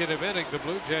consecutive inning, the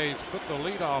Blue Jays put the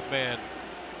leadoff man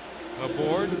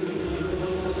aboard. 2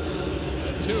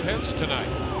 hits tonight.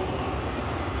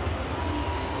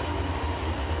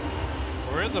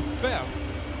 We're in the 5th,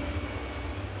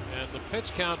 and the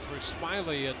pitch count for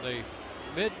Smiley in the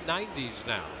mid-90s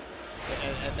now.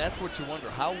 And that's what you wonder.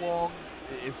 How long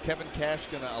is Kevin Cash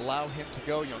going to allow him to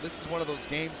go? You know, this is one of those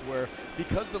games where,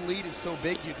 because the lead is so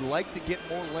big, you'd like to get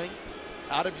more length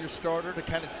out of your starter to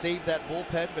kind of save that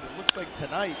bullpen, but it looks like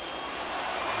tonight.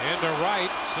 And to right,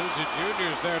 Souza Jr.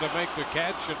 is there to make the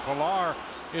catch, and Pilar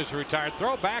is retired.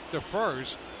 Throw back to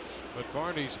first, but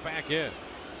Barney's back in.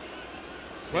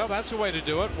 Well, that's the way to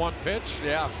do it. One pitch.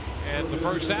 Yeah. And the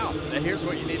first out. And here's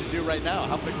what you need to do right now.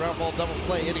 Hop the ground ball double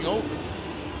play, inning over.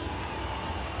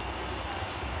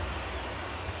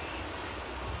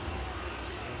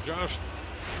 Josh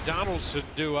Donaldson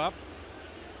due up.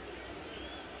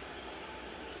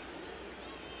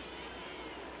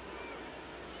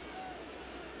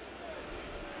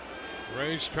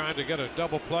 Rays trying to get a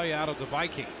double play out of the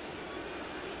Viking.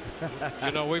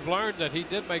 You know, we've learned that he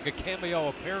did make a cameo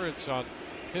appearance on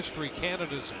History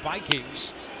Canada's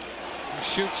Vikings. He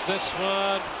shoots this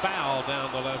one foul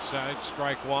down the left side,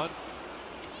 strike one.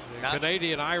 The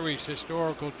Canadian-Irish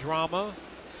historical drama,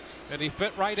 and he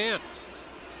fit right in.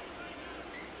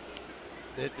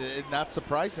 Not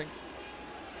surprising.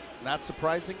 Not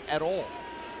surprising at all.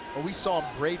 Well, we saw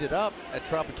him braided up at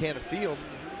Tropicana Field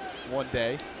one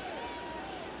day.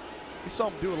 We saw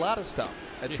him do a lot of stuff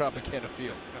at Tropicana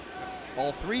Field.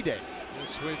 All 3 days.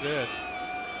 Yes, we did.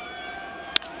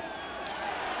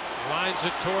 Lines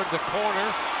it toward the corner.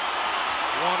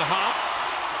 One hop.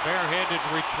 Barehanded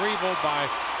retrieval by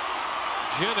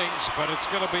Jennings, but it's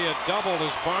going to be a double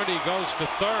as Barney goes to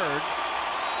third.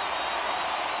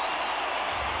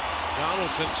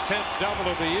 Donaldson's 10th double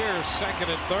of the year, second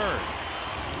and third.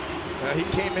 He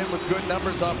came in with good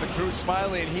numbers off of Drew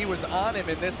Smiley, and he was on him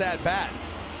in this at-bat.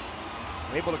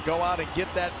 Able to go out and get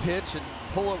that pitch and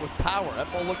pull it with power. That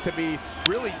ball looked to be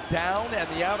really down and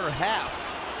the outer half.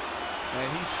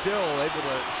 And he's still able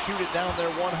to shoot it down there,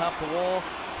 one hop the wall.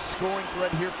 Scoring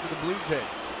threat here for the Blue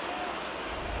Jays.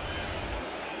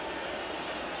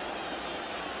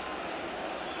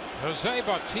 Jose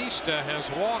Bautista has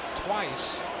walked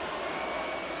twice.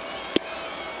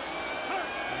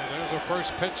 And there's a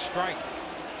first pitch strike.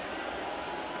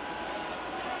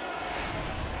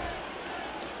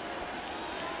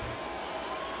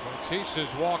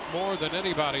 Bautista's walked more than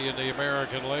anybody in the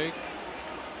American League.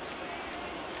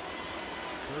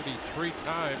 33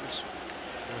 times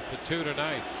with the 2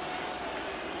 tonight.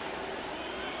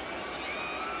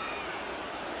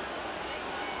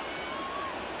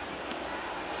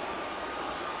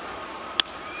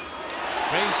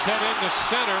 Base hit into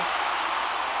center.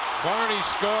 Barney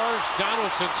scores.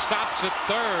 Donaldson stops at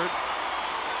third.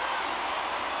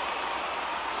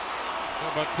 So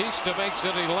Bautista makes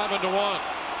it 11-1.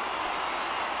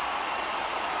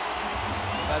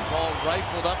 That ball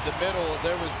rifled up the middle.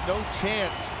 There was no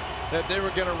chance that they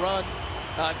were going to run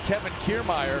on Kevin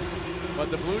Kiermaier,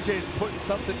 but the Blue Jays putting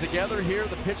something together here.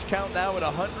 The pitch count now at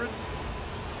 100.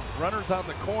 Runners on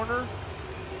the corner.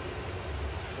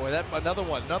 Boy, that another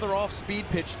one, another off-speed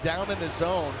pitch down in the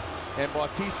zone, and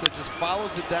Bautista just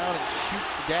follows it down and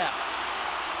shoots the gap.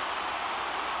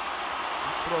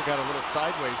 This throw got a little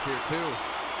sideways here too.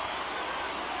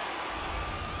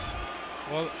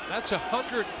 Well, that's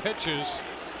 100 pitches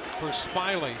for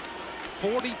Smiley,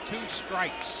 42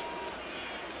 strikes.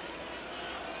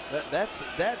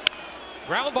 That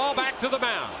ground ball back to the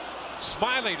mound.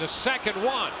 Smiley to second,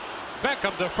 one.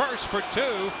 Beckham to first for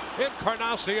two.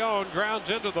 Encarnacion grounds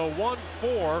into the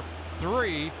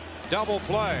 1-4-3 double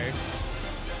play.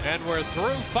 And we're through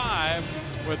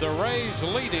 5 with the Rays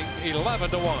leading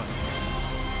 11-1.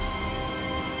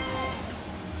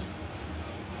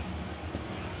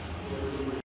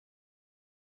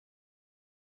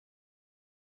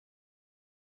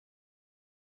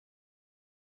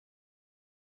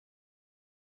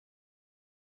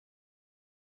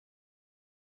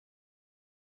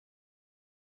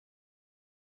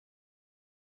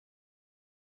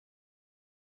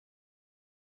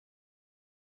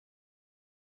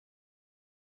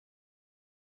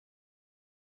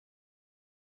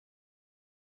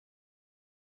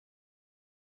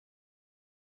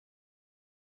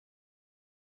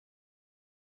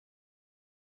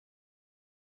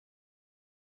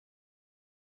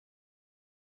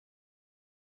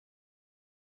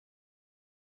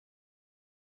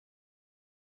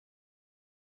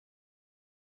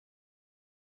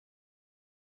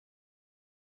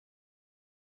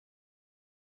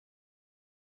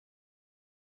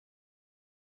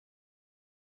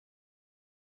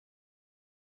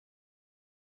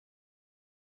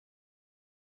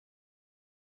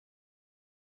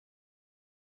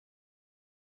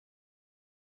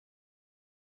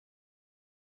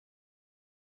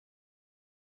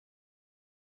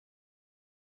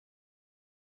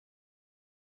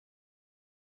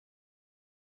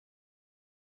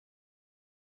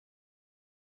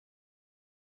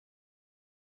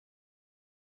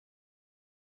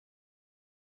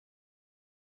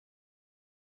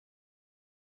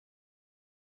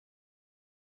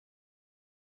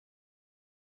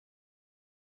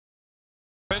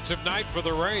 Defensive night for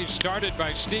the Rays, started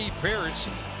by Steve Pearce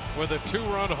with a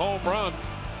 2-run home run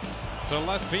to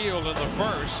left field in the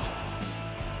first.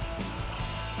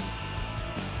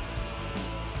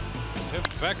 Tim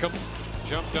Beckham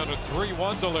jumped on a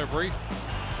 3-1 delivery,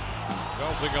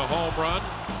 belting a home run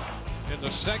in the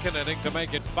second inning to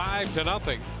make it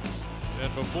 5-0.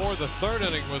 And before the third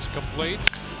inning was complete,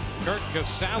 Kurt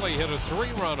Casale hit a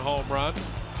 3-run home run,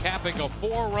 capping a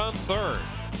 4-run third.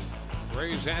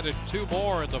 Rays added 2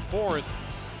 more in the fourth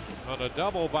on a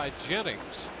double by Jennings,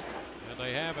 and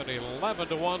they have an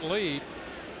 11-1 lead.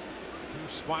 Drew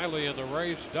Smiley in the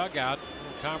Rays dugout.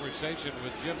 A conversation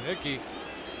with Jim Hickey.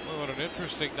 Well, what an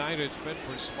interesting night it's been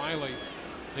for Smiley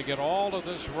to get all of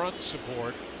this run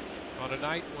support on a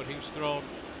night when he's thrown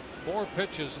more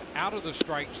pitches out of the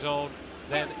strike zone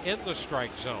than in the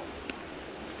strike zone.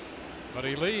 But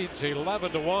he leads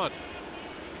 11-1.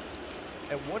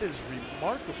 And what is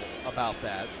remarkable about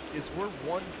that is we're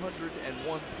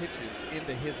 101 pitches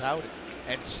into his outing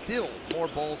and still more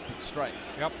balls than strikes.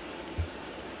 Yep.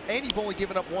 And you've only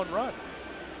given up 1 run.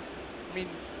 I mean,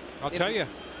 I'll tell you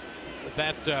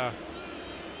that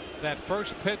that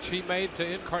first pitch he made to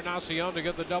Encarnacion to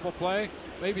get the double play,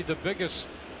 maybe the biggest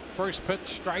first pitch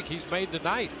strike he's made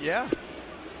tonight. Yeah.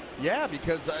 Yeah,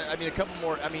 because I mean, a couple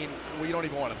more. I mean, we don't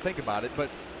even want to think about it, but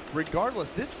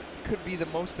regardless, this could be the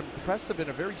most impressive, in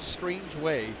a very strange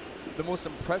way, the most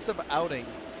impressive outing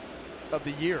of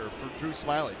the year for Drew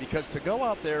Smiley, because to go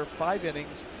out there 5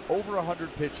 innings, over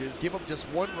 100 pitches, give up just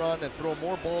 1 run and throw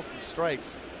more balls than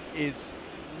strikes is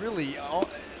really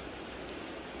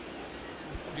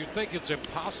You'd think it's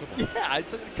impossible. Yeah,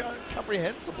 it's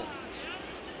incomprehensible.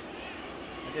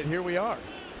 And yet here we are.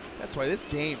 That's why this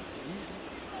game,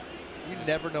 you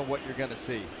never know what you're going to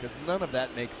see, because none of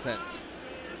that makes sense.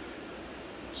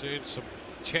 Seen some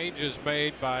changes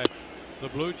made by the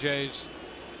Blue Jays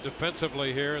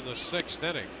defensively here in the 6th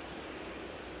inning.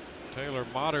 Taylor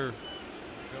Motter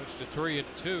goes to 3-2.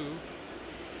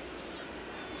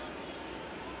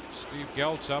 Steve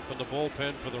Geltz up in the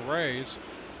bullpen for the Rays.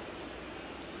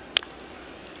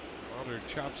 Motter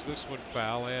chops this one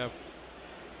foul. They have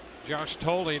Josh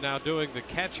Tolley now doing the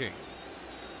catching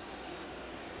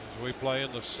as we play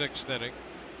in the 6th inning.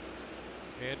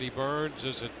 Andy Burns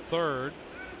is at third.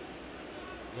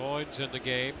 Goins in the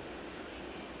game.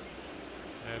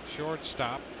 At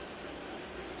shortstop,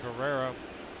 Carrera,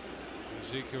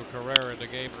 Ezekiel Carrera in the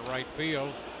game in right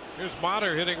field. Here's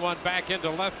Motter hitting one back into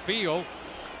left field,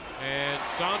 and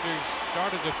Saunders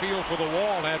started the field for the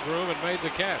wall, had room, and made the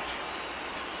catch.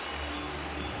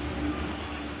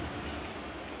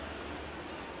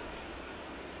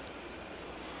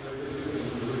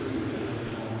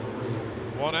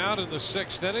 One out in the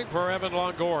 6th inning for Evan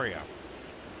Longoria.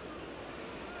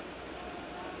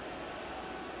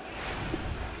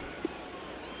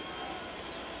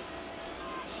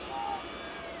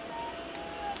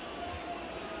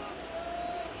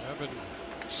 Evan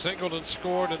singled and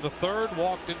scored in the 3rd,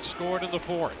 walked and scored in the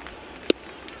 4th.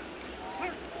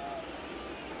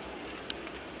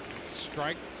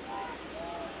 Strike.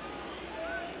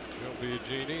 Joe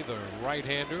Biagini, the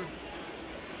right-hander.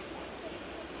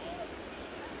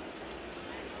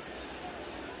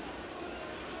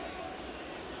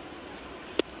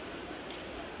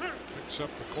 Picks up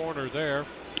the corner there.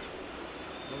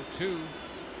 0-2.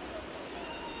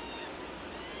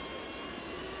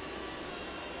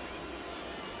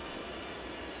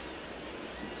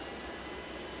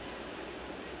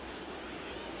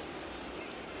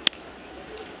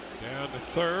 Down to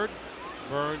third.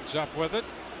 Burns up with it.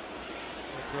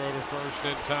 Throw to first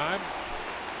in time.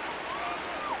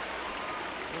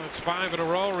 Well, it's 5 in a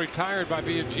row retired by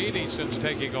Biagini since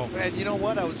taking over. And you know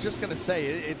what? I was just going to say,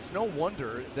 it's no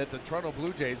wonder that the Toronto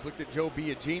Blue Jays looked at Joe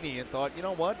Biagini and thought, you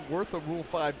know what, worth a Rule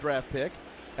 5 draft pick.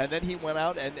 And then he went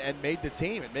out and made the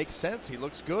team. It makes sense. He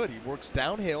looks good. He works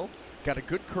downhill, got a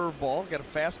good curveball, got a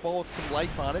fastball with some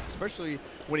life on it, especially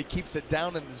when he keeps it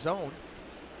down in the zone.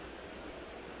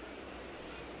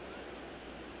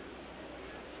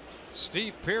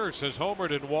 Steve Pearce has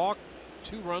homered and walked.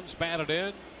 2 runs batted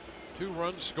in, 2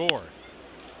 runs scored.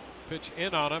 Pitch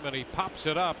in on him and he pops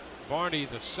it up. Barney,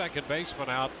 the second baseman,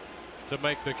 out to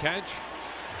make the catch.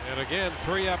 And again,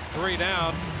 3 up, 3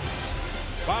 down.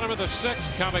 Bottom of the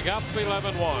 6th coming up,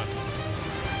 11-1.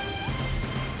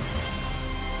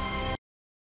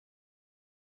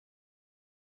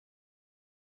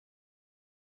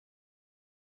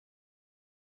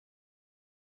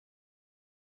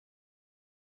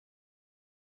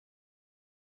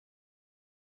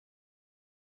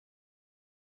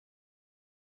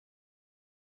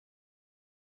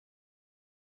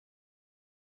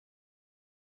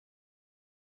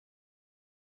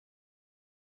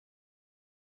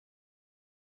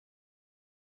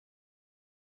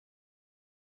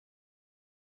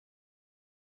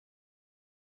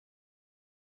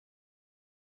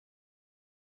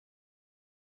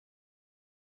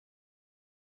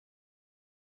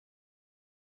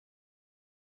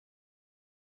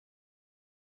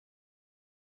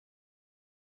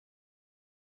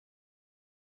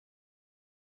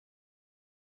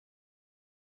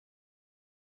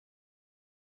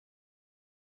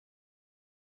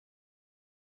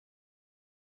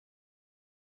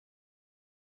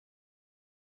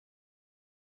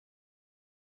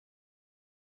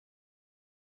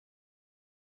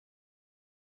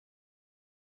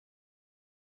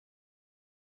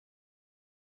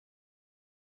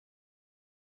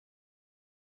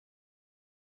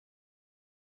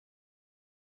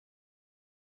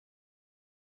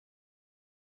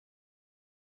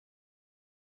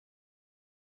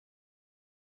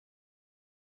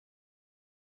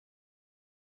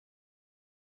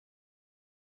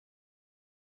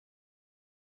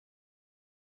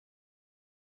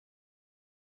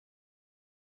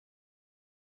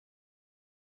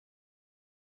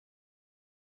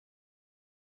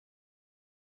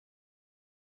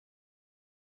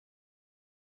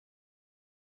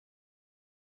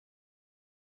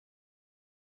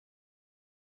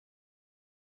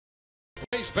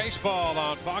 Baseball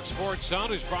on Fox Sports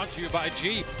Sun is brought to you by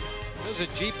Jeep. Visit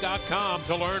Jeep.com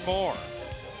to learn more.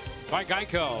 By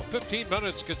Geico, 15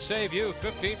 minutes could save you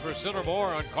 15% or more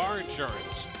on car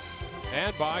insurance.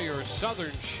 And by your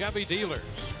Southern Chevy dealers.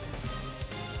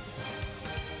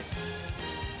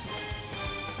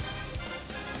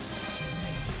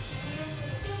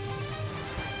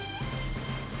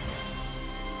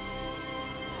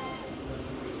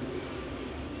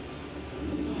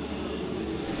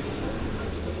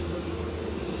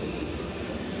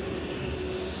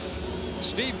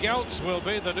 Steve Geltz will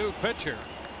be the new pitcher.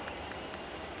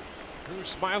 Drew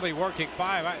Smiley working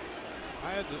 5. I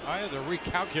had to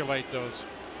recalculate those.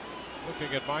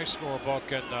 Looking at my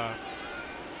scorebook and the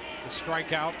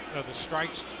strikeout, the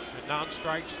strikes and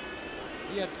non-strikes.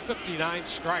 He had 59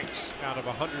 strikes out of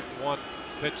 101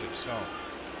 pitches. So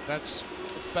that's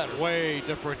better. Way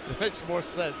different. Makes more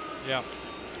sense. Yeah.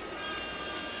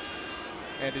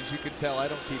 And as you can tell, I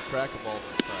don't keep track of balls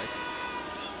and strikes.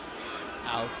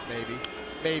 Outs,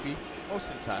 maybe, most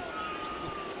of the time.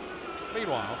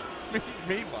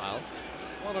 Meanwhile,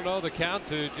 want to know the count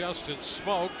to Justin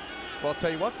Smoak. Well, I'll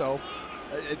tell you what, though,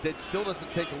 it still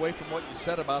doesn't take away from what you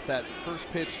said about that first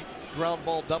pitch ground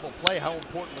ball double play. How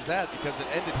important was that? Because it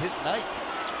ended his night.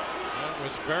 That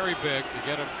was very big to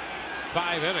get him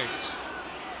 5 innings.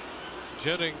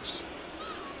 Jennings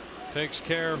takes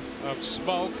care of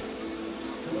Smoak.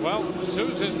 Well,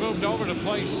 Souza's moved over to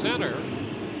play center.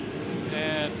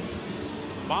 And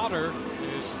Motter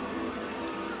is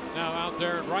now out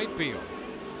there in right field.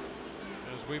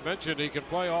 As we mentioned, he can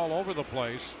play all over the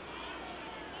place.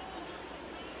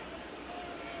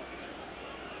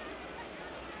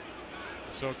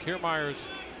 So Kiermaier's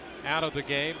out of the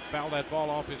game. Fouled that ball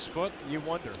off his foot. You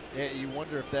wonder. Yeah, you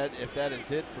wonder if that is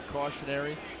hit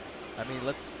precautionary. I mean,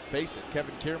 let's face it,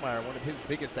 Kevin Kiermaier, one of his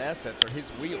biggest assets are his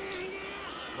wheels.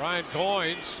 Ryan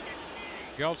Goins.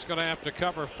 Gelt's going to have to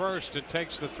cover first and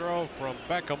takes the throw from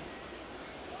Beckham.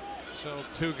 So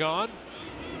 2 gone.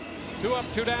 2 up,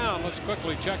 2 down. Let's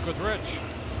quickly check with Rich.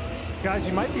 Guys,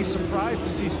 you might be surprised to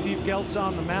see Steve Geltz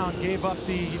on the mound. Gave up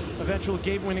the eventual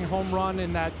game-winning home run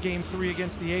in that Game 3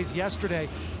 against the A's yesterday.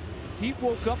 He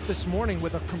woke up this morning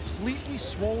with a completely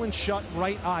swollen shut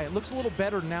right eye. It looks a little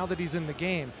better now that he's in the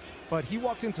game, but he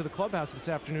walked into the clubhouse this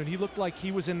afternoon. He looked like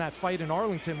he was in that fight in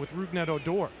Arlington with Rougned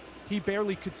Odor. He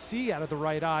barely could see out of the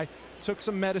right eye. Took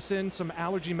some medicine, some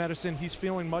allergy medicine. He's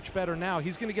feeling much better now.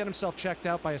 He's going to get himself checked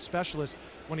out by a specialist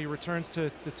when he returns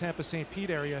to the Tampa St. Pete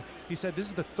area. He said this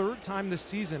is the 3rd time this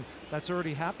season that's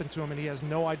already happened to him, and he has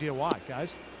no idea why,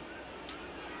 guys.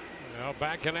 Well,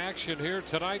 back in action here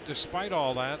tonight despite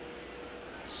all that.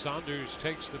 Saunders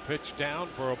takes the pitch down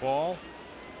for a ball.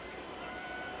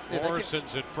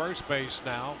 Morrison's at first base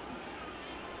now.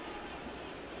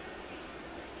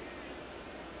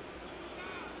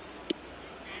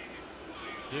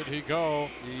 Did he go?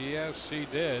 Yes, he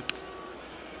did.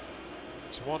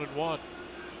 It's 1-1.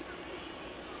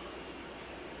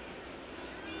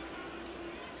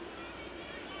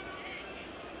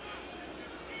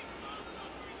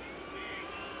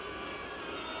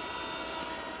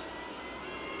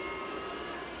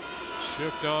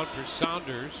 Shift on for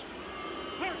Saunders.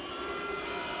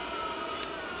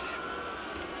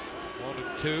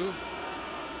 1-2.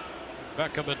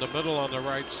 Beckham in the middle on the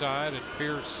right side, and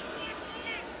Pierce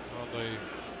on the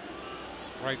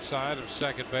right side of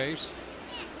second base.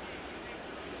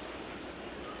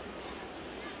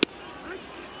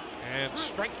 And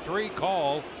strike 3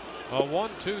 call. A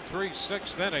 1-2-3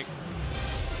 6th inning.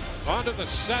 On to the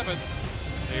 7th.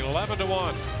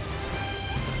 11-1.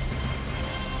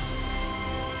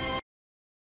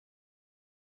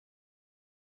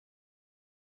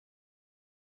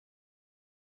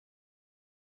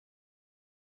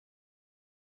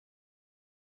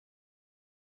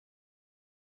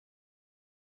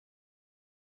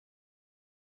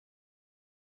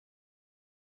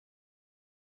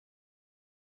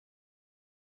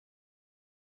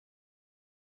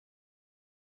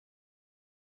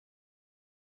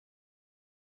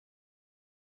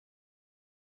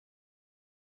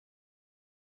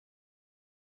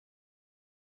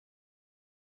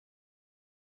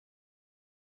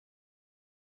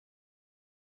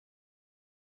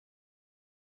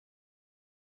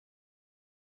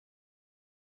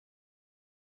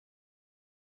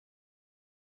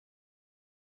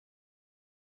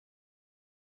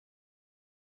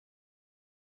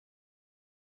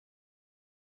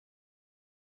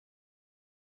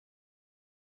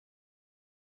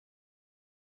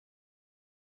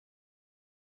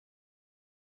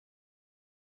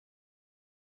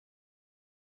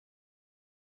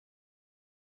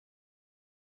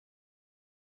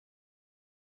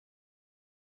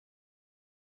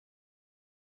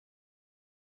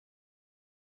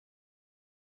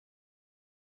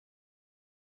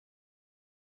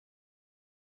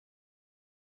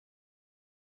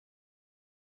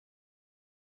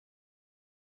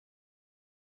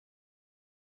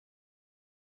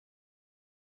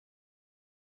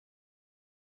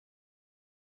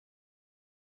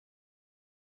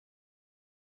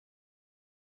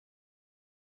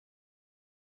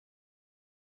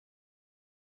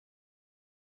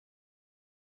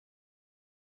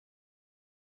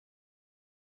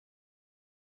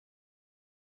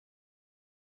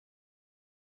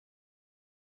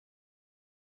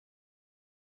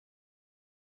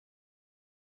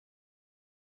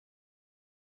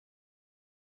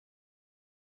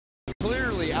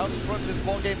 Clearly out in front of this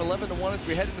ball game, 11-1 as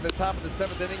we head into the top of the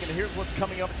 7th inning. And here's what's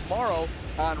coming up tomorrow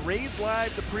on Rays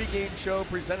Live, the pregame show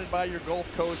presented by your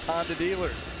Gulf Coast Honda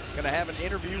dealers. Going to have an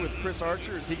interview with Chris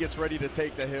Archer as he gets ready to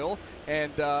take the hill.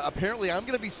 And apparently I'm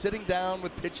going to be sitting down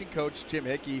with pitching coach Jim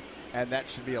Hickey, and that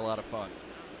should be a lot of fun.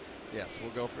 Yes,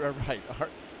 we'll go for right.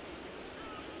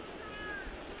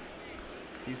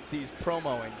 He's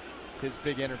promoing his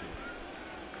big interview.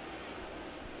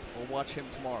 We'll watch him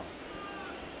tomorrow.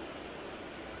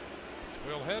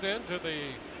 We'll head into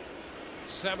the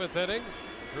 7th inning.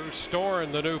 Bruce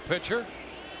Storen, the new pitcher.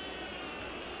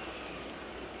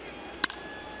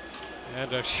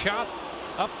 And a shot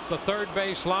up the third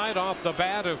base line off the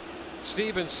bat of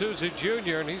Steven Souza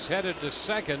Jr. and he's headed to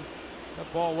second.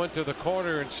 That ball went to the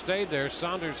corner and stayed there.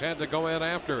 Saunders had to go in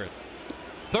after it.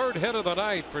 3rd hit of the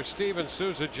night for Steven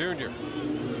Souza Jr.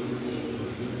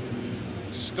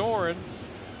 Storen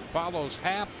follows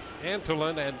Happ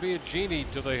Antolin and Biagini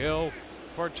to the hill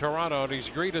for Toronto, and he's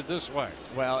greeted this way.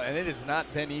 Well, and it has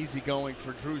not been easy going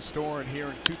for Drew Storen here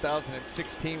in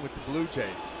 2016 with the Blue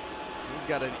Jays. He's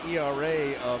got an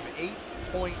ERA of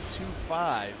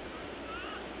 8.25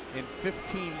 in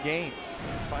 15 games.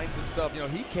 Finds himself,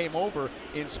 he came over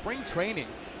in spring training.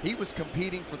 He was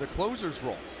competing for the closer's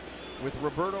role with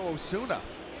Roberto Osuna.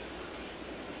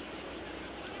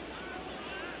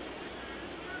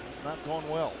 It's not going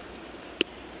well.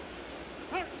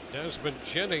 Desmond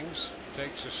Jennings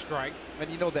takes a strike. And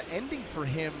the ending for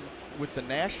him with the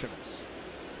Nationals,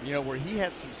 where he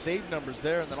had some save numbers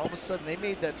there, and then all of a sudden they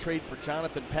made that trade for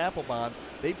Jonathan Papelbon.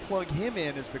 They plug him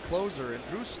in as the closer, and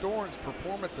Drew Storen's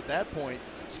performance at that point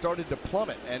started to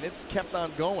plummet, and it's kept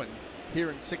on going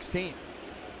here in 16.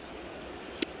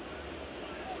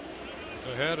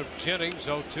 Ahead of Jennings,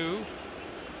 0-2.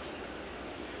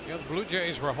 The Blue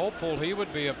Jays were hopeful he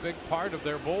would be a big part of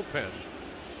their bullpen,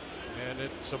 and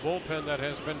it's a bullpen that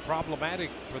has been problematic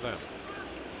for them.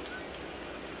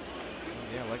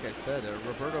 Yeah, like I said,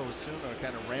 Roberto Osuna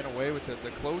kind of ran away with the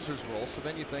closer's role. So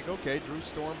then you think, okay, Drew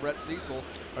Storen, Brett Cecil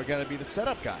are going to be the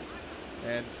setup guys.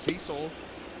 And Cecil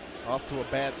off to a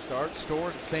bad start.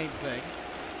 Storen, same thing.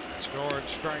 Storen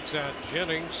strikes out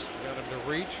Jennings, got him to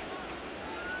reach.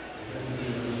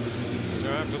 So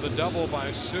after the double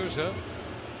by Souza,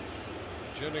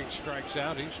 Jennings strikes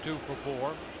out. He's 2 for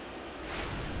 4.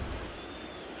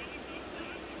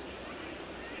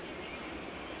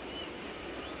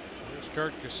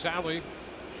 Kurt Casale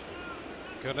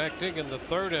connecting in the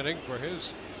 3rd inning for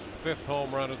his 5th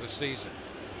home run of the season.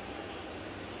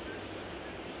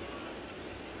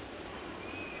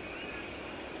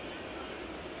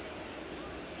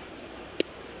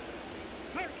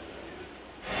 Strike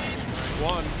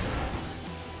 1.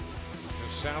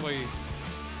 Casale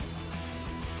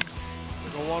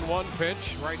took a 1-1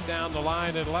 pitch right down the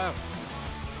line and left.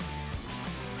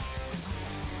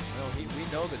 We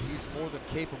know that he's more than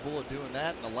capable of doing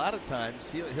that, and a lot of times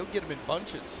he'll get them in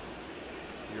bunches.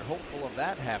 You're hopeful of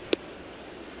that happening.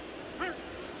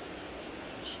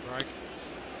 Strike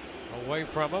away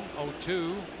from him,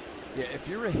 0-2. Yeah, if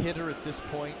you're a hitter at this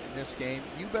point in this game,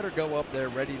 you better go up there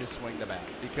ready to swing the bat,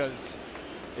 because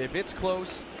if it's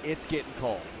close, it's getting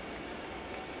called.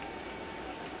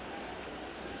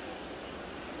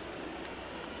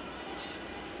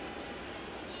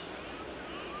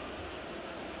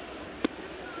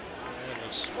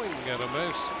 Swing and a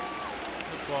miss.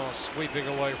 Good ball sweeping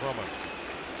away from him.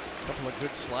 A couple of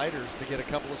good sliders to get a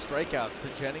couple of strikeouts to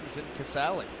Jennings and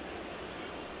Casale.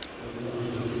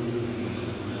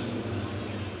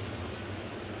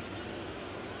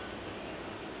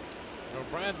 Well,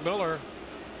 Brad Miller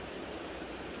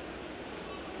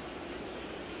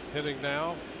hitting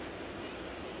now.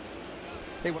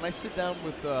 Hey, when I sit down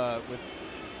with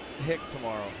Hick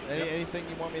tomorrow, anything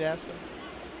you want me to ask him?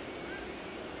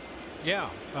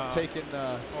 Yeah. Taking.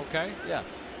 Okay. Yeah.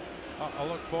 I'll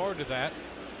look forward to that.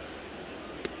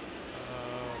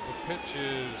 The pitch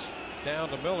is down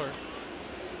to Miller.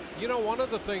 One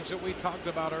of the things that we talked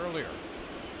about earlier,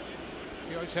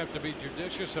 you always have to be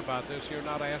judicious about this. You're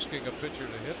not asking a pitcher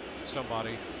to hit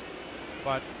somebody,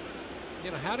 but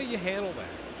how do you handle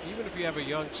that? Even if you have a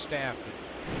young staff,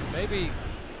 maybe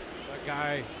a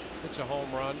guy hits a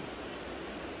home run,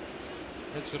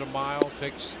 hits it a mile,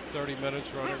 takes 30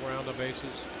 minutes running around the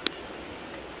bases.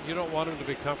 You don't want him to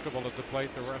be comfortable at the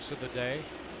plate the rest of the day.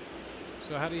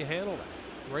 So how do you handle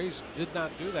that? Rays did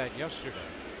not do that yesterday.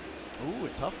 Ooh, a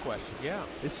tough question. Yeah.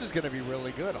 This is going to be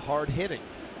really good. Hard hitting.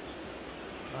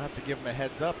 I'll have to give him a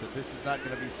heads up that this is not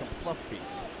going to be some fluff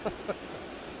piece.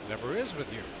 Never is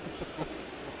with you.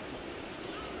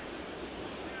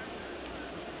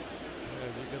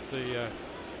 And you get the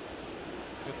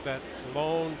get that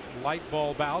lone light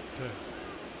bulb out to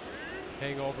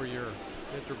hang over your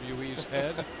interviewee's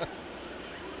head.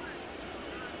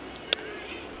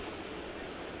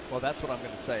 Well, that's what I'm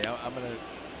going to say. I'm going to,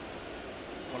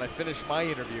 when I finish my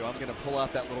interview, I'm going to pull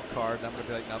out that little card and I'm going to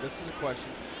be like, now this is a question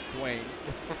from Dwayne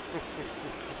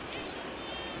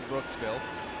from Brooksville.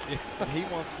 And he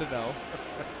wants to know.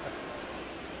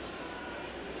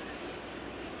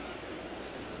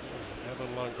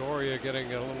 Evan Longoria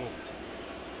getting a little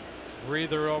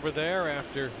breather over there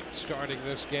after starting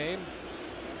this game.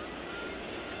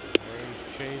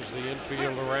 Rays change the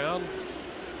infield around.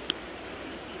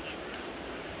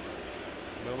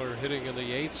 Miller hitting in the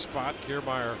 8th spot.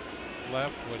 Kiermaier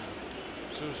left when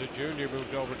Souza Jr.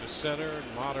 moved over to center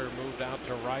and Motter moved out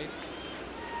to right.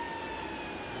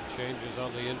 Changes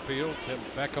on the infield. Tim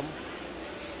Beckham.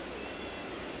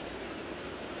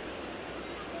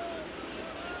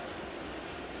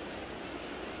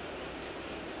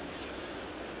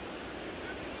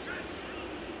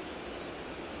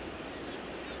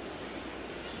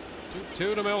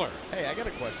 2 to Miller. Hey, I got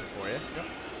a question for you. Yep.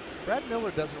 Brad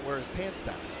Miller doesn't wear his pants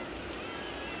down,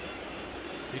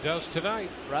 He does tonight.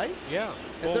 right? Yeah.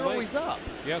 And they're always up.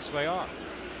 Yes, they are.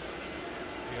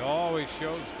 He always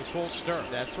shows the full stirrup.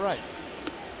 That's right.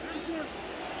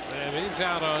 And he's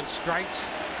out on strikes.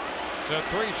 So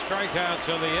 3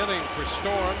 strikeouts in the inning for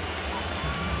Storm.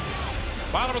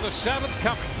 Bottom of the 7th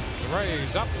coming. The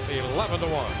Rays up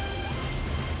 11-1.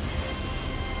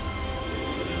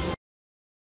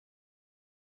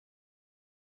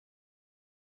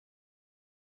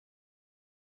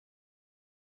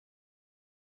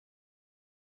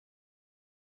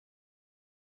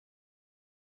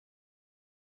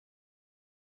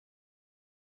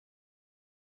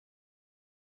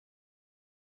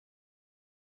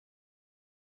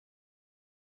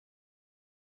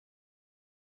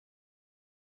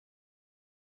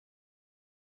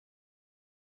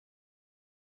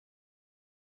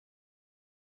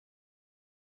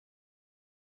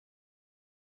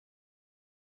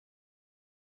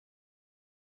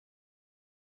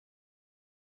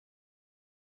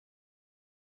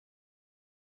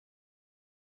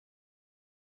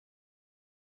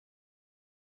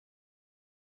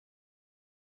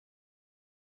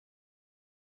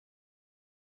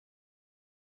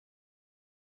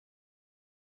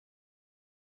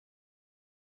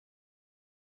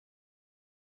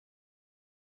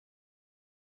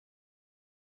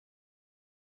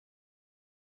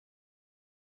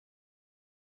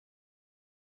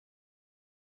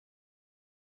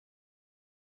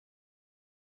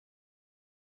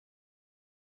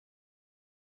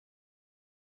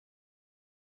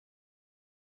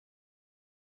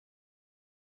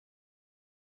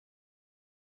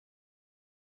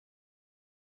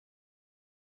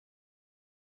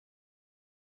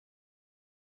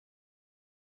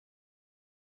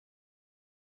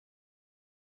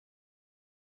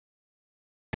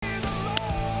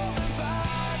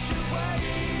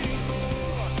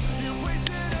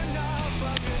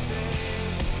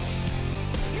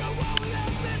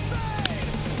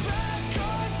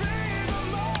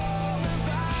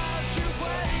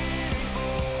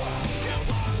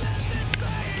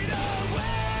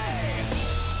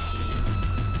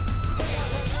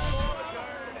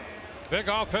 Big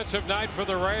offensive night for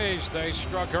the Rays. They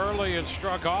struck early and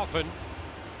struck often,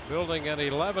 building an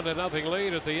 11-0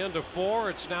 lead at the end of 4.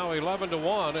 It's now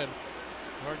 11-1, and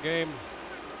our game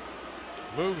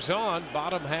moves on.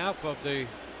 Bottom half of the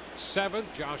 7th.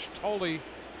 Josh Tolley,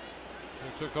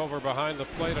 who took over behind the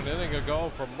plate an inning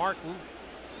ago from Martin,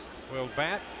 will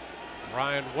bat.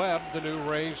 Ryan Webb, the new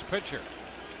Rays pitcher.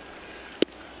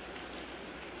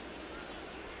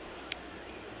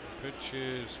 Pitch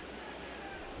is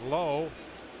low.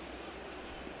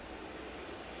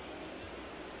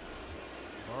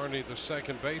 Barney, the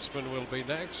second baseman, will be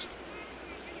next.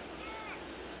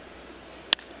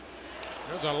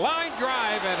 There's a line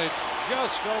drive, and it's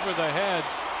just over the head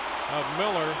of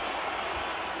Miller.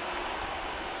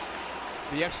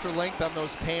 The extra length on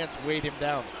those pants weighed him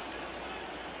down.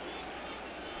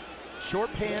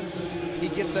 Short pants, he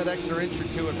gets that extra inch or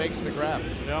two and makes the grab.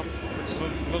 Yep. Just a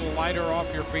little lighter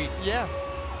off your feet. Yeah.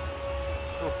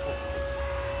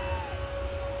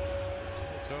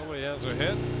 Totally has a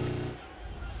hit.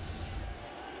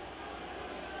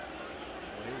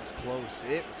 It was close.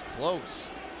 It was close.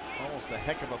 Almost a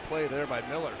heck of a play there by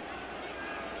Miller.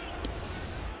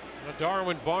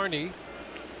 Darwin Barney.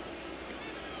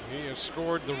 He has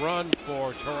scored the run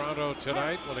for Toronto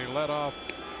tonight when he led off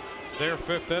their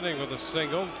 5th inning with a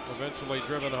single, eventually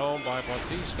driven home by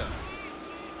Bautista.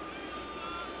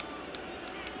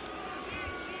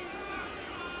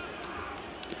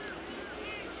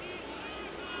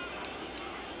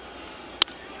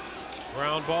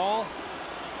 Ground ball.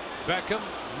 Beckham.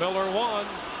 Miller 1.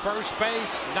 First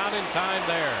base, not in time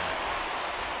there.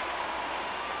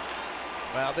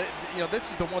 Well,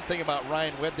 this is the one thing about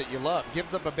Ryan Webb that you love.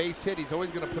 Gives up a base hit. He's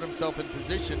always going to put himself in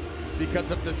position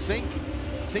because of the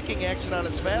sinking action on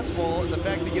his fastball and the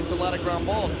fact he gets a lot of ground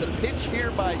balls. The pitch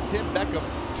here by Tim Beckham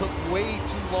took way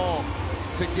too long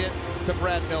to get to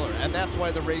Brad Miller, and that's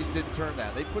why the Rays didn't turn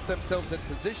that. They put themselves in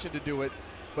position to do it,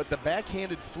 but the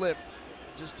backhanded flip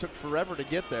just took forever to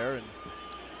get there. And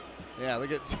yeah,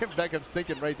 look at Tim Beckham's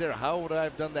thinking right there, how would I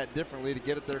have done that differently to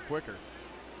get it there quicker?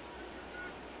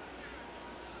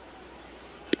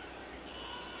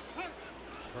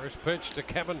 First pitch to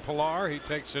Kevin Pillar. He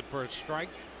takes it for a strike.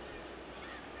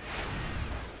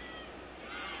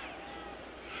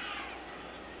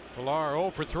 Pillar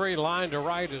 0 for 3, line to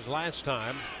right as last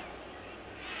time.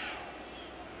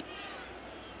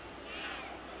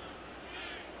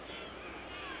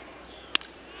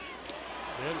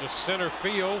 Into center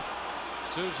field.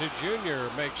 Souza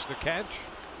Jr. makes the catch.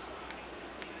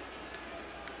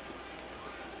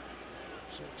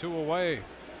 So 2 away.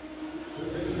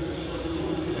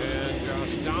 And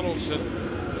Josh Donaldson.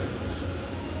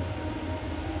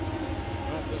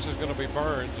 Well, this is going to be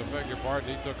Burns. I beg your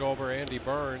pardon. He took over Andy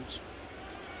Burns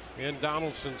in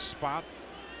Donaldson's spot.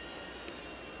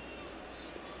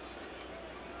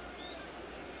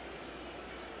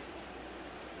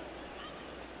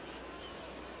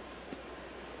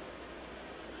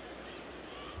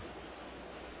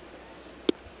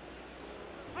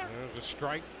 There's a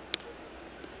strike.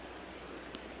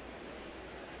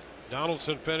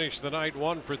 Donaldson finished the night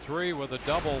 1 for 3 with a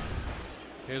double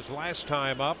his last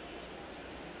time up.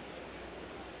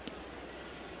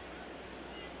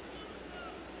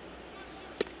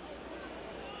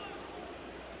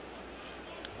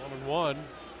 One.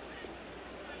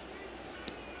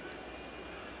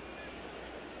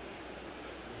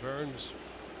 Burns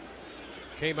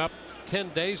came up 10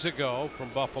 days ago from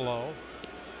Buffalo.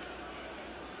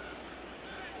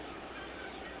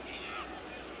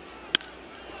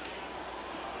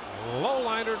 Low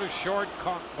liner to short,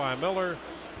 caught by Miller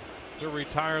to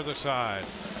retire the side.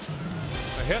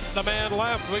 A hit the man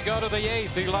left. We go to the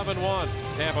 8th,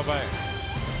 11-1 Tampa Bay.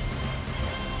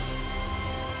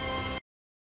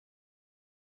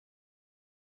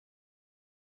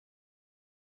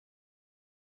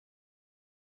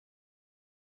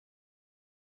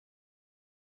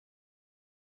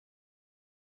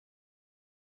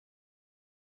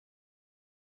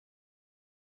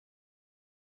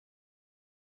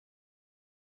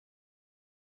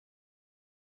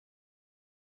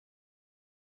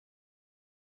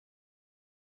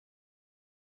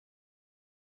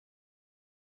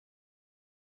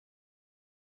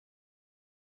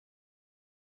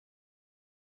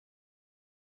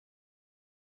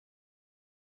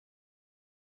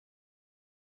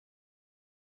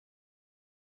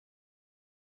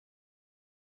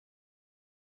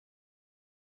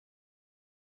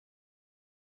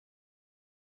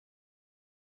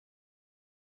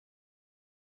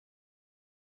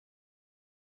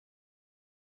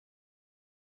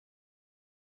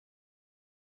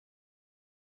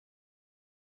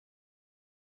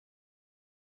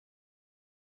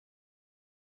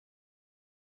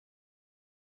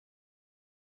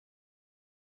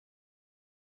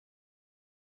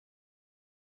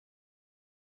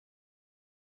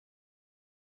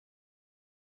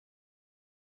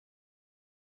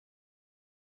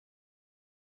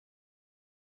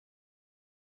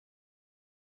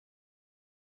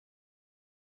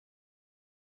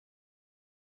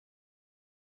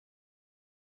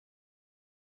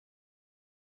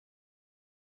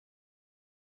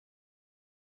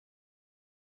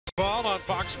 Ball on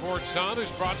Fox Sports Sun is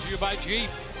brought to you by Jeep.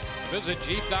 Visit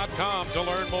Jeep.com to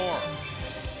learn more.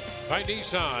 By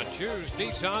Nissan. Choose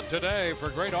Nissan today for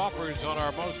great offers on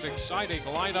our most exciting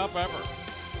lineup ever.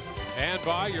 And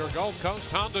by your Gulf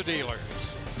Coast Honda dealers.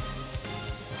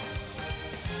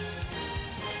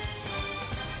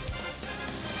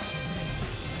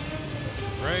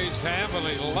 Rays have an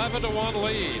 11-1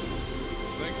 lead.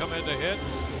 They come in to hit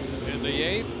in the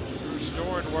 8th. Drew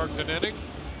Storen worked an inning.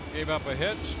 Gave up a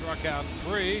hit, struck out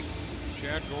 3.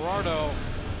 Chad Gerardo,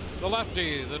 the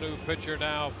lefty, the new pitcher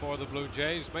now for the Blue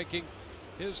Jays, making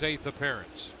his 8th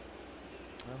appearance.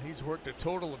 Well, he's worked a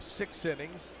total of 6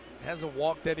 innings. Hasn't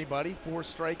walked anybody. 4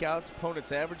 strikeouts.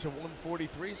 Opponent's average of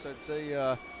 143. So I'd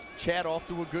say Chad off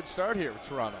to a good start here with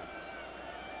Toronto.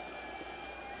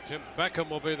 Tim Beckham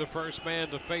will be the first man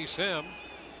to face him.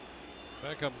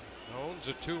 Beckham owns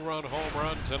a 2-run home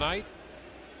run tonight.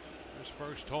 His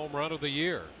first home run of the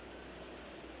year.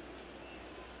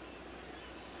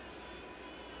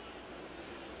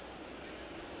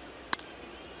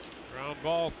 Ground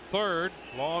ball 3rd.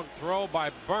 Long throw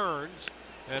by Burns.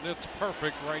 And it's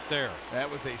perfect right there. That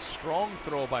was a strong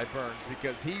throw by Burns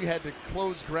because he had to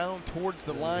close ground towards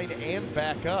the line and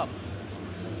back up.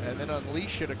 And then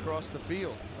unleash it across the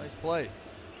field. Nice play.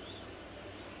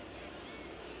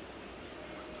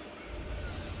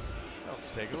 Now let's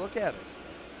take a look at it.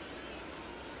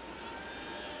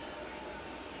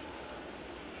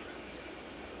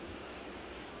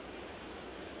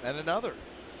 And another.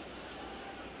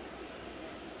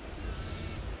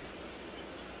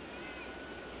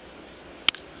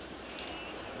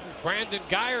 Brandon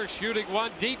Geyer shooting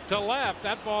one deep to left.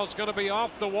 That ball's going to be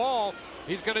off the wall.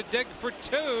 He's going to dig for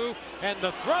 2, and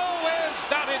the throw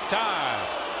is not in time.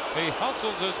 He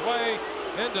hustles his way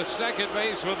into second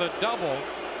base with a double.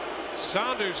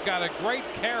 Saunders got a great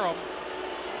carom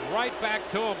right back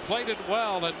to him, played it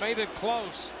well and made it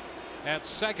close at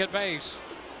second base.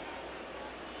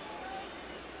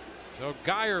 So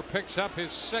Geyer picks up his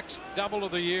 6th double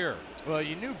of the year. Well,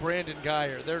 you knew Brandon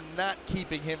Geyer. They're not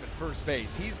keeping him at first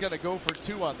base. He's going to go for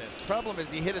 2 on this. Problem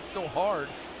is he hit it so hard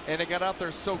and it got out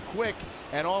there so quick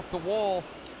and off the wall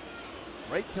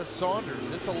right to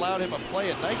Saunders. This allowed him to play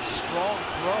a nice strong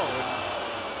throw.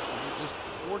 And you're just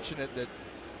fortunate that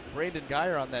Brandon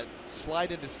Geyer on that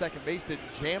slide into second base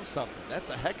didn't jam something. That's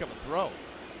a heck of a throw.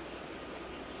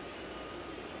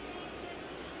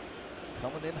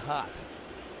 Coming in hot.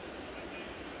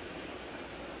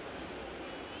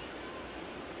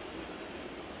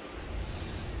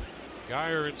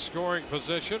 Geyer in scoring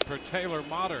position for Taylor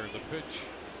Motter. The pitch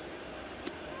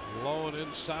low and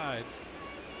inside.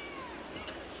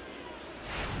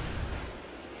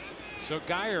 So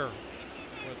Geyer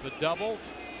with the double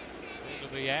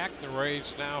into the act. The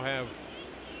Rays now have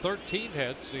 13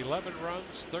 hits, 11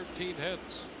 runs, 13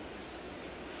 hits.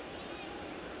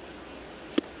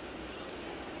 It's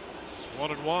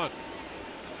 1-1.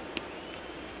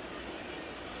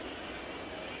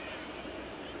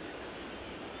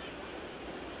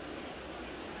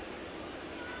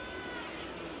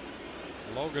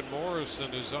 Logan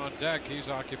Morrison is on deck. He's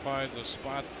occupying the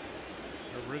spot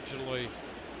originally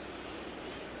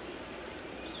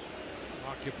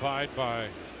occupied by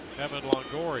Evan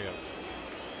Longoria.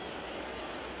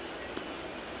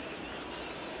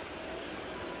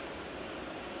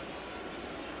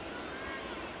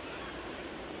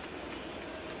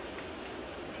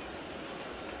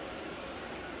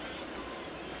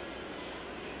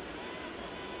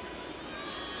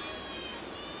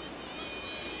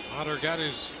 Motter got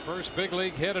his first big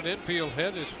league hit, an infield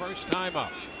hit, his first time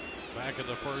up back in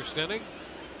the first inning.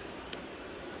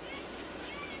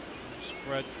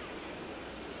 Spread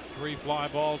 3 fly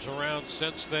balls around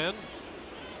since then.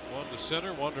 1 to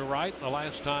center, 1 to right. The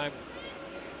last time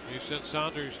he sent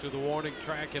Saunders to the warning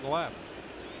track and left.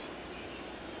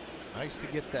 Nice to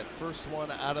get that first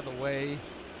one out of the way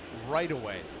right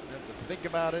away. You have to think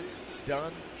about it. It's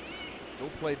done. Go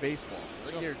play baseball.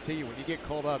 I guarantee you, when you get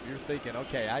called up, you're thinking,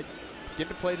 okay, I get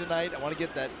to play tonight. I want to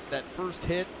get that first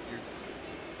hit.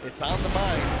 It's on the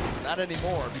mind. Not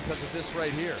anymore because of this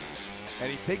right here.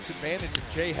 And he takes advantage of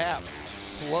Jay Happ.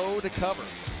 Slow to cover.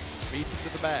 Beats him to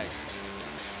the bag.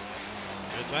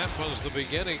 And that was the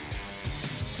beginning.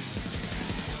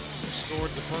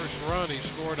 Scored the first run. He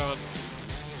scored on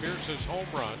Pierce's home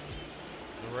run.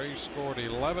 The Rays scored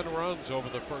 11 runs over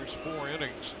the first 4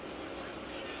 innings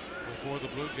before the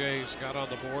Blue Jays got on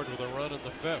the board with a run in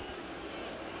the 5th.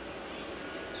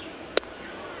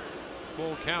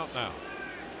 Full count now.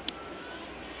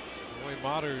 The way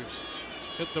Motter's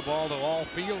hit the ball to all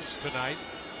fields tonight.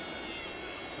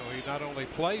 So he not only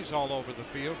plays all over the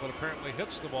field, but apparently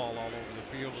hits the ball all over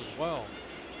the field as well.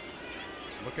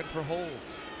 Looking for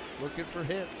holes. Looking for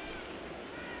hits.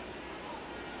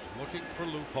 Looking for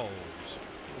loopholes.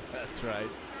 That's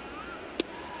right.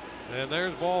 And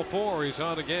there's ball 4. He's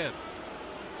on again.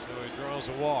 So he draws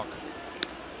a walk.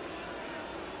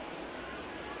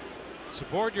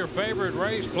 Support your favorite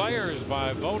Rays players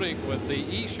by voting with the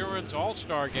Esurance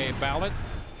All-Star Game ballot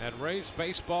at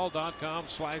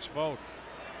RaysBaseball.com/vote.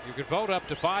 You can vote up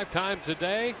to 5 times a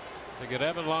day to get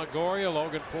Evan Longoria,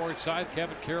 Logan Forsythe,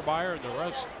 Kevin Kiermaier, and the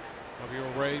rest of your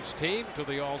Rays team to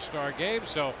the All-Star Game.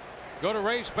 So go to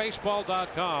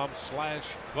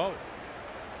RaysBaseball.com/vote.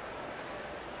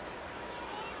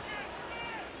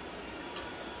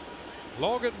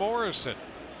 Logan Morrison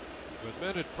with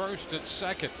men at first and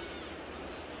second.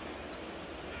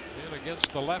 In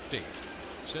against the lefty.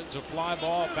 Sends a fly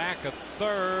ball back at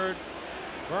third.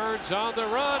 Burns on the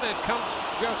run and comes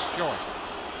just short.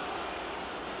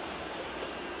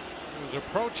 He was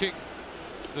approaching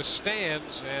the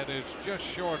stands and is just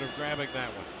short of grabbing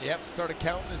that one. Yep, started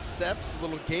counting his steps. A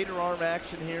little gator arm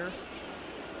action here.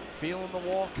 Feeling the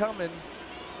wall coming.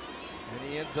 And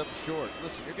he ends up short.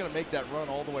 Listen, you're going to make that run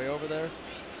all the way over there.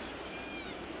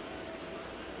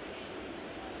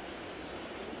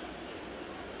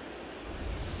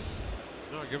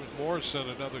 No, gives Morrison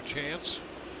another chance.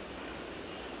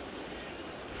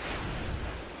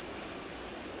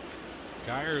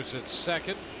 Geyer's at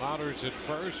second. Motter's at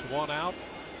first. 1 out.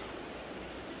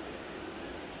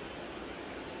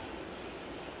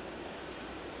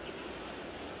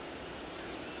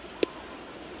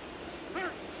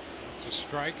 It's a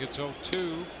strike. It's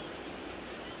 0-2.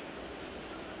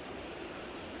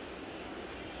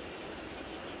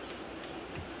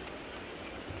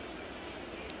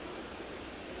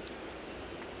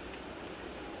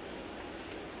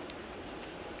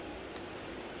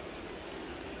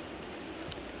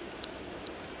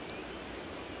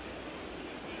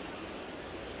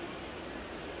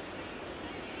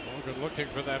 looking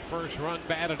for that first run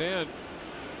batted in.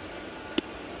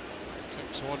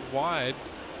 Takes one wide.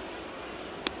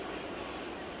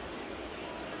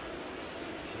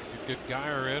 They could get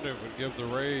Geyer in, it would give the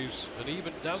Rays an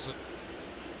even dozen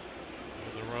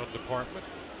in the run department.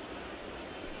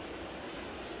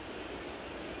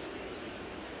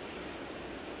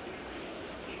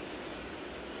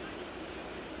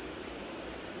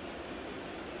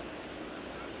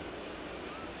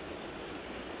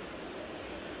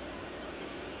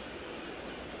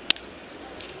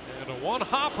 One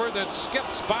hopper that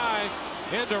skips by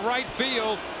into right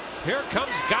field. Here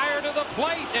comes Geyer to the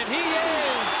plate, and he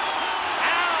is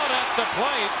out at the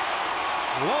plate.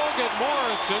 Logan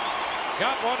Morrison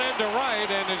got one into right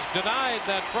and is denied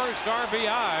that first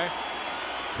RBI.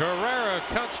 Carrera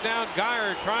cuts down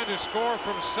Geyer, trying to score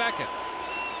from second.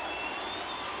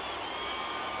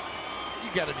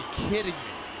 You got to be kidding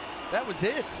me. That was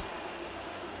it.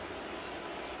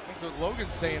 That's what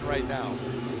Logan's saying right now.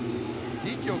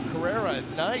 Ezekiel Carrera, a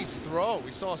nice throw.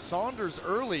 We saw Saunders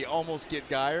early almost get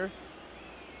Geyer,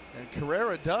 and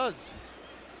Carrera does.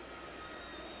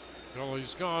 Well,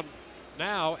 he's gone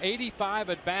now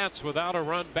 85 at bats without a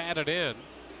run batted in,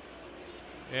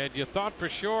 and you thought for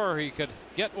sure he could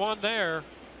get one there.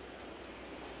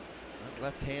 That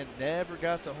left hand never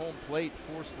got to home plate,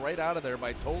 forced right out of there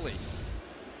by Tolley. So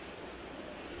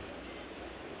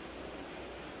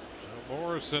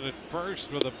Morrison at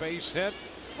first with a base hit.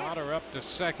 Potter up to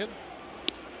second.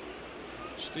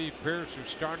 Steve Pearce, who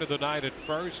started the night at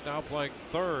first, now playing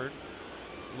third,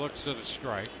 looks at a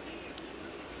strike.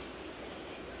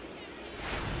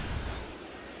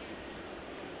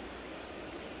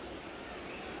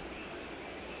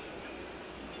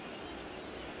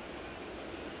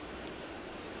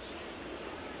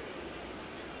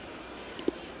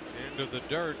 Into the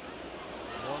dirt.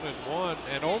 1-1,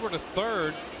 and over to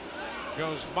third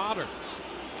goes Motter.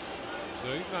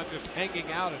 So he's not just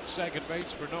hanging out at second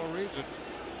base for no reason.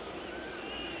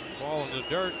 Ball in the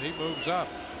dirt, he moves up.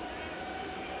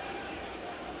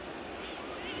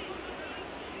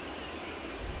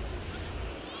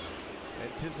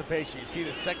 Anticipation. You see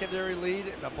the secondary lead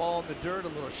and the ball in the dirt, a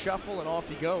little shuffle, and off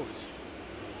he goes.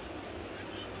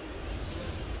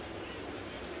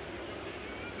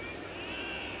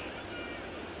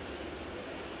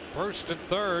 First and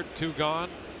third, two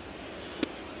gone.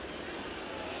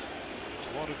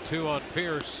 1-2 on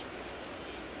Pearce.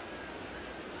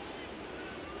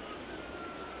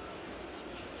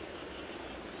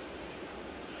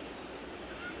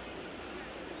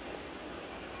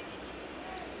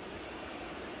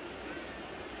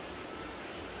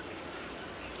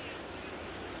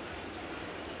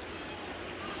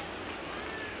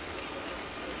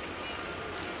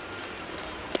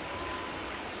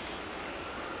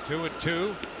 Two and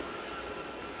two.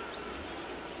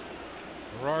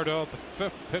 Gerardo, the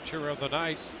fifth pitcher of the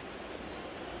night,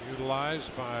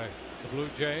 utilized by the Blue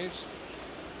Jays.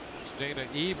 It's Dana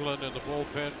Evelyn in the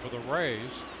bullpen for the Rays.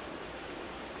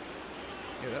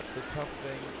 Yeah, that's the tough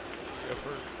thing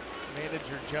for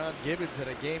manager John Gibbons in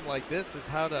a game like this, is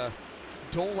how to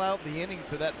dole out the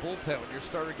innings of that bullpen when your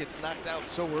starter gets knocked out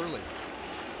so early.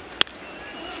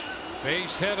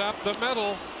 Base hit up the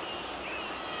middle.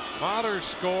 Motter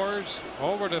scores.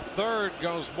 Over to third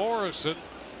goes Morrison.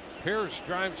 Pearce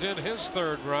drives in his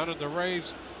third run, and the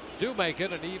Rays do make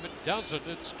it an even dozen.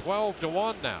 It's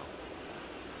 12-1 now.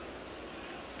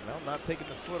 Well, not taking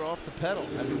the foot off the pedal.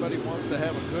 Everybody wants to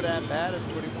have a good at-bat.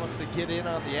 Everybody wants to get in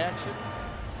on the action.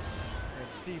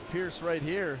 And Steve Pearce right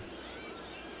here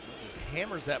just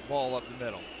hammers that ball up the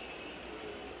middle.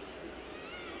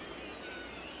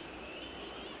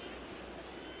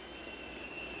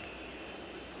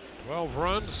 Twelve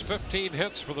runs, 15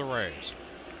 hits for the Rays.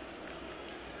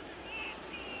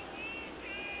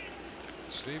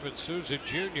 Steven Souza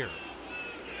Jr.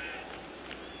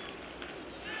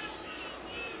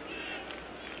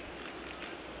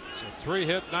 It's a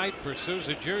three-hit night for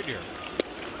Souza Jr.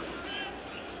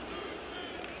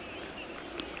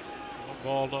 One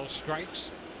ball, no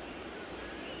strikes.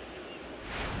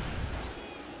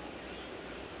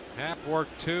 Happ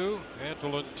worked 2,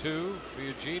 Antolin 2,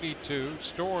 Biagini 2,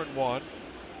 Storen 1.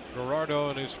 Gerardo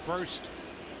in his first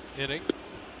inning.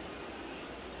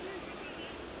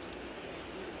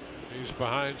 He's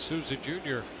behind Souza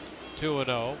Jr.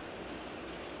 2-0.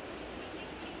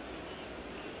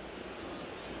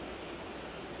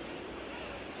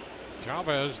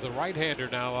 Chavez, the right-hander,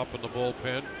 now up in the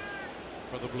bullpen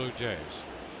for the Blue Jays.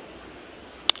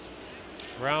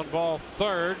 Ground ball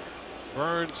third.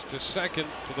 Burns to second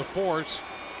to the force.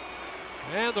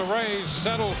 And the Rays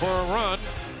settle for a run.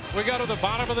 We go to the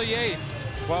bottom of the 8th.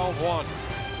 12-1.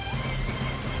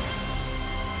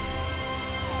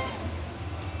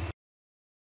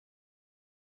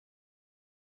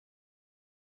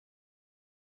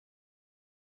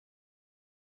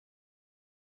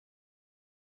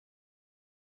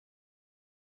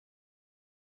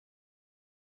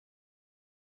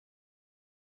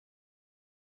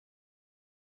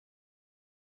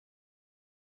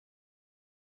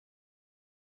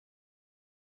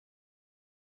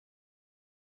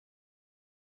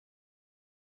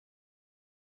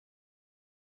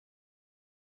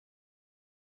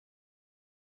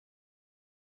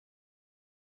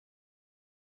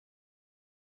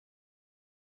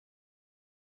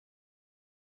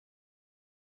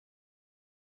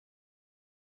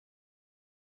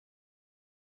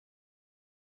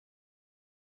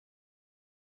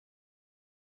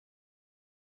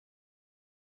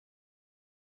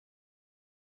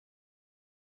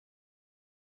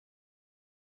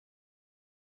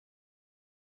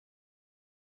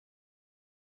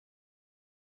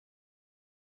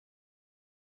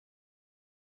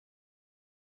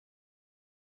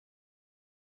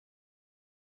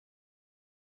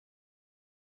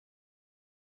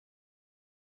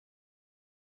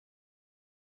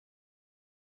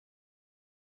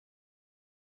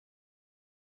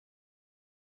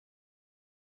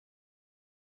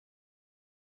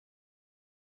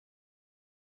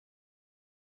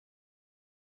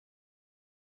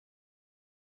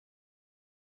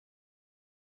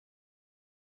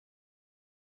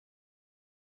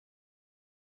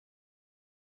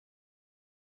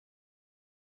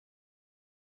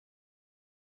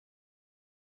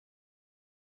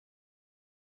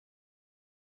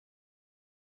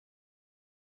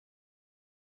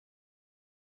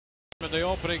 In the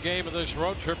opening game of this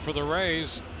road trip for the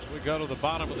Rays, as we go to the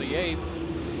bottom of the 8th.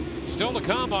 Still to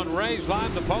come on Rays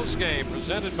Live, the post game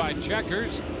presented by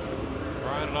Checkers.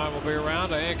 Brian and I will be around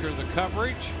to anchor the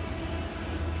coverage.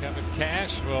 Kevin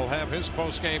Cash will have his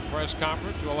post game press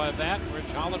conference. We'll have that. Rich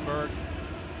Hollenberg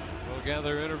will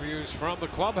gather interviews from the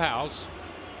clubhouse.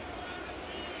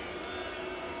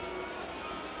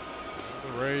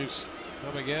 The Rays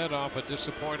coming in off a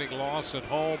disappointing loss at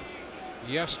home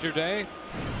yesterday.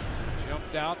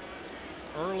 Jumped out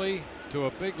early to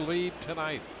a big lead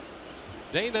tonight.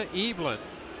 Dana Evelyn,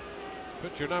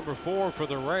 pitcher number 4 for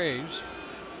the Rays.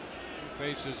 He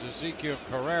faces Ezekiel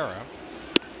Carrera.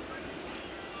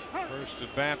 First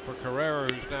at bat for Carrera,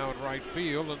 who's now in right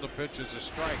field, and the pitch is a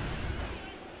strike.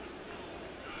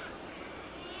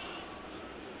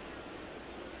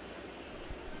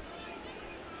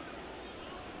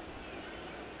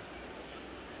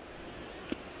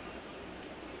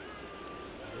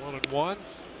 One and one.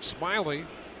 Smiley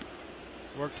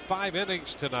worked 5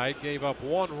 innings tonight, gave up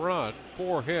 1 run,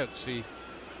 4 hits. He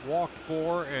walked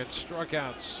 4 and struck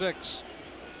out 6.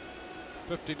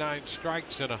 59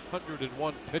 strikes in a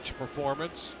 101 pitch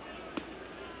performance.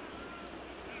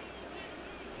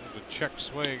 And a check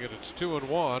swing, and it's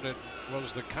 2-1. It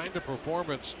was the kind of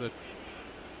performance that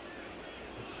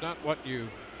is not what you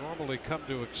normally come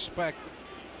to expect.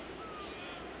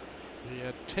 He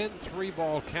had 10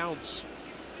 3-ball counts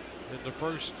in the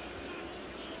first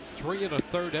 3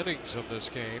 1/3 innings of this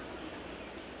game,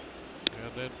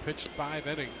 and then pitched 5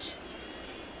 innings.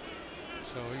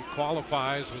 So he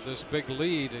qualifies with this big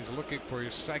lead. He's looking for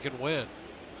his 2nd win.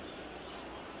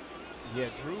 Yeah,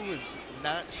 Drew is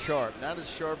not sharp, not as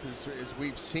sharp as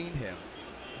we've seen him,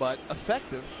 but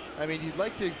effective. I mean, you'd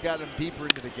like to have got him deeper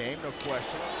into the game, no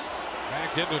question.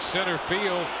 Back into center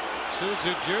field.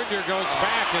 Souza Jr. goes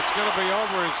back. It's going to be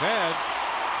over his head,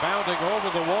 bounding over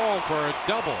the wall for a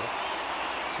double.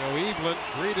 So Evelyn,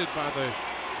 greeted by the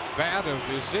bat of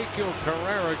Ezekiel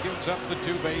Carrera, gives up the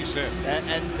 2-base hit.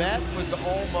 And that was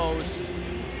almost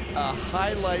a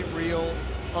highlight reel,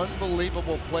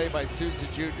 unbelievable play by Souza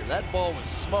Jr. That ball was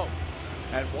smoked.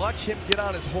 And watch him get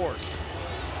on his horse.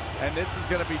 And this is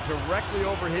going to be directly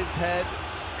over his head,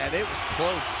 and it was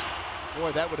close.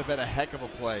 Boy, that would have been a heck of a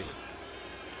play.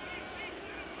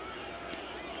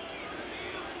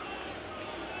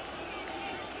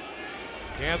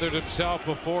 Gathered himself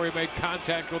before he made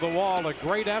contact with the wall. A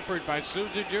great effort by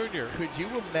Souza Jr. Could you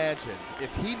imagine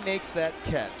if he makes that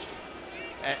catch,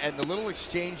 and the little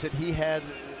exchange that he had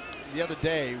the other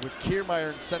day with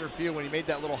Kiermaier in center field when he made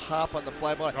that little hop on the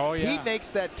fly ball? Oh, yeah. He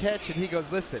makes that catch and he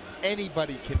goes, listen,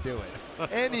 anybody can do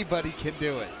it. Anybody can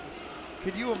do it.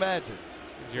 Could you imagine?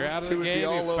 You're out of the game,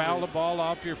 you foul the ball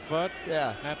off your foot.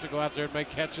 Yeah. Have to go out there and make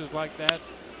catches like that.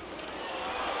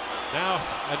 Now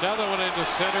another one into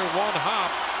center, 1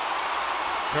 hop.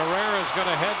 Carrera's going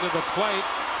to head to the plate.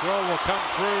 Throw will come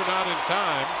through, not in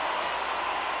time.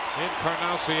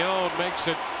 Encarnacion makes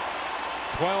it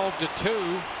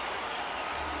 12-2.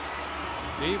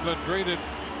 Evelyn greeted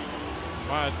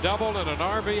by a double and an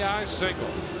RBI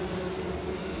single.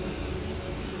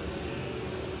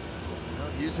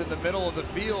 He's in the middle of the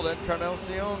field.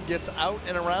 Encarnacion gets out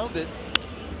and around it.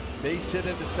 Base hit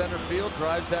into center field,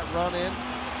 drives that run in.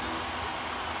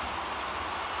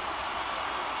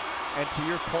 And to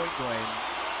your point, Dwayne,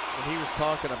 when he was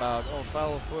talking about, oh,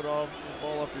 foul a foot off,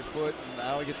 ball off your foot, and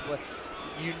now I get to play,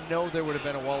 you know there would have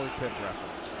been a Wally Pipp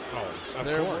reference. Oh, of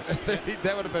course.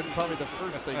 That would have been probably the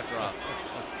first thing dropped.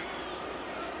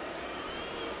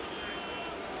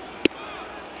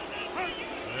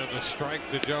 And the strike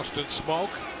to Justin Smoke.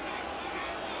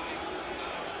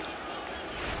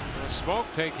 Smoke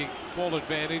taking full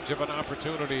advantage of an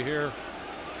opportunity here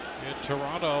in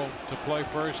Toronto to play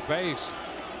first base.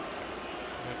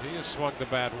 And he has swung the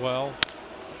bat well.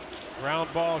 Ground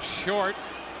ball short.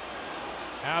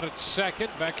 Out at second.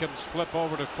 Beckham's flip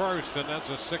over to first, and that's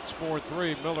a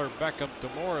 6-4-3 Miller Beckham to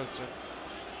Morrison.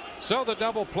 So the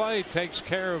double play takes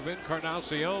care of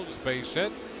Encarnacion's base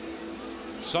hit.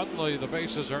 Suddenly the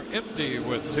bases are empty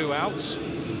with 2 outs.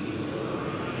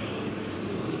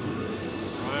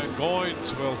 Ryan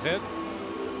Goins will hit.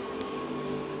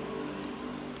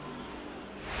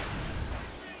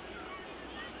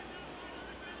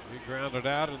 He grounded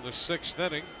out in the 6th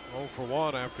inning, 0 for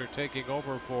 1 after taking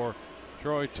over for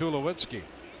Troy Tulowitzki.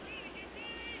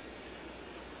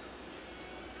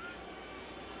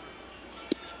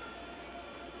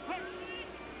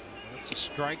 That's a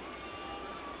strike.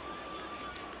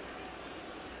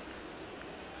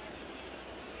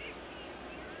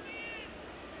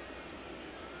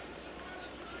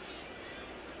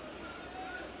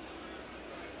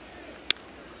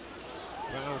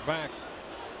 back.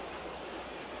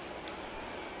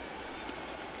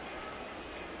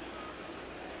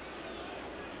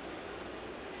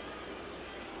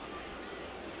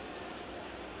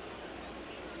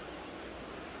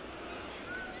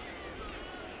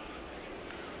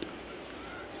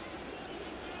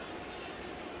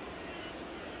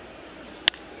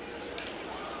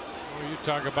 You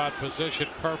talk about position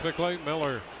perfectly.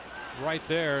 Miller right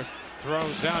there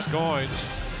throws out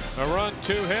Goins. A run,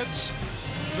 2 hits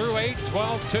through 8,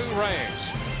 12-2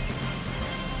 Rays.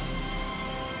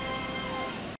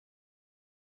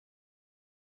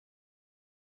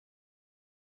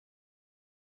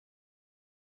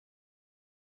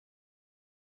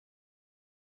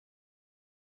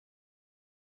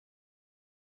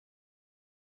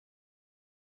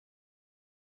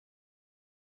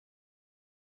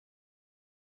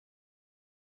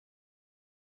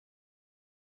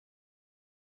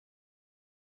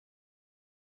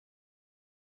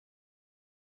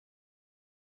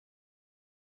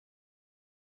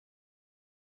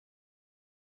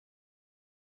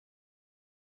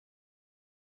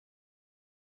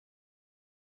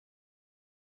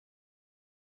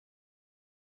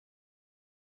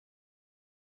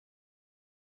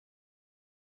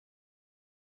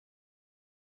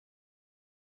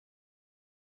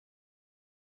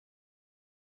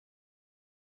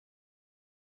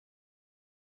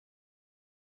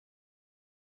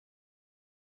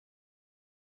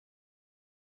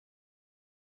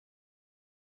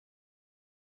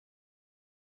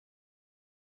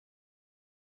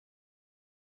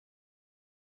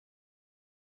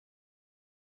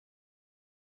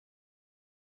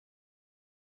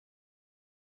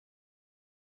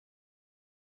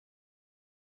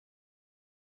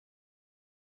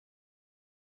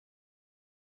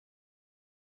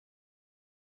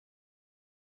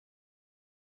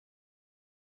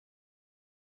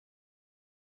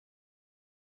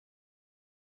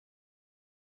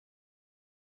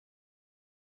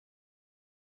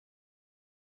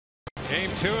 Game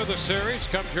 2 of the series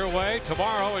comes your way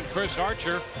tomorrow, and Chris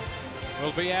Archer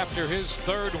will be after his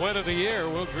 3rd win of the year.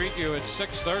 We'll greet you at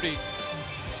 6:30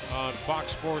 on Fox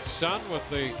Sports Sun with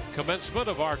the commencement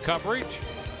of our coverage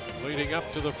leading up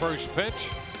to the first pitch.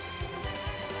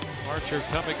 Archer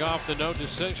coming off the no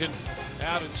decision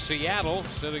out in Seattle,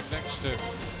 sitting next to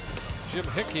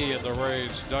Jim Hickey in the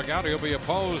Rays dugout. He'll be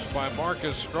opposed by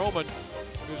Marcus Stroman,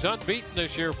 who's unbeaten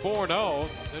this year, 4-0.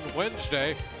 Then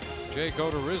Wednesday, Jake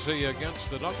Odorizzi against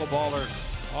the knuckleballer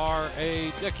R.A.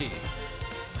 Dickey.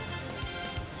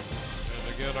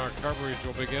 And again, our coverage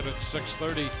will begin at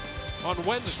 6:30 on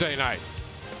Wednesday night.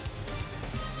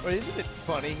 Well, isn't it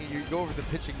funny? You go over the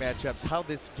pitching matchups, how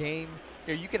this game,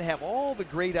 you can have all the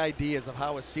great ideas of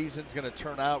how a season's going to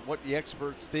turn out, what the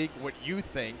experts think, what you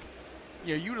think.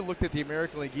 You would have looked at the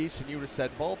American League East and you would have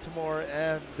said Baltimore,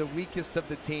 the weakest of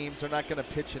the teams, are not going to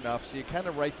pitch enough, so you kind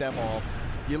of write them off.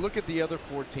 You look at the other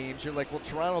 4 teams, you're like, well,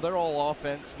 Toronto, they're all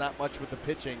offense, not much with the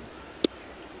pitching.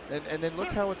 And then look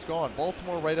how it's gone.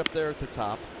 Baltimore right up there at the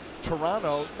top.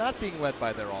 Toronto not being led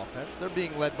by their offense. They're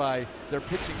being led by their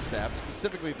pitching staff,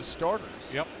 specifically the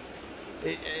starters. Yep.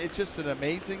 It's just an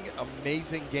amazing,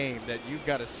 amazing game that you've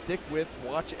got to stick with,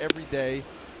 watch every day,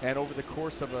 and over the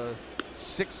course of a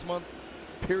 6-month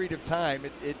period of time,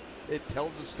 it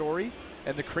tells a story,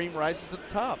 and the cream rises to the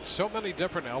top. So many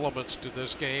different elements to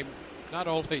this game, not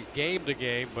only game to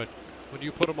game, but when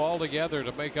you put them all together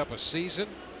to make up a season,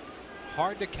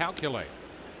 hard to calculate.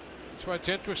 That's why it's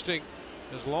interesting.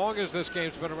 As long as this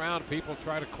game's been around, people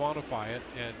try to quantify it,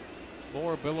 and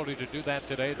more ability to do that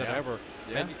today than ever.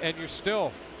 Yeah. And you're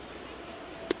still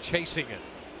chasing it,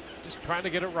 just trying to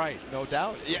get it right. No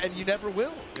doubt. Yeah, and you never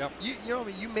will. Yep. You know, I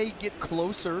mean, you may get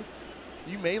closer.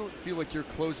 You may feel like you're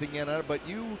closing in on it, but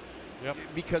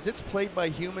because it's played by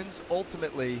humans,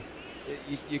 ultimately,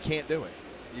 you can't do it.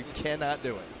 You cannot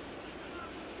do it.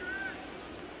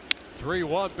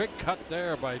 3-1, big cut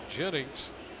there by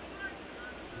Jennings.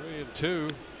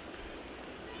 3-2.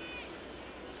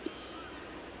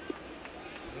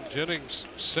 Jennings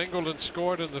singled and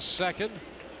scored in the 2nd,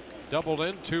 doubled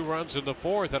in 2 runs in the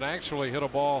 4th, and actually hit a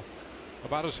ball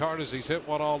about as hard as he's hit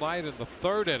one all night in the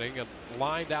 3rd inning, and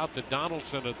lined out to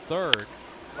Donaldson at 3rd.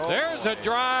 There's a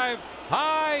drive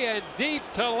high and deep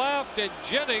to left, and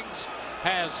Jennings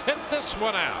has hit this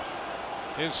one out.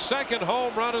 His 2nd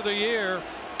home run of the year.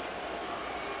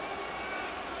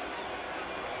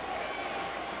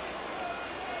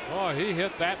 Oh, he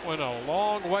hit that one a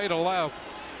long way to left.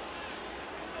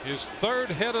 His 3rd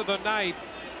hit of the night.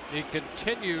 He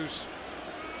continues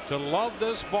to love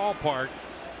this ballpark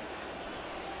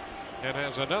and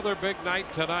has another big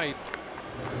night tonight.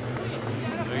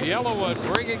 The Yellowwood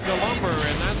bringing the lumber,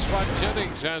 and that's what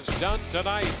Jennings has done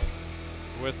tonight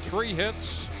with 3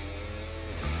 hits.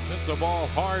 Hit the ball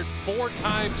hard 4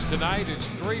 times tonight. It's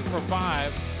 3 for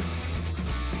 5.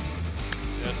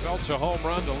 And belts a home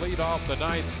run to lead off the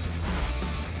ninth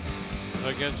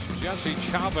against Jesse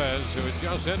Chavez, who had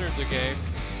just entered the game.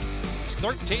 It's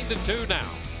 13-2 now.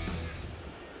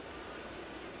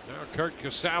 Now Kurt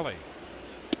Casale.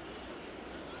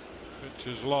 Pitch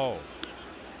is low.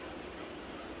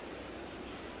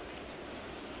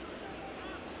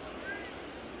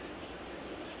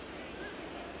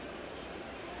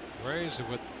 Rays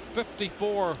with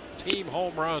 54 team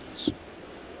home runs.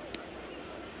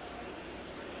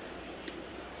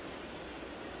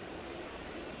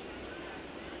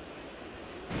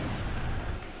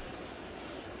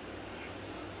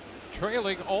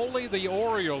 Trailing only the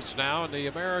Orioles now in the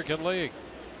American League.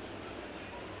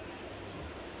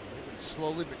 They've been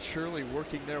slowly but surely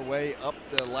working their way up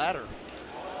the ladder.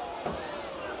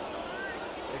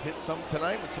 They've hit some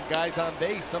tonight with some guys on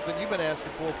base, something you've been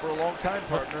asking for a long time,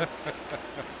 partner.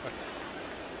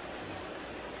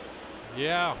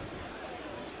 Yeah.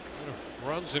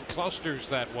 Runs in clusters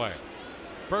that way.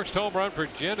 First home run for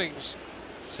Jennings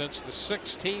since the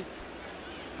 16th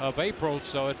of April,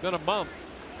 so it's been a month.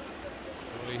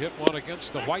 He hit one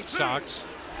against the White Sox.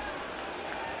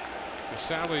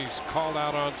 Casale's called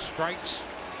out on strikes.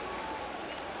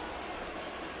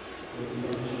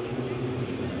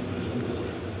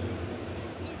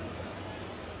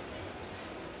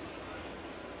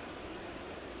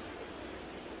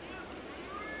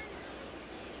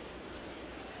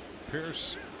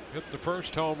 Pierce hit the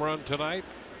first home run tonight.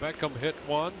 Beckham hit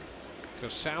one.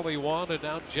 Casale one, and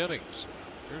now Jennings.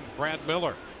 Here's Brad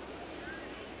Miller.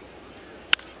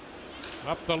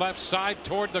 Up the left side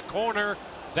toward the corner.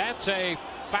 That's a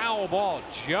foul ball,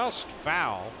 just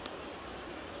foul.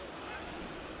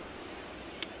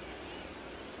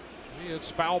 It's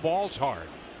foul balls hard.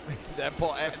 That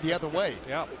ball the other way.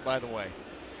 Yeah. By the way.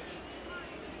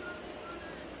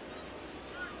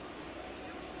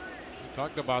 We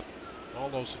talked about all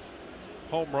those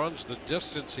home runs, the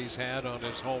distance he's had on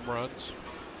his home runs.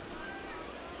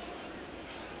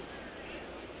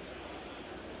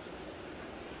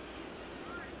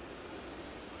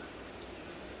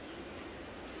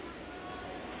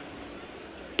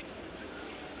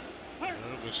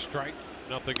 Strike,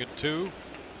 0-2. It's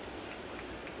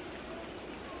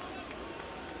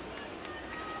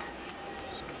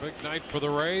a big night for the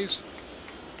Rays.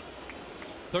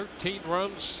 13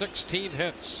 runs, 16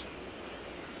 hits.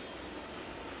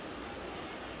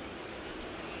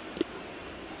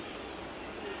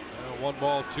 Now 1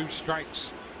 ball, 2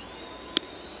 strikes.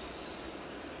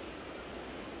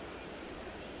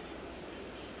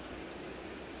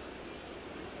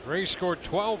 Rays scored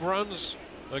 12 runs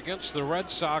against the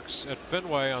Red Sox at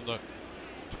Fenway on the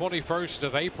 21st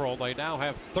of April. They now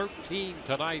have 13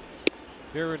 tonight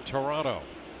here in Toronto.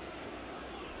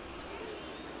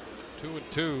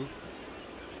 2-2.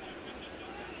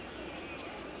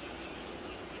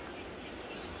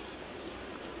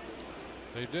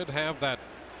 They did have that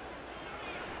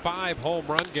 5 home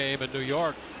run game in New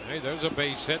York. Hey, there's a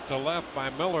base hit to left by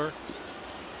Miller.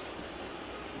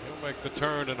 He'll make the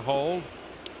turn and hold.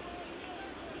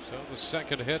 So the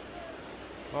second hit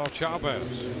off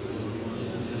Chavez.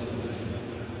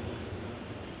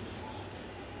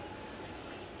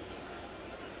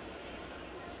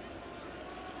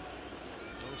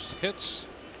 Those hits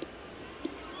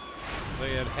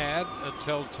they had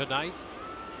until tonight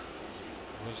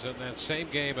was in that same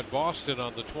game at Boston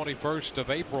on the 21st of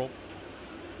April.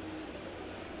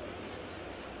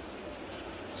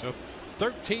 So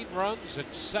 13 runs and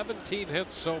 17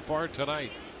 hits so far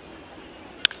tonight.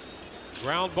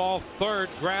 Ground ball third,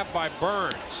 grabbed by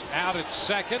Burns. Out at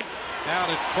second, out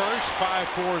at first,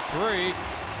 5-4-3.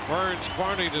 Burns,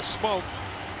 Barney to smoke.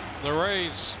 The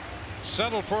Rays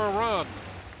settle for a run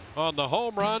on the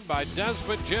home run by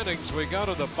Desmond Jennings. We go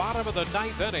to the bottom of the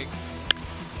 9th inning.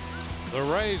 The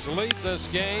Rays lead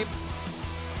this game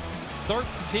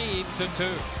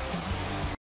 13-2.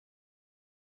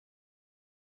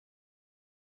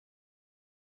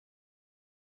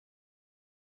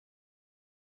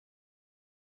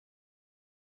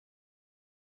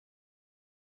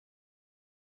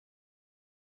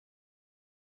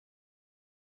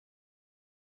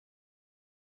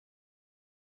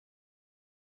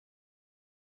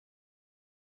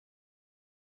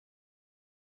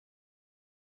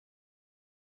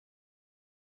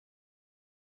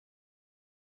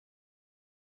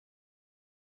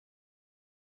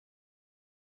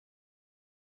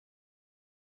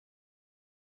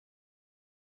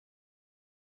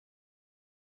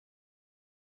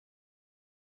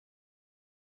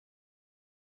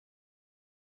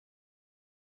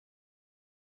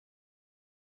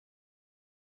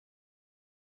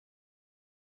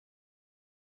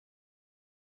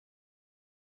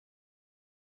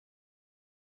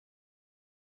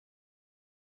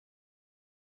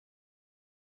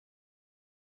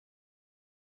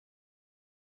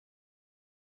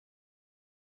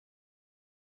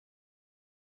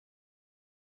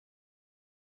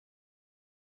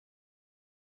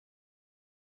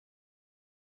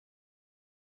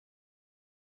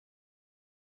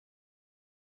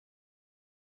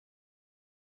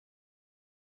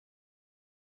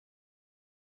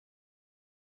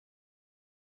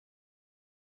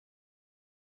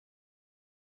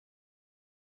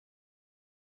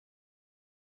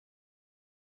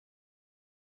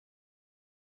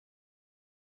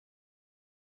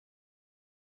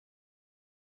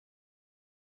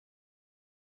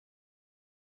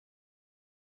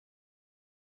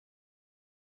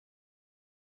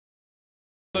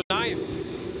 The ninth.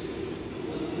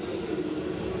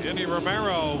 Andy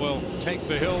Romero will take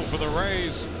the hill for the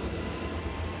Rays.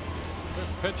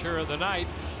 Fifth pitcher of the night,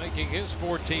 making his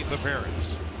 14th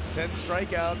appearance. 10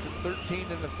 strikeouts and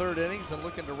 13 in the third innings, and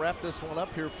looking to wrap this one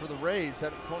up here for the Rays.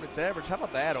 Had opponent's average. How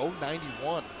about that?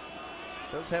 091.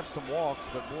 Does have some walks,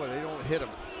 but boy, they don't hit him.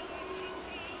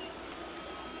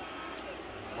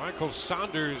 Michael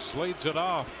Saunders leads it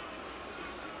off.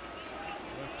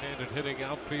 Left-handed hitting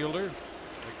outfielder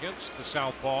against the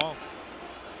southpaw.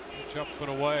 Pitch up and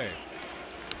away.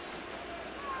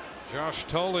 Josh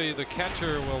Tolley, the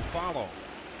catcher, will follow.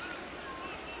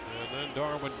 And then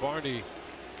Darwin Barney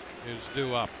is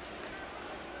due up.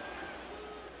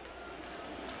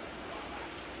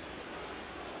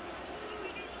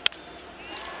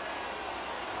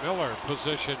 Miller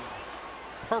positioned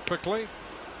perfectly.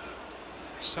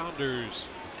 Saunders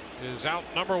is out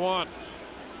number one.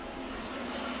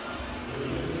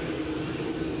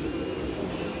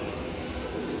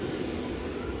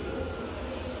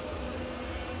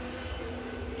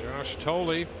 Josh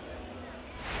Tolley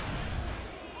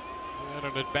had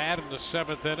an at bat in the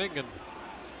seventh inning and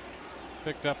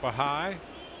picked up a high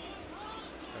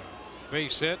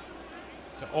base hit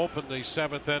to open the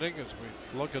seventh inning. As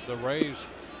we look at the Rays,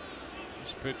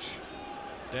 this pitch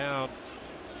down.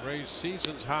 Rays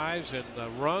season's highs in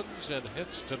runs and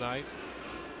hits tonight.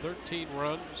 13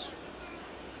 runs,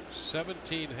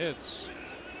 17 hits.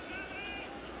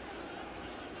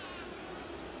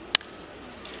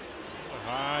 A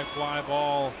high fly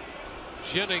ball.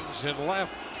 Jennings in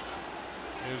left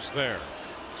is there.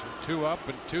 So 2 up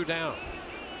and 2 down.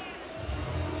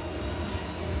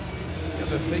 The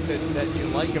other thing that you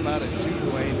like about it too,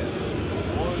 Dwayne, is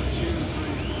 1, 2,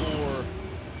 3, 4.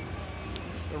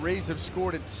 The Rays have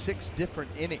scored in 6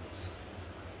 different innings.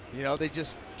 You know, they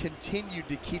just continued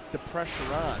to keep the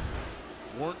pressure on.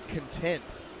 Weren't content.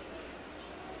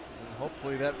 And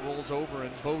hopefully that rolls over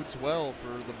and bodes well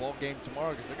for the ball game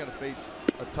tomorrow, because they're going to face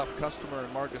a tough customer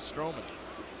in Marcus Stroman.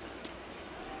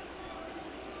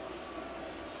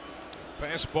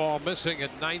 Fastball missing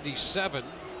at 97.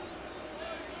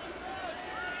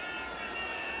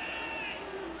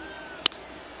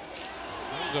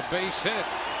 There's a base hit.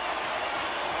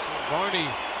 Barney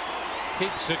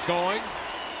keeps it going.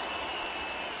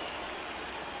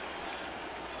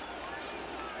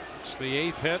 It's the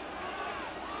 8th hit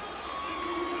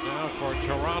now for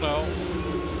Toronto.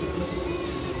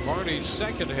 Barney's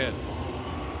 2nd hit.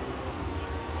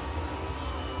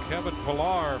 Kevin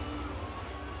Pillar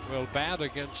will bat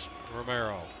against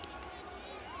Romero.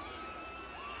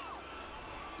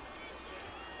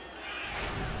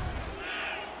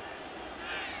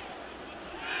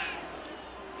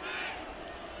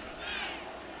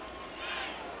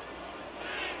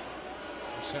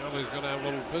 Sally's going to have a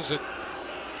little visit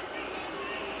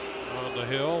on the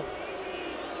hill.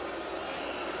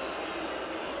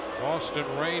 Boston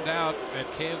rained out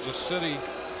at Kansas City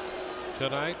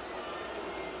tonight.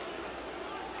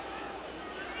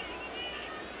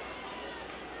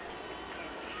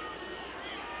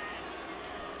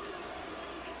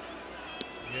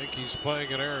 Yankees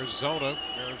playing in Arizona.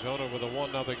 Arizona with a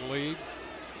 1-0 lead.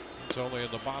 It's only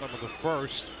in the bottom of the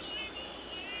first.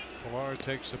 Pillar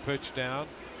takes the pitch down.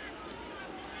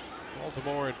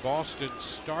 Baltimore and Boston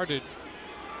started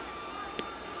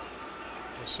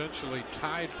essentially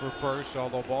tied for first,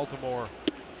 although Baltimore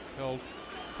held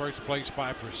first place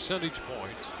by percentage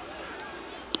points.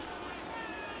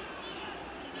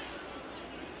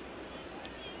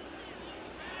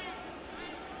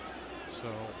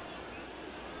 So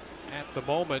at the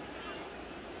moment,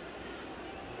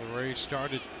 the Rays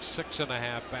started 6.5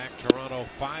 back, Toronto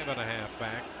 5.5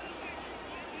 back.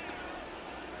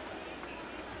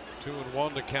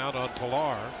 2-1 to count on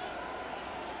Pillar.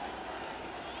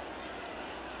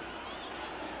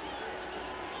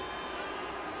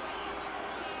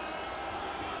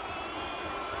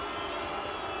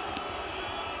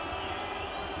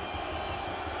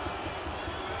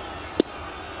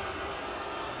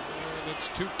 And it's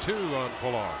 2-2 on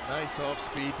Pillar. Nice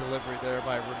off-speed delivery there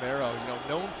by Romero. You know,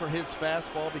 known for his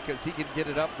fastball because he can get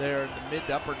it up there in the mid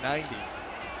to upper 90s.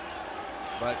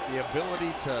 But the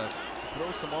ability to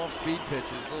throw some off-speed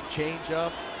pitches, a little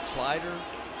change-up, slider.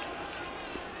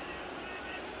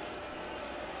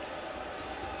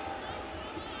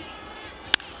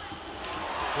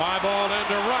 Fly ball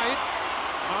into right.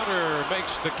 Otter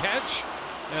makes the catch,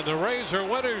 and the Rays are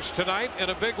winners tonight in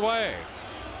a big way.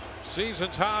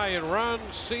 Season's high in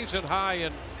runs, season high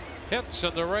in hits,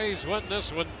 and the Rays win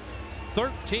this one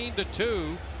 13-2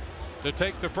 to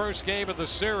take the first game of the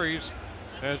series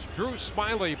as Drew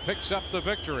Smyly picks up the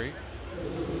victory.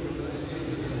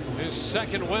 his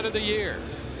second win of the year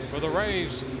for the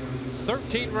Rays.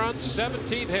 13 runs,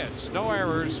 17 hits, no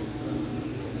errors,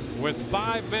 with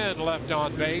 5 men left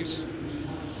on base.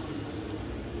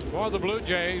 For the Blue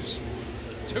Jays,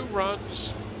 2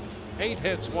 runs, 8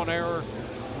 hits, 1 error,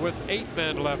 with 8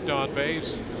 men left on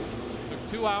base. Took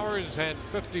 2 hours and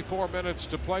 54 minutes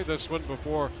to play this one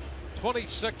before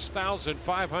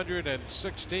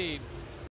 26,516